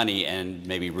money and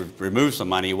maybe remove some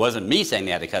money. It wasn't me saying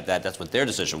they had to cut that. That's what their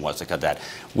decision was, to cut that.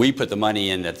 We put the money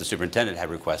in that the superintendent had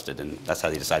requested, and that's how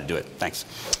they decided to do it. Thanks.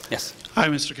 Yes. Hi,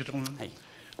 Mr. Kittleman. Hey.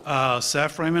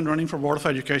 Seth Raymond, running for Board of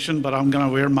Education, but I'm going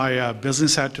to wear my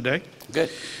business hat today.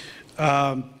 Good.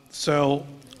 So,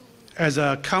 as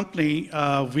a company,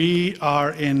 we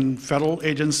are in federal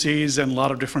agencies and a lot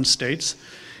of different states.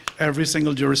 Every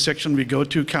single jurisdiction we go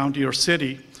to, county or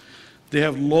city, they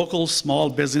have local small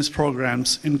business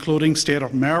programs, including state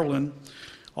of Maryland.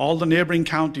 All the neighboring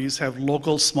counties have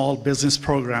local small business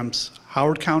programs.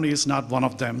 Howard County is not one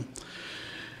of them.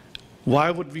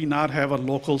 Why would we not have a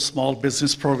local small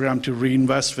business program to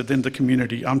reinvest within the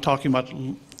community? I'm talking about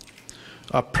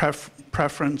a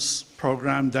preference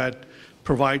program that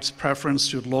provides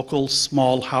preference to local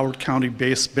small Howard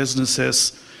County-based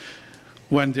businesses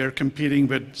when they're competing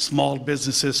with small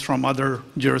businesses from other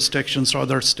jurisdictions or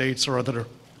other states or other.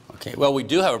 Okay, well, we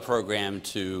do have a program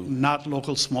to... Not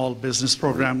local small business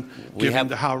program, giving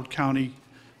the Howard County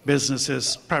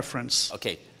businesses preference.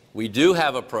 Okay, we do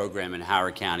have a program in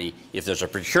Howard County. If there's a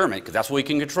procurement, because that's what we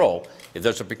can control, if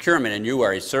there's a procurement and you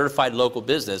are a certified local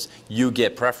business, you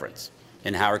get preference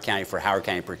in Howard County for Howard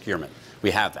County procurement.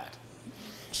 We have that.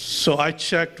 So I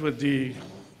checked with the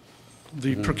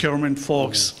procurement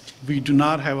folks. We do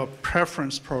not have a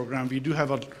preference program. We do have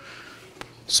a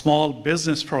small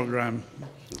business program,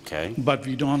 okay, but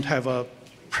we don't have a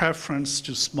preference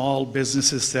to small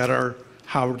businesses that are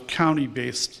Howard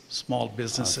County-based small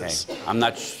businesses. Okay. I'm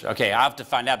not, okay, I have to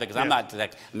find out because I'm not, I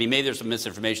mean, maybe there's some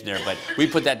misinformation there, but we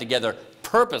put that together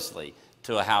purposely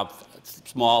to help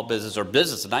small business or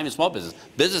businesses, not even small business,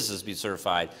 businesses be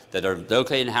certified that are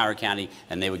located in Howard County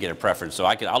and they would get a preference. So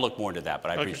I'll look more into that, but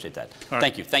I appreciate that. Right.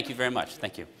 Thank you. Thank you very much.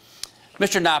 Thank you.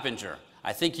 Mr. Noppinger,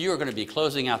 I think you are going to be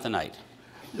closing out the night.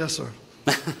 Yes, sir.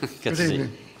 Good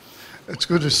evening. It's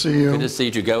good to see you. Good to see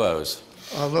you, to go O's.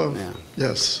 I love,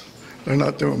 yes, they're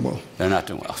not doing well. They're not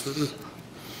doing well.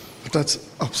 But that's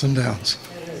ups and downs.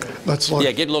 That's like,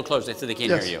 Yeah, get a little closer so they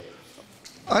can't Yes. hear you.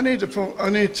 I need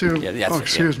to, Yeah, oh,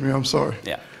 excuse me, I'm sorry.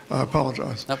 Yeah. I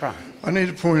apologize. No problem. I need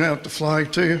to point out the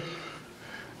flag to you.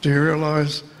 Do you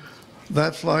realize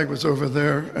that flag was over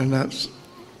there and that's,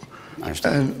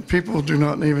 and people do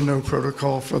not even know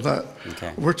protocol for that.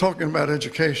 Okay. We're talking about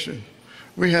education.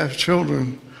 We have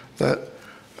children that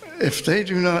if they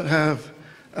do not have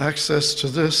access to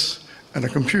this and a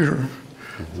computer,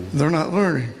 they're not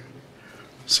learning,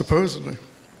 supposedly.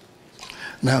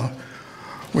 Now,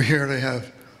 we hear they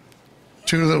have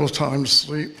too little time to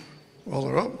sleep while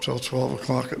they're up until 12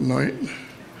 o'clock at night,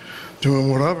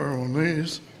 doing whatever on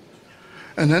these.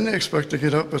 And then they expect to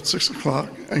get up at 6 o'clock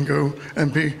and go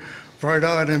and be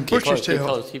bright-eyed and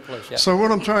bushy-tailed. Keep close, yeah. So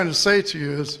what I'm trying to say to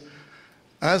you is,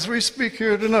 as we speak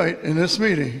here tonight in this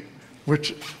meeting,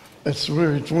 which it's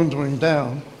really dwindling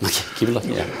down, Keep it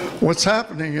looking, yeah. what's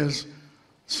happening is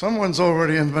someone's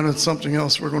already invented something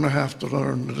else we're going to have to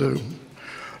learn to do.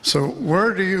 So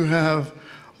where do you have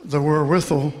the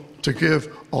wherewithal to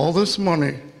give all this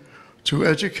money to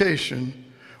education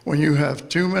when you have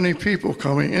too many people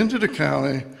coming into the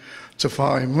county to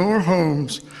find more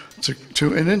homes,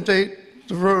 to inundate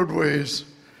the roadways?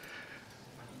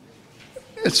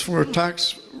 It's for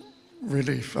tax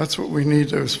relief. That's what we need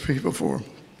those people for.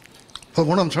 But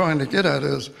what I'm trying to get at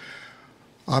is,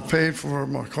 I paid for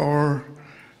my car.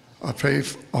 I pay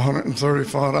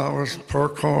 $135 per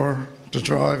car to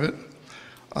drive it.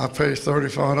 I pay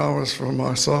 $35 for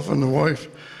myself and the wife,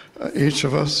 each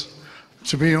of us,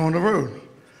 to be on the road.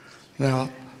 Now,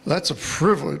 that's a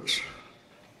privilege.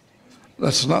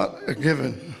 That's not a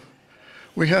given.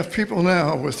 We have people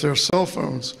now with their cell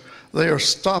phones. They are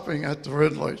stopping at the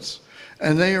red lights,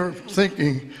 and they are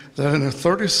thinking that in a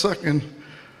 30-second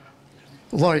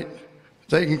light,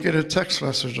 they can get a text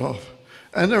message off,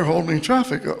 and they're holding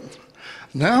traffic up.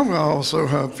 Now we also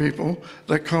have people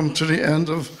that come to the end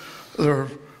of their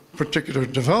particular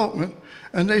development,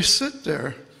 and they sit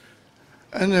there,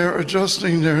 and they're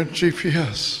adjusting their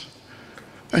GPS,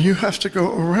 and you have to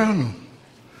go around them.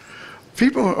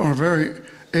 People are very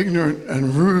ignorant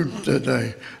and rude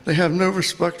today. They have no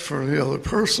respect for the other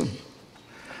person.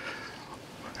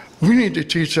 We need to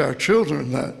teach our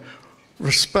children that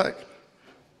respect.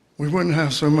 We wouldn't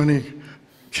have so many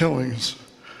killings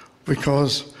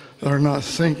because they're not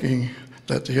thinking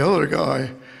that the other guy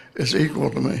is equal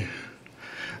to me.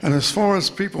 And as far as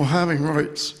people having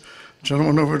rights, the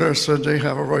gentleman over there said they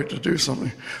have a right to do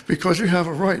something. Because you have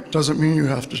a right doesn't mean you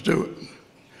have to do it.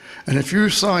 And if you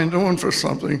signed on for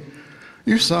something,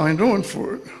 you signed on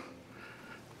for it.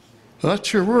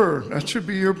 That's your word. That should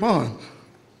be your bond.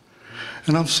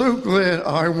 And I'm so glad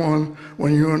I won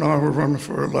when you and I were running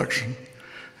for election,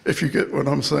 if you get what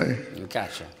I'm saying.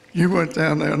 Gotcha. You went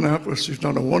down to Annapolis. You've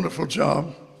done a wonderful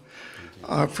job.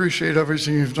 I appreciate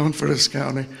everything you've done for this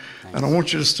county, and I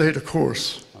want you to stay the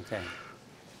course. Okay.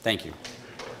 Thank you.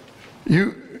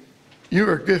 You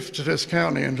are a gift to this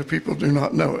county, and the people do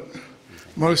not know it.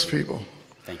 Most people.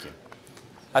 Thank you.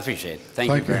 I appreciate it.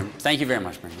 Thank you very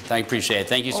much, Bernie. I appreciate it.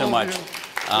 Thank you so much.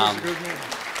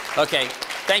 Okay.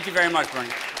 Thank you very much, Bernie.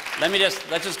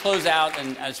 Let's just close out,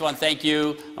 and I just want to thank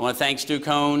you. I want to thank Stu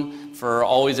Cohn for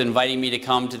always inviting me to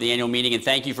come to the annual meeting, and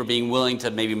thank you for being willing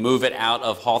to maybe move it out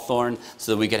of Hawthorne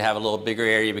so that we could have a little bigger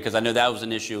area, because I know that was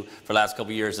an issue for the last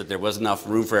couple of years, that there wasn't enough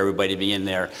room for everybody to be in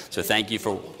there. So thank you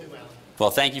for,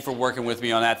 thank you for working with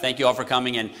me on that. Thank you all for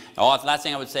coming, and the last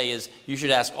thing I would say is you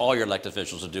should ask all your elected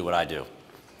officials to do what I do.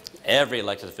 Every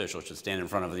elected official should stand in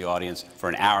front of the audience for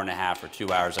an hour and a half or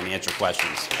 2 hours and answer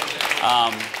questions.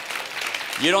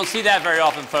 You don't see that very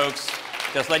often, folks.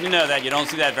 Just letting you know that you don't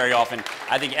see that very often.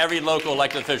 I think every local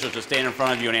elected official should stand in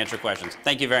front of you and answer questions.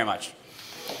 Thank you very much.